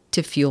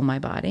to fuel my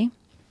body.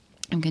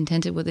 I'm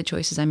contented with the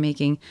choices I'm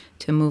making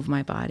to move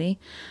my body.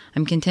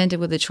 I'm contented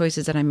with the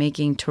choices that I'm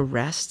making to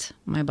rest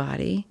my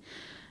body.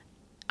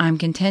 I'm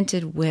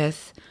contented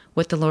with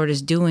what the Lord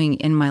is doing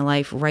in my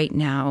life right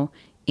now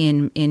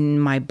in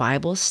my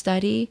Bible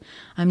study.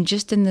 I'm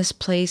just in this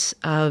place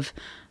of,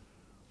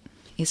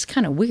 it's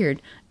kind of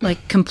weird,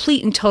 like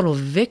complete and total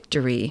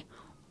victory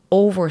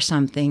over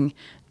something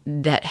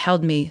that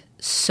held me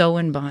so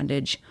in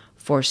bondage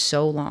for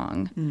so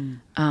long.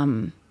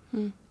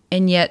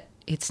 And yet,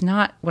 it's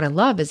not, what I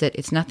love is that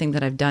it's nothing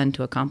that I've done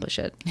to accomplish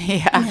it.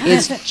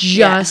 It's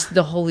just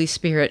the Holy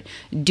Spirit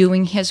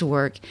doing his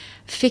work,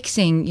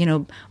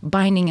 fixing,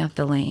 binding up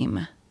the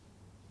lame.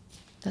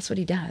 That's what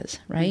he does,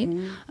 right?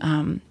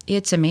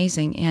 It's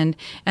amazing. And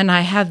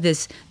I have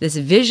this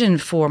vision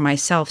for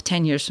myself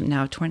 10 years from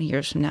now, 20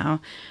 years from now,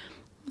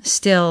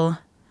 still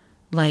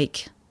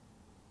like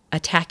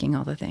attacking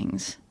all the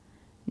things,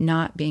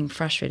 not being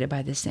frustrated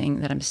by this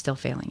thing that I'm still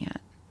failing at.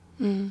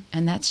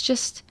 And that's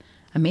just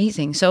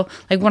amazing. So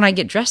like when I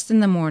get dressed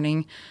in the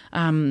morning,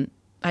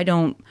 I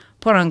don't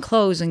put on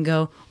clothes and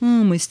go,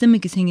 oh, my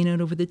stomach is hanging out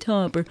over the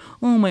top, or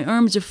oh, my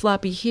arms are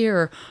floppy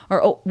here,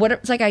 or oh, what?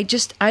 It's like I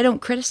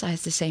don't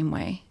criticize the same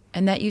way.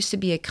 And that used to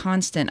be a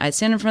constant. I'd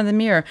stand in front of the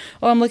mirror.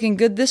 Oh, I'm looking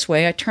good this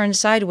way. I turn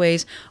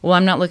sideways. Well,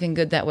 I'm not looking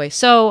good that way.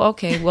 So,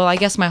 okay, well, I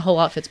guess my whole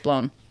outfit's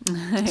blown.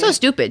 So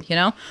stupid, you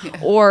know?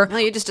 Or well,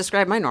 you just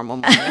described my normal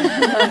morning.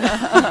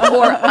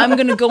 or I'm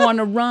going to go on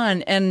a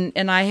run,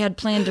 and I had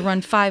planned to run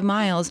 5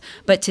 miles,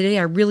 but today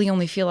I really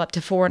only feel up to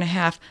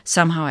 4.5.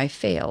 Somehow I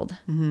failed.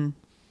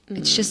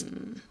 It's just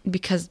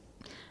because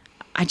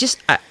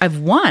I've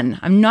won.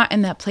 I'm not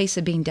in that place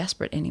of being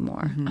desperate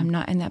anymore. I'm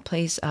not in that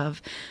place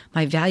of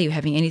my value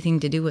having anything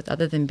to do with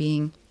other than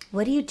being.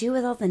 What do you do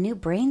with all the new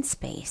brain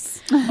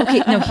space?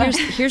 Okay, no,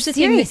 here's the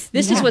thing.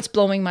 This is what's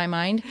blowing my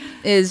mind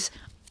is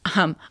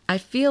I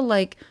feel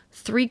like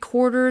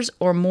 3/4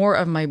 or more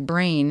of my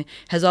brain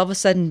has all of a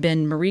sudden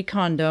been Marie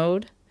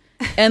Kondo'd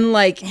and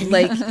like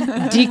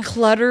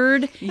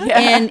decluttered,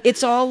 and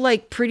it's all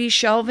like pretty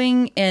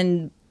shelving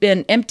and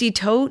empty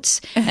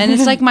totes, and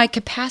it's like my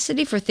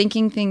capacity for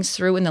thinking things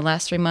through in the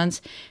last 3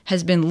 months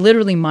has been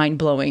literally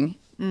mind-blowing.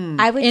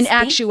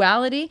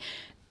 Actuality,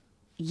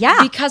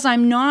 because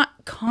I'm not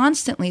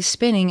constantly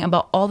spinning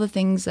about all the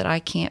things that I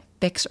can't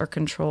fix or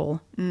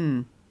control.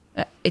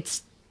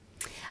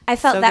 I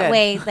felt So that good.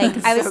 way.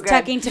 Like I was So good.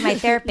 talking to my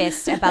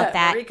therapist about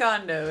that Marie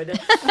Kondo'd.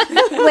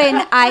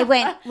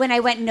 when I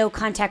went no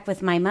contact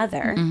with my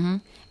mother,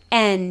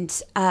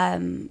 and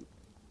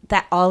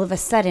that all of a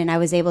sudden I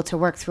was able to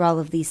work through all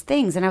of these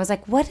things, and I was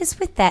like, "What is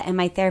with that?" And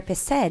my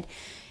therapist said,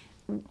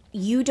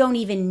 "You don't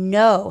even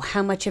know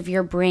how much of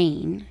your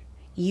brain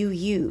you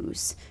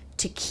use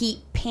to keep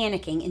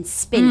panicking and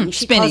spinning."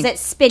 She calls it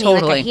spinning,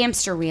 Totally. like a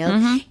hamster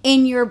wheel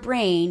in your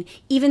brain,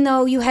 even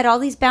though you had all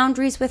these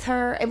boundaries with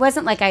her. It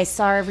wasn't like I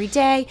saw her every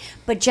day,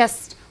 but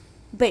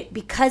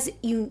because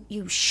you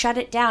shut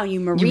it down, you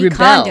Marie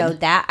rebelled.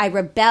 Kondo'd that. I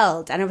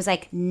rebelled, and I was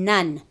like,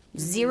 none,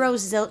 zero,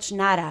 zilch,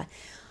 nada.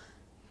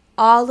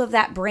 All of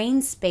that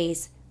brain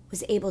space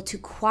was able to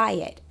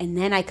quiet, and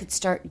then I could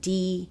start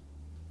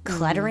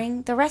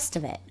decluttering the rest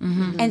of it.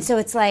 And so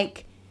it's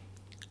like,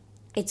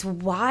 it's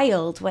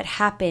wild what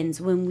happens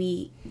when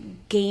we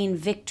gain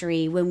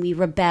victory, when we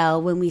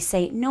rebel, when we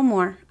say, no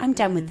more, I'm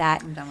done with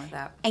that. I'm done with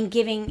that. And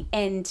giving,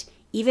 and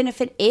even if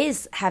it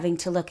is having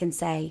to look and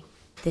say,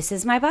 this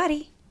is my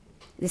body.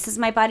 This is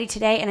my body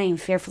today, and I am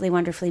fearfully,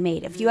 wonderfully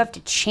made. If you have to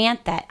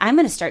chant that, I'm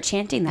going to start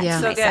chanting that to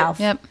So good. myself.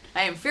 Yep.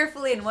 I am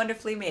fearfully and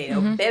wonderfully made. Oh,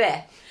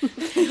 baby. I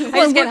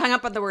just get hung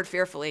up on the word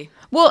fearfully.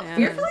 Well,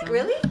 Fearfully?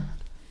 Really?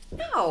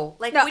 No.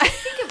 Like, when you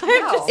think of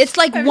no. it's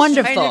like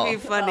wonderful. Trying to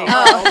be funny.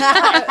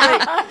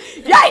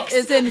 Yikes!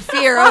 It's in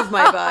fear of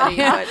my body,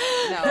 but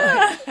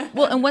no.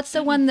 Well, and what's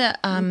the one that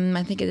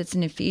I think it's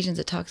in Ephesians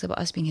that talks about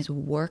us being His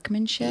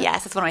workmanship?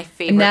 Yes, that's one of my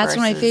favorite And that's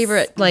my verses.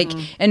 favorite, like,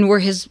 and we're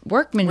His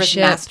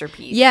workmanship.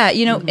 masterpiece. Yeah,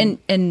 you know,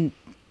 and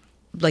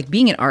like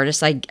being an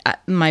artist,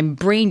 my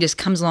brain just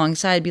comes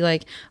alongside and be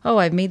like, oh,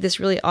 I've made this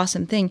really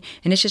awesome thing,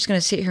 and it's just going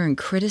to sit here and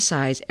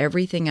criticize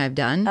everything I've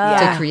done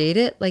to create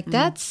it. Like,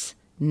 that's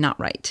not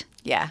right.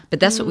 Yeah. But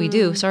that's what we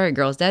do. Sorry,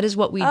 girls. That is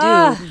what we do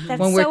That's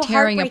when we're so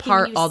tearing heartbreaking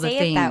apart when you all the say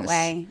things. it that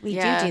way. We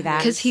do that.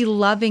 Because He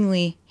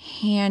lovingly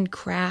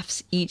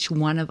handcrafts each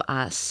one of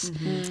us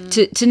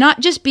to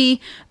not just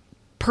be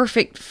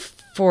perfect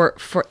for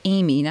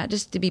Amy, not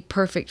just to be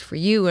perfect for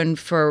you and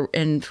for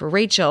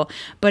Rachel,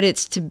 but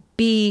it's to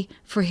be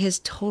for His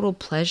total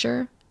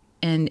pleasure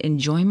and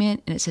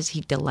enjoyment. And it says He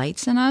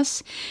delights in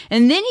us,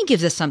 and then He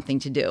gives us something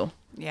to do.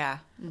 Yeah.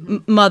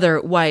 Mother,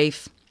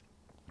 wife,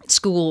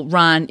 school,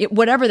 run,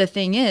 whatever the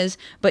thing is.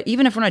 But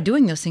even if we're not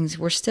doing those things,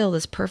 we're still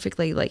this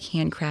perfectly like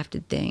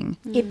handcrafted thing.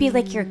 It'd be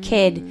like your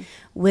kid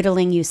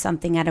whittling you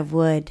something out of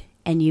wood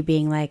and you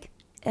being like,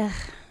 ugh,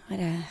 what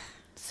a...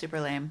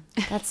 Super lame.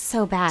 That's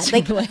so bad.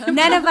 Like,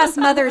 none of us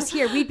mothers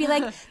here, we'd be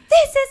like, this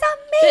is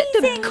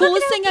amazing. The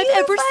coolest thing I've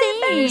ever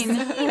seen.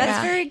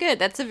 That's very good.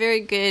 That's a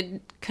very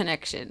good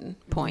connection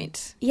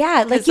point. Yeah,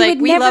 like Because you like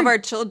would we never... love our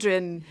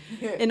children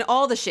in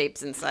all the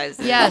shapes and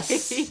sizes.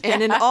 Yes.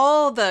 And in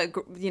all the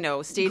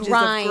stages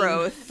Grind. of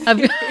growth.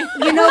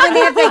 You know, when they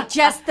have like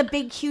just the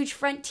big, huge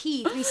front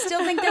teeth, we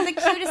still think they're the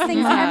cutest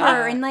things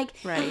ever. And like,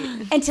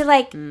 Right. and to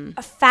like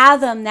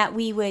fathom that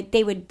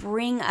they would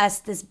bring us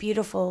this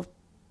beautiful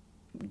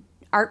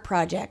art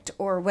project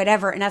or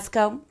whatever, and us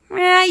go,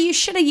 you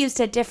should have used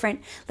a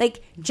different,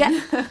 like,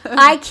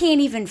 I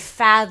can't even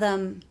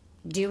fathom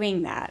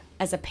doing that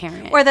as a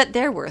parent. Or that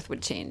their worth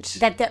would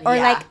change. Like,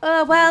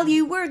 oh, well,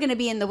 you were going to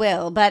be in the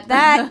will, but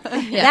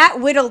that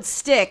whittled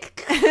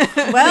stick,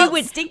 well,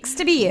 it stinks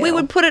to be you. We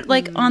would put it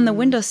like on the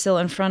windowsill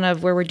in front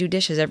of where we do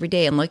dishes every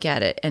day and look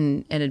at it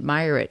and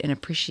admire it and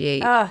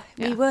appreciate.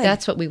 We would.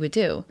 That's what we would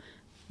do.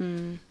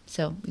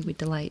 So we would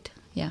delight.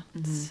 Yeah.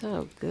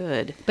 So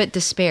good. But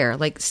despair,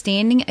 like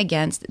standing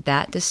against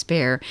that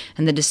despair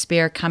and the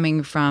despair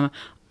coming from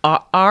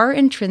our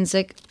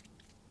intrinsic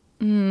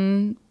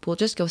we'll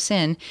just go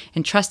sin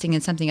and trusting in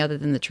something other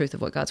than the truth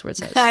of what God's word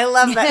says. I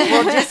love that.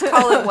 We'll just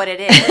call it what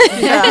it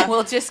is. Yeah.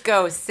 We'll just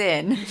go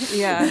sin.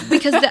 Yeah.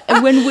 Because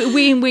when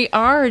we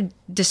are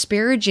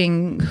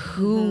disparaging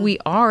who we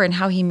are and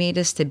how he made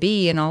us to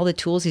be and all the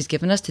tools he's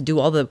given us to do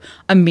all the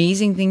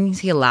amazing things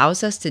he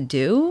allows us to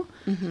do,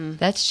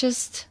 that's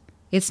just,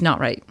 it's not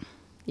right.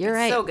 You're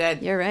right. So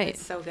good. You're right.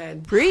 It's so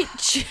good.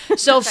 Preach.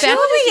 So Take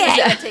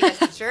us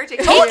to church.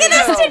 Take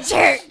us to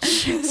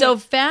church. So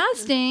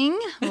fasting,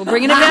 we're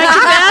bringing it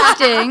back to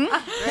fasting.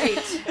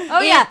 Right.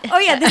 Oh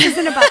yeah. This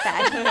isn't about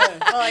that.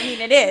 Well, I mean,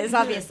 it is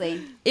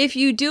obviously. If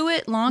you do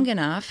it long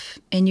enough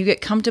and you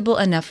get comfortable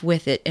enough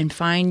with it and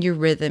find your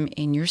rhythm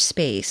in your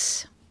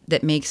space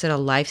that makes it a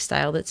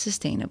lifestyle that's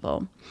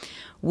sustainable,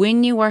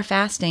 when you are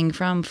fasting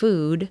from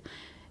food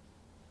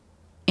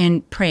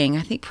and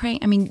praying,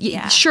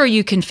 sure,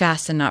 you can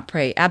fast and not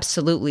pray.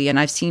 Absolutely. And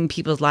I've seen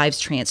people's lives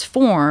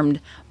transformed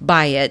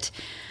by it.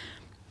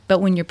 But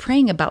when you're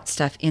praying about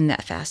stuff in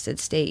that fasted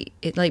state,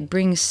 it like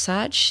brings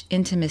such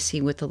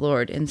intimacy with the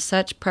Lord and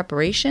such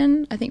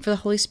preparation, I think, for the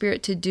Holy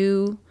Spirit to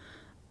do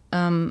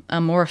a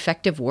more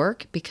effective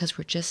work, because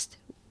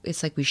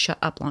it's like we shut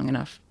up long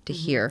enough to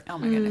hear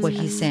what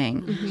he's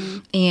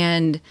saying.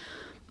 And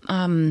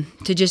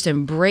to just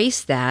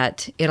embrace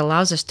that, it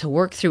allows us to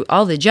work through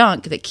all the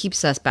junk that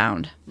keeps us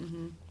bound.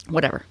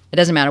 Whatever. It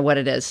doesn't matter what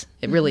it is.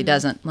 It really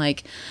doesn't.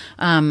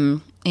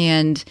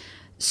 And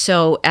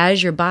so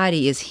as your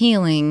body is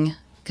healing,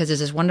 because there's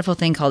this wonderful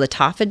thing called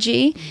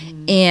autophagy,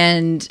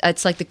 and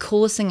it's like the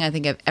coolest thing I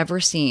think I've ever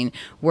seen,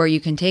 where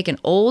you can take an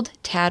old,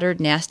 tattered,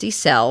 nasty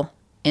cell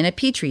in a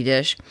petri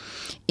dish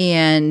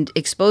and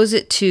expose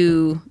it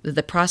to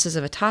the process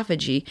of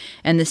autophagy,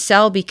 and the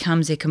cell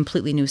becomes a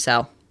completely new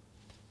cell.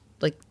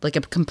 Like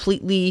a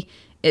completely,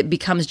 it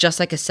becomes just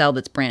like a cell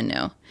that's brand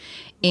new.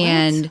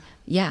 And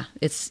yeah,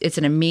 it's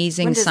an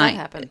amazing sign.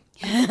 That happen?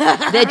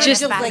 That just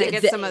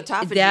get some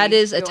autophagy that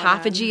is going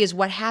autophagy on. is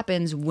what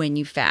happens when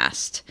you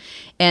fast,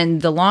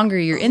 and the longer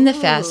you're in the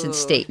fasted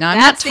state. Now,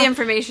 That's the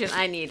information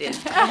I needed.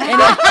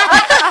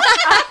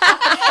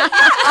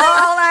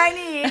 All I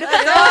need.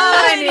 That's all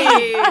I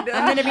need.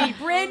 I'm gonna be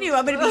brand new.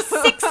 I'm gonna be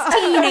 16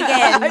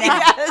 again.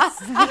 Yes.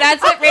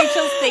 That's what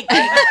Rachel's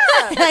thinking.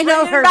 I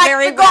know her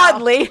very well.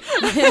 Godly.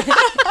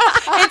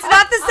 It's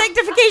not the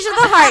sanctification of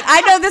the heart.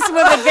 I know this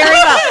woman very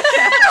well.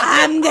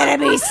 I'm gonna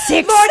be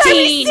 16.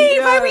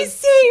 I receive.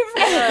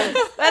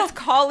 That's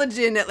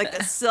collagen at like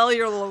the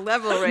cellular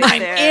level right I'm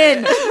there.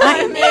 in.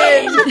 I'm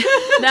in.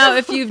 Now,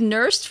 if you've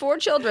nursed 4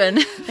 children,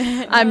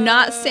 I'm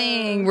not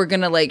saying we're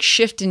going to like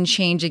shift and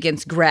change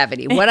against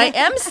gravity. What I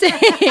am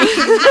saying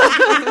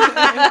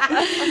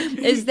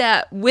is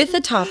that with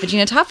autophagy,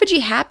 and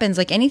autophagy happens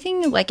like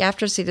anything like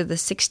after, say, the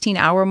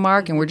 16-hour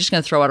mark, and we're just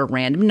going to throw out a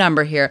random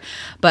number here,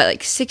 but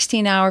like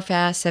 16-hour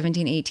fast,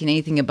 17, 18,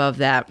 anything above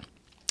that,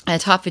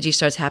 autophagy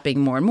starts happening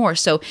more and more.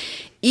 So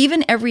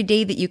even every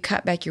day that you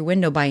cut back your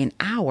window by an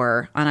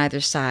hour on either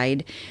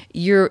side,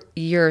 you're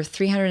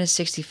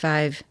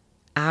 365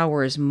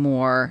 hours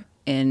more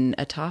in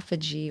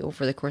autophagy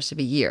over the course of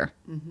a year.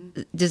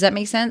 Does that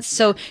make sense?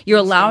 So you're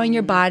allowing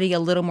your body a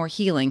little more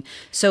healing.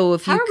 So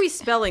if How are we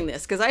spelling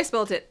this? Because I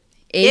spelled it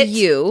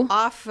AU,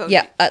 off of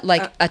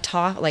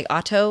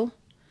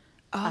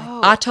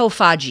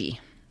autophagy,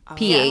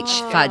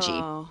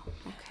 phagy.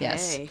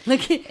 Yes.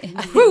 Look, I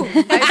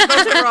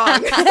spelled it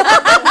wrong.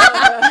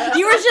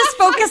 you were just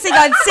focusing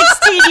on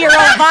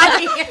 16-year-old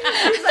body.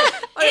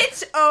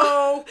 It's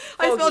O.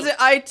 I spelled it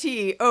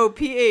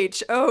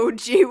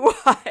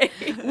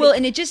ITOPHOGY. Well,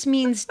 and it just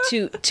means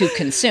to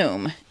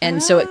consume,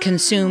 and so it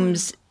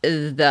consumes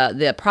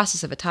the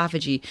process of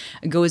autophagy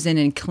goes in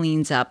and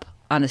cleans up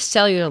on a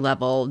cellular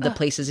level the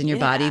places in your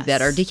body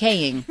that are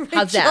decaying.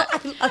 How's that?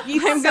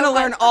 I'm going to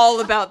learn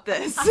all about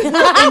this.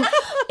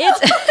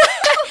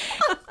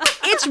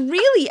 It's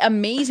really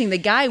amazing. The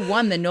guy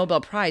won the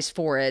Nobel Prize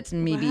for it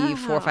maybe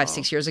 4, 5,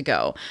 6 years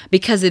ago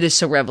because it is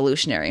so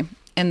revolutionary.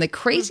 And the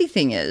crazy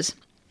thing is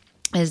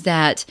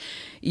that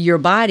your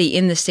body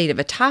in the state of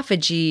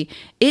autophagy,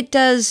 it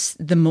does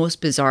the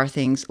most bizarre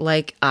things.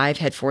 Like I've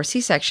had 4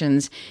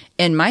 C-sections,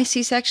 and my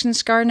C-section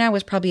scar now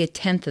is probably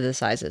 1/10 of the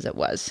size as it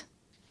was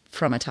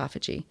from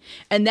autophagy.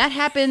 And that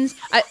happens,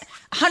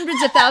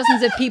 hundreds of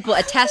thousands of people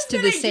attest to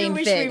the same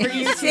thing.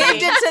 You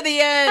saved it to the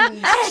end.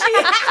 You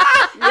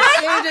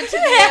saved it to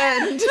the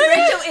end.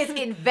 Rachel is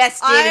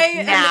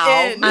invested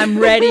now. I'm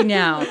ready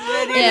now. I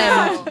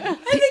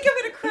think I'm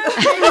going to cry.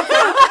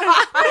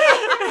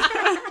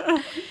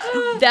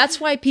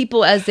 That's why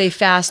people, as they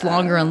fast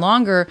longer and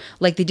longer,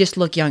 like they just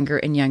look younger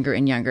and younger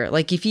and younger.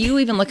 Like if you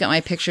even look at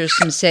my pictures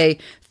from, say,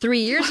 3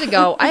 years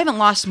ago, I haven't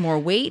lost more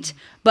weight,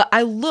 but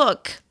I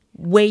look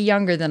way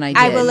younger than I did.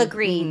 I will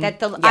agree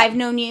that I've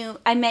known you.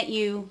 I met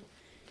you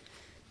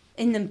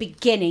in the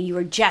beginning. You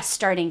were just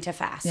starting to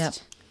fast. Yep.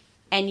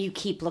 And you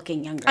keep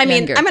looking younger. I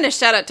mean, I'm going to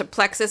shout out to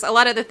Plexus. A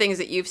lot of the things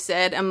that you've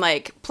said, I'm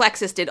like,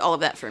 Plexus did all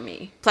of that for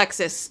me.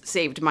 Plexus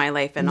saved my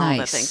life and all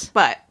the things.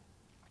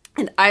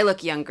 And I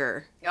look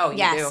younger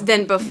do.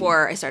 than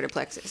before I started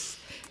Plexus.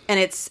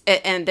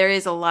 and there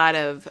is a lot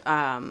of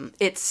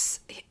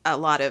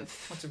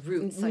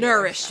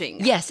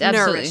nourishing. Yes,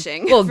 absolutely.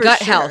 Nourishing. Well, gut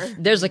sure. health.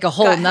 There's like a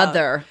whole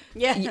nother,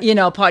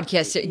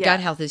 podcast. Gut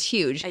health is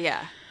huge.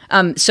 Yeah.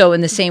 So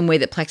in the same way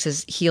that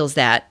plexus heals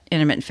that,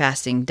 intermittent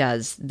fasting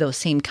does those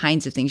same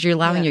kinds of things. You're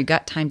allowing your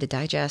gut time to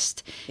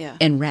digest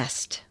and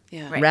rest.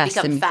 Yeah. Right. Rest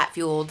Become and fat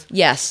fueled.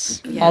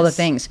 Yes, all the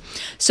things.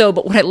 So,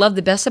 but what I love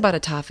the best about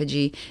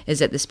autophagy is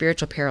that the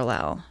spiritual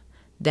parallel,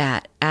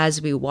 that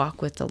as we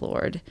walk with the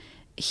Lord,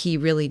 He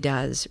really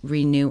does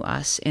renew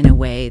us in a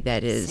way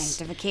that is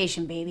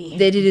sanctification, baby.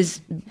 That it is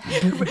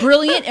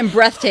brilliant and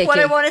breathtaking. What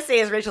I want to say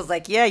is Rachel's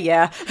like,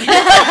 yeah. Sanctification.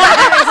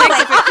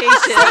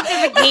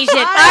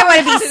 I want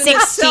to be 16.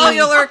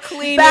 Cellular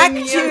cleaning. Back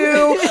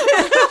to.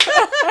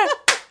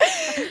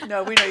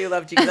 No, we know you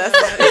love Jesus.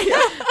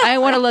 I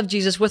want to love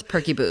Jesus with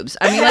perky boobs.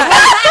 I mean, like,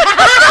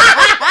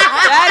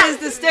 that is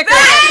the sticker.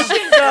 That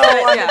should go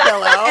on the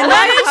pillow. And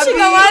that should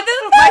go on the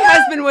my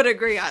husband would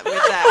agree with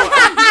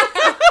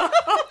that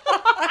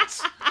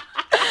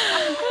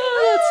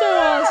that's so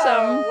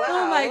awesome. Wow,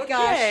 Oh my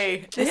gosh.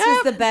 okay. This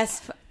was the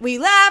best. We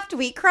laughed,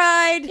 we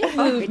cried,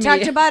 we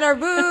talked about our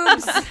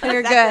boobs.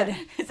 We're good.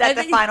 Is that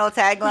the final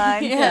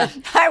tagline? Yeah.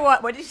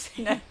 What did you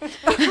say? No.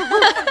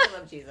 I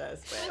love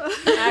Jesus.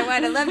 I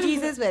want to love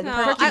Jesus with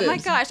perky my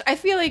boobs. gosh, I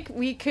feel like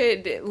we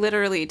could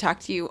literally talk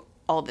to you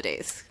all the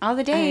days. All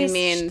the days. I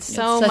mean,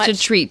 so Such much, a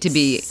treat to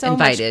be so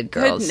invited, much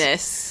girls.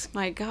 Goodness,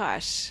 my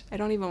gosh, I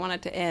don't even want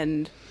it to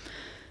end.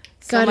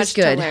 So God much is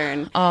good. to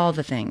learn. All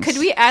the things. Could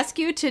we ask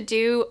you to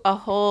do a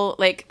whole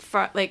like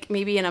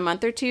maybe in a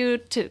month or two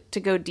to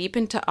go deep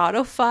into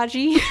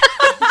autophagy?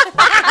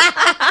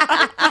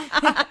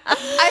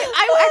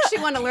 I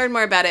actually want to learn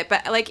more about it,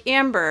 but like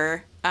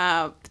Amber,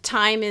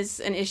 time is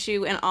an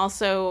issue, and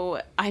also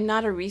I'm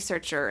not a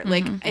researcher.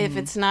 Like if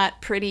it's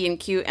not pretty and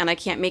cute and I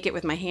can't make it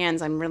with my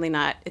hands, I'm really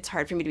not. It's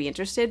hard for me to be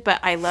interested. But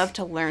I love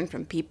to learn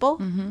from people.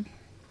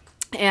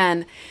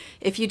 And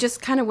if you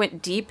just kind of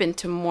went deep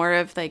into more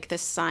of like the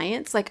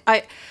science, like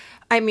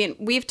I mean,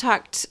 we've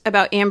talked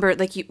about Amber,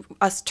 like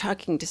us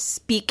talking to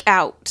speak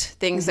out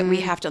things that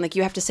we have to, like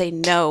you have to say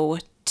no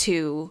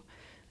to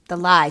The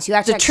lies. You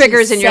have to the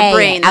triggers in your say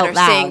brain that out are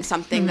loud. saying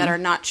something that are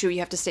not true. You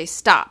have to say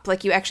stop.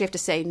 Like you actually have to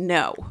say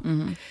no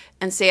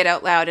and say it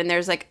out loud. And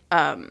there's like,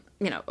 a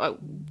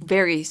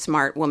very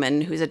smart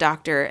woman who's a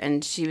doctor,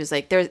 and she was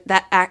like, "There's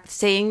that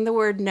saying the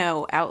word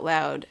no out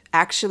loud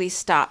actually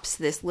stops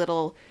this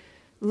little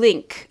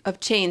link of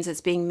chains that's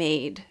being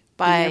made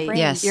by your brain.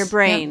 Yes. your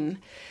brain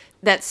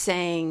that's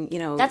saying,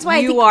 That's why I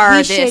you think are we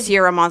this, should-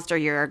 you're a monster,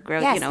 you're a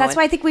gross, Yes, that's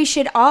why I think we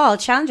should all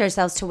challenge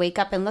ourselves to wake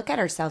up and look at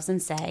ourselves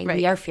and say, Right.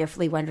 we are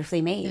fearfully,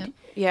 wonderfully made.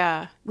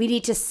 Yeah. We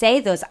need to say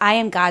those, I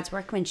am God's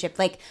workmanship.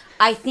 Like,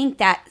 I think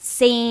that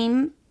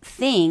same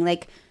thing,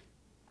 like,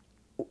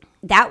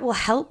 that will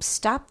help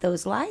stop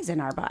those lies in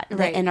our body,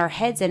 Right. in our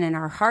heads and in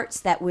our hearts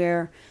that we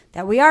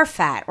are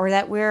fat, or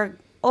that we're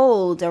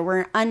old, or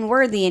we're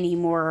unworthy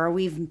anymore, or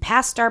we've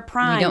passed our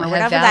prime, don't or have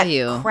whatever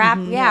value. that crap.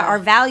 Our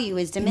value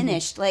is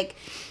diminished. Like,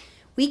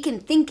 we can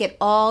think it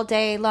all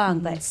day long,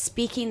 but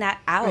speaking that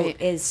out Right.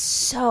 is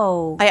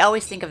so. I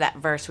always think of that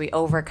verse, we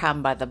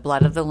overcome by the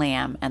blood of the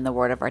Lamb and the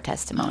word of our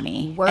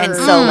testimony. Word. And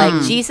so,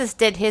 like, Jesus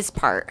did his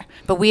part,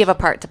 but we have a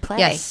part to play.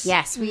 Yes.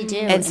 Yes, we do.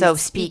 And so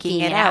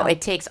speaking it out, it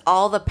takes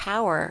all the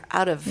power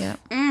out of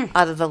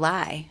the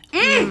lie.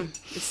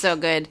 It's so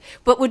good.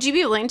 But would you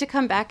be willing to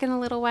come back in a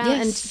little while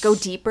Yes. and go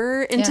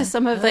deeper into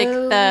some of like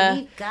Oh,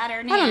 the we got her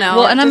I don't now. know.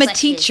 Well, and I'm a Just like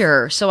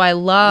teacher, so I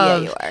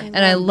love, Yeah, you are.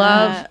 and I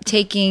love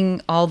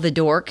taking all the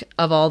dork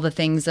of all the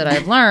things that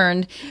I've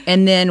learned,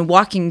 and then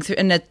walking through.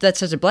 And that's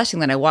such a blessing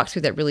that I walked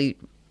through that really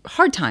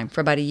hard time for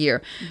about a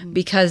year,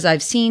 because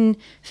I've seen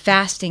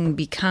fasting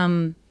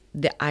become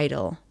the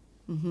idol.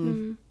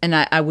 And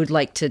I would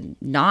like to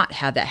not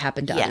have that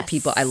happen to other Yes.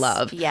 people I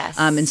love. Yes.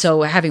 And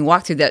so having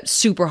walked through that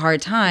super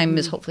hard time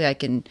is hopefully I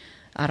can,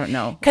 I don't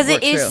know. Because it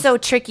work is through. so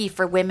tricky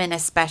for women,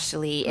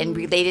 especially, and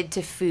related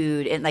to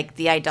food and like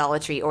the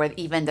idolatry or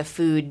even the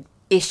food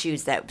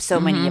issues that so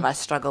many of us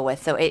struggle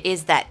with. So it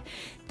is that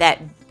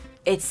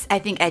it's. I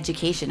think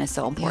education is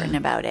so important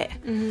about it.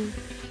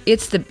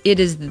 It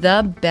is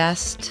the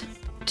best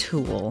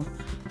tool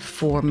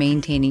for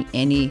maintaining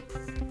any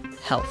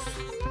health.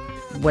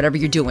 Whatever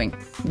you're doing,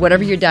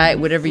 whatever your diet,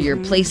 whatever your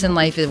place in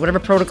life is, whatever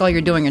protocol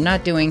you're doing or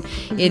not doing,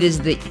 it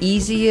is the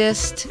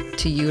easiest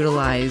to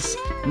utilize,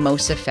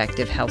 most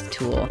effective health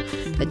tool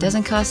that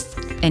doesn't cost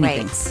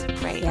anything.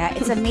 Right. Yeah,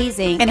 it's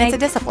amazing. And it's a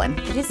discipline.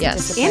 It is Yes. a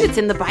discipline. and it's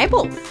in the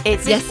Bible.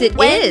 It's Yes, it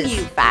when is.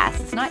 you fast.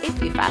 It's not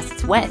if you fast.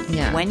 It's when.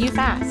 Yeah. When you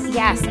fast.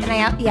 Yes,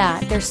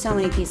 and there's so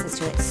many pieces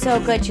to it. So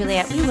good,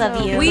 Juliette. We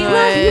love you. We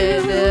love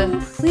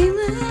you. We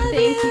love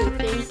Thank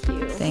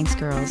you. Thanks,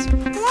 girls.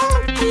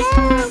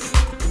 you.